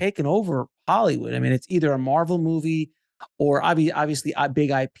literally taken over Hollywood. I mean, it's either a Marvel movie or obviously a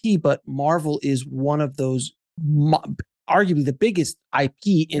big IP, but Marvel is one of those, arguably the biggest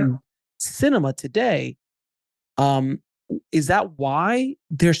IP in cinema today. Is that why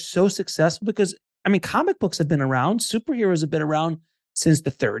they're so successful? Because, I mean, comic books have been around. Superheroes have been around since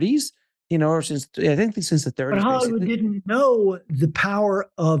the 30s, or since the 30s. But Hollywood didn't know the power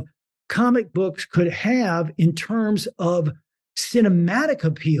of comic books could have in terms of cinematic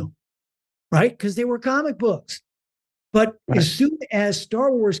appeal, right? Because they were comic books. But as soon as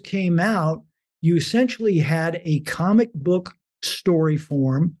Star Wars came out, you essentially had a comic book story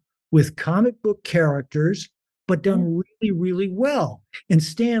form with comic book characters, but done really, really well. And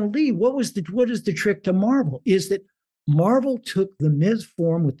Stan Lee, what is the trick to Marvel? Is that Marvel took the myth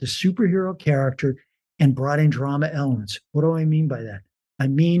form with the superhero character and brought in drama elements. What do I mean by that? I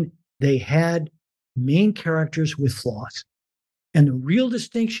mean, they had main characters with flaws. And the real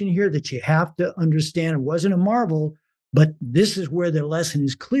distinction here that you have to understand, it wasn't a Marvel, but this is where the lesson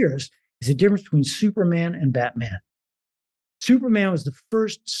is clearest, is the difference between Superman and Batman. Superman was the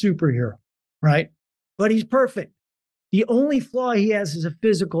first superhero, right? But he's perfect. The only flaw he has is a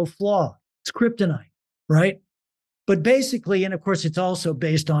physical flaw. It's kryptonite, right? But basically, and of course, it's also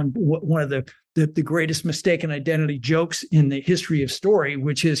based on one of the greatest mistaken identity jokes in the history of story,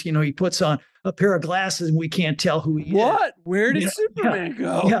 which is, he puts on a pair of glasses and we can't tell who he is. What? Where did Superman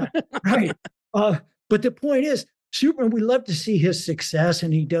go? Yeah, right. But the point is, Superman, we love to see his success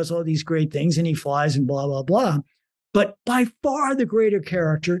and he does all these great things and he flies and blah, blah, blah. But by far the greater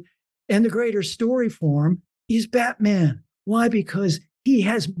character and the greater story form is Batman. Why? Because he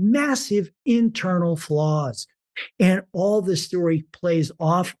has massive internal flaws. And all the story plays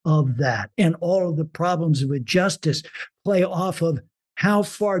off of that. And all of the problems with justice play off of how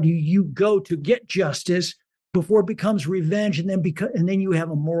far do you go to get justice before it becomes revenge, and then you have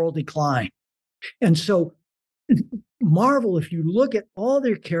a moral decline. And so Marvel, if you look at all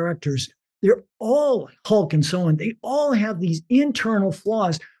their characters, they're all Hulk and so on. They all have these internal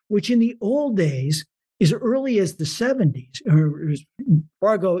flaws, which in the old days, as early as the 70s, or as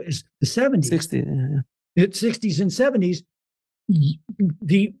far ago as the 70s. 60s and 70s,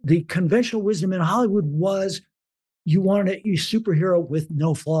 the conventional wisdom in Hollywood was you wanted a superhero with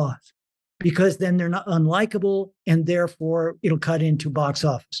no flaws, because then they're not unlikable and therefore it'll cut into box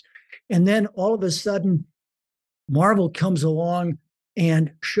office. And then all of a sudden, Marvel comes along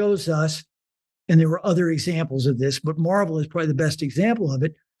and shows us, and there were other examples of this, but Marvel is probably the best example of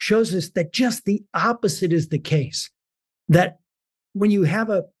it, shows us that just the opposite is the case. That when you have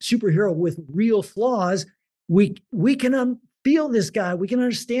a superhero with real flaws, we can feel this guy. We can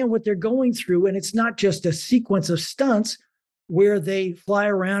understand what they're going through. And it's not just a sequence of stunts where they fly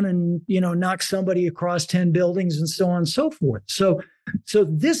around and, knock somebody across 10 buildings and so on and so forth. So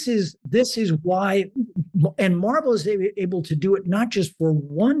this is why, and Marvel is able to do it not just for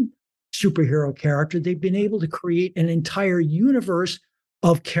one superhero character. They've been able to create an entire universe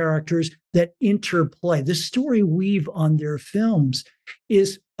of characters that interplay. The story weave on their films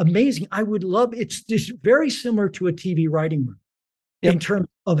is amazing. I would love, it's just very similar to a TV writing room in terms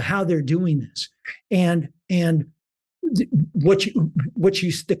of how they're doing this. And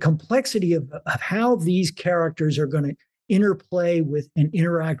the complexity of how these characters are going to interplay with and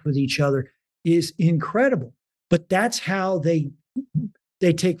interact with each other is incredible. But that's how they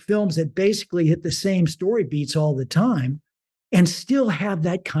take films that basically hit the same story beats all the time and still have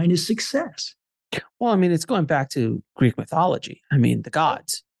that kind of success. Well, I mean, it's going back to Greek mythology. I mean, the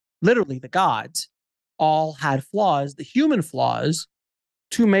gods, literally the gods, all had flaws, the human flaws,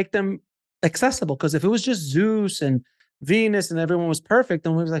 to make them accessible. Because if it was just Zeus and Venus and everyone was perfect,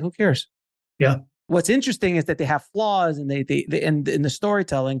 then we was like, who cares? Yeah. What's interesting is that they have flaws, and they and in the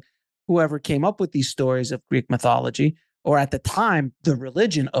storytelling, whoever came up with these stories of Greek mythology, or at the time, the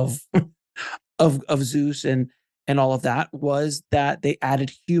religion of of Zeus and all of that, was that they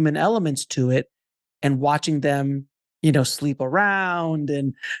added human elements to it, and watching them, sleep around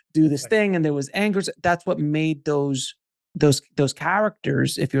and do this thing, and there was anger. That's what made those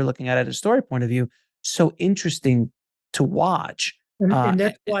characters, if you're looking at it as a story point of view, so interesting to watch. And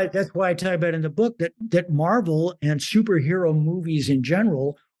that's why I talk about in the book that Marvel and superhero movies in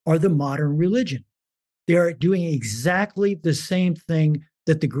general are the modern religion. They are doing exactly the same thing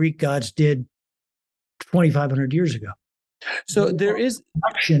that the Greek gods did 2,500 years ago. So there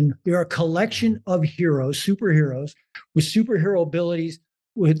are a collection of superheroes with superhero abilities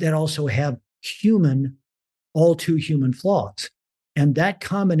that also have all too human flaws. And that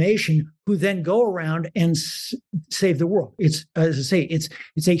combination, who then go around and save the world. It's, as I say, it's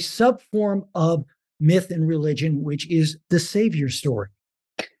a subform of myth and religion, which is the savior story.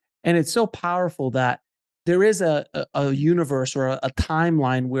 And it's so powerful that there is a universe or a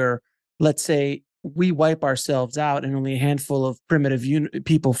timeline where, let's say, we wipe ourselves out and only a handful of primitive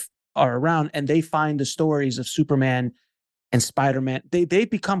people are around, and they find the stories of Superman and Spider-Man. They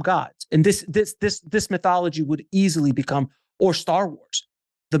become gods. And this mythology would easily become, or Star Wars,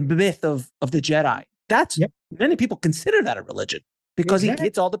 the myth of the Jedi. Many people consider that a religion because he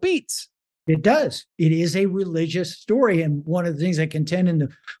hits all the beats. It does. It is a religious story. And one of the things I contend in the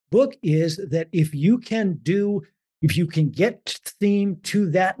book is that if you can get theme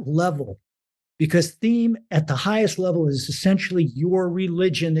to that level, because theme at the highest level is essentially your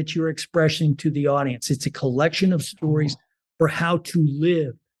religion that you're expressing to the audience. It's a collection of stories for how to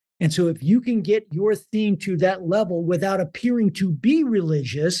live. And so if you can get your theme to that level without appearing to be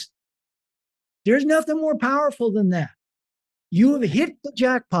religious, there's nothing more powerful than that. You have hit the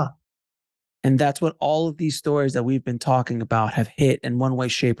jackpot. And that's what all of these stories that we've been talking about have hit in one way,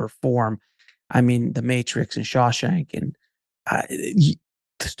 shape, or form. I mean, The Matrix and Shawshank, and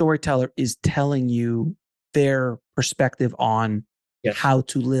the storyteller is telling you their perspective on how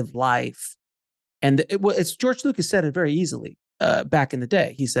to live life. And it's George Lucas said it very easily back in the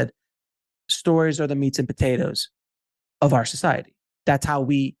day. He said, stories are the meats and potatoes of our society. That's how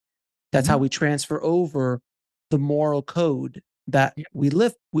we transfer over the moral code that we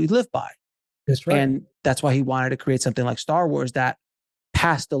live by. That's right. And that's why he wanted to create something like Star Wars that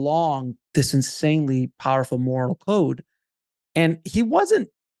passed along this insanely powerful moral code. And he wasn't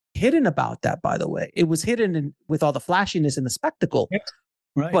hidden about that, by the way. It was hidden with all the flashiness and the spectacle.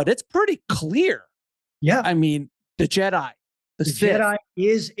 Right. But it's pretty clear. Yeah. I mean, the Jedi, the Sith. Jedi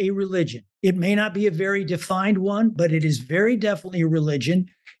is a religion. It may not be a very defined one, but it is very definitely a religion.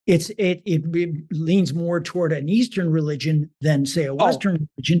 It leans more toward an Eastern religion than, say, a Western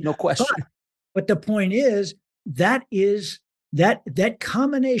religion. No question. But the point is that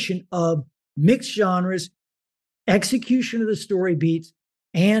combination of mixed genres, execution of the story beats,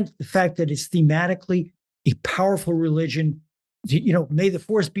 and the fact that it's thematically a powerful religion. May the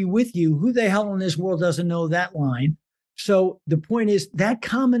force be with you. Who the hell in this world doesn't know that line? So the point is that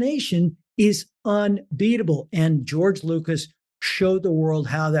combination is unbeatable. And George Lucas showed the world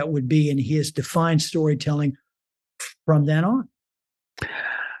how that would be, and he has defined storytelling from then on.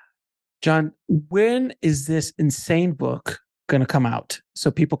 John, when is this insane book going to come out so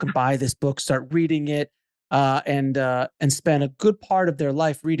people can buy this book, start reading it, and spend a good part of their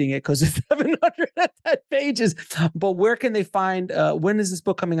life reading it, because it's 700 pages? But where can they find? When is this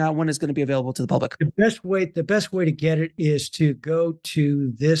book coming out? When is it going to be available to the public? The best way to get it is to go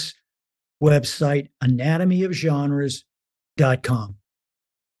to this website, anatomyofgenres.com.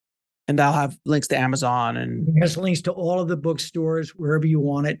 And I'll have links to Amazon, and it has links to all of the bookstores wherever you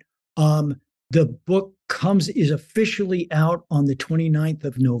want it. The book is officially out on the 29th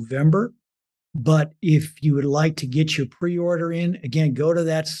of November. But if you would like to get your pre-order in, again, go to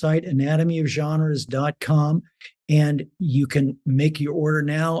that site, anatomyofgenres.com, and you can make your order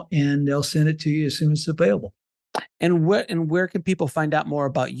now, and they'll send it to you as soon as it's available. And where can people find out more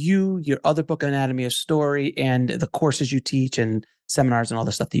about you, your other book, Anatomy of Story, and the courses you teach and seminars and all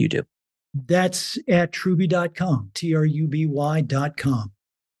the stuff that you do? That's at Truby.com, Truby.com.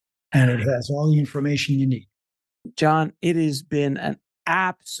 And it has all the information you need. John, it has been an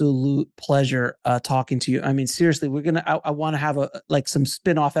absolute pleasure talking to you. I mean, seriously, I want to have some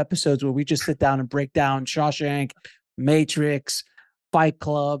spin-off episodes where we just sit down and break down Shawshank, Matrix, Fight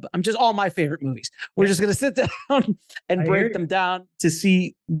Club. I'm just all my favorite movies. We're just going to sit down and break them down to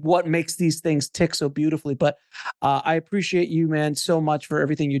see what makes these things tick so beautifully. But I appreciate you, man, so much for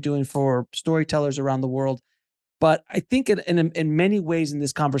everything you're doing for storytellers around the world. But I think in many ways in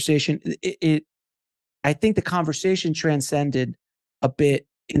this conversation, I think the conversation transcended a bit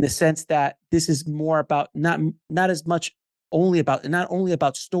in the sense that this is more about not only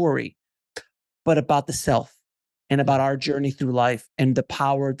about story, but about the self and about our journey through life and the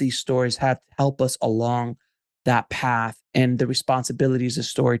power these stories have to help us along that path and the responsibilities as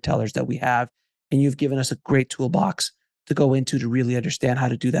storytellers that we have. And you've given us a great toolbox to go into to really understand how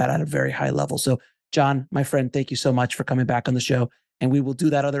to do that at a very high level. So, John, my friend, thank you so much for coming back on the show. And we will do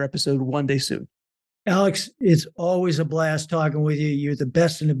that other episode one day soon. Alex, it's always a blast talking with you. You're the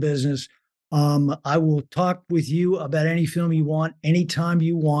best in the business. I will talk with you about any film you want, anytime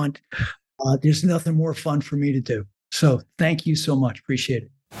you want. There's nothing more fun for me to do. So thank you so much. Appreciate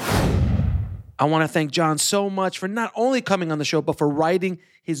it. I want to thank John so much for not only coming on the show, but for writing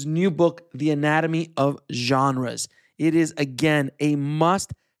his new book, The Anatomy of Genres. It is, again, a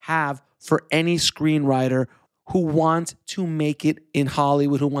must-have for any screenwriter who wants to make it in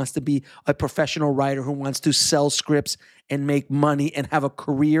Hollywood, who wants to be a professional writer, who wants to sell scripts and make money and have a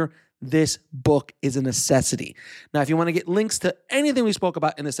career. This book is a necessity. Now, if you want to get links to anything we spoke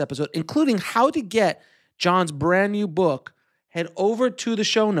about in this episode, including how to get John's brand new book, head over to the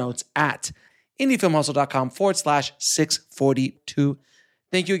show notes at indiefilmhustle.com/642.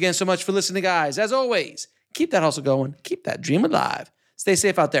 Thank you again so much for listening, guys. As always, keep that hustle going, keep that dream alive. Stay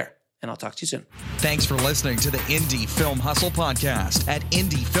safe out there, and I'll talk to you soon. Thanks for listening to the Indie Film Hustle podcast at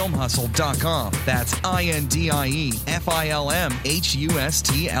indiefilmhustle.com. That's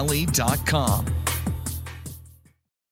INDIEFILMHUSTLE.com.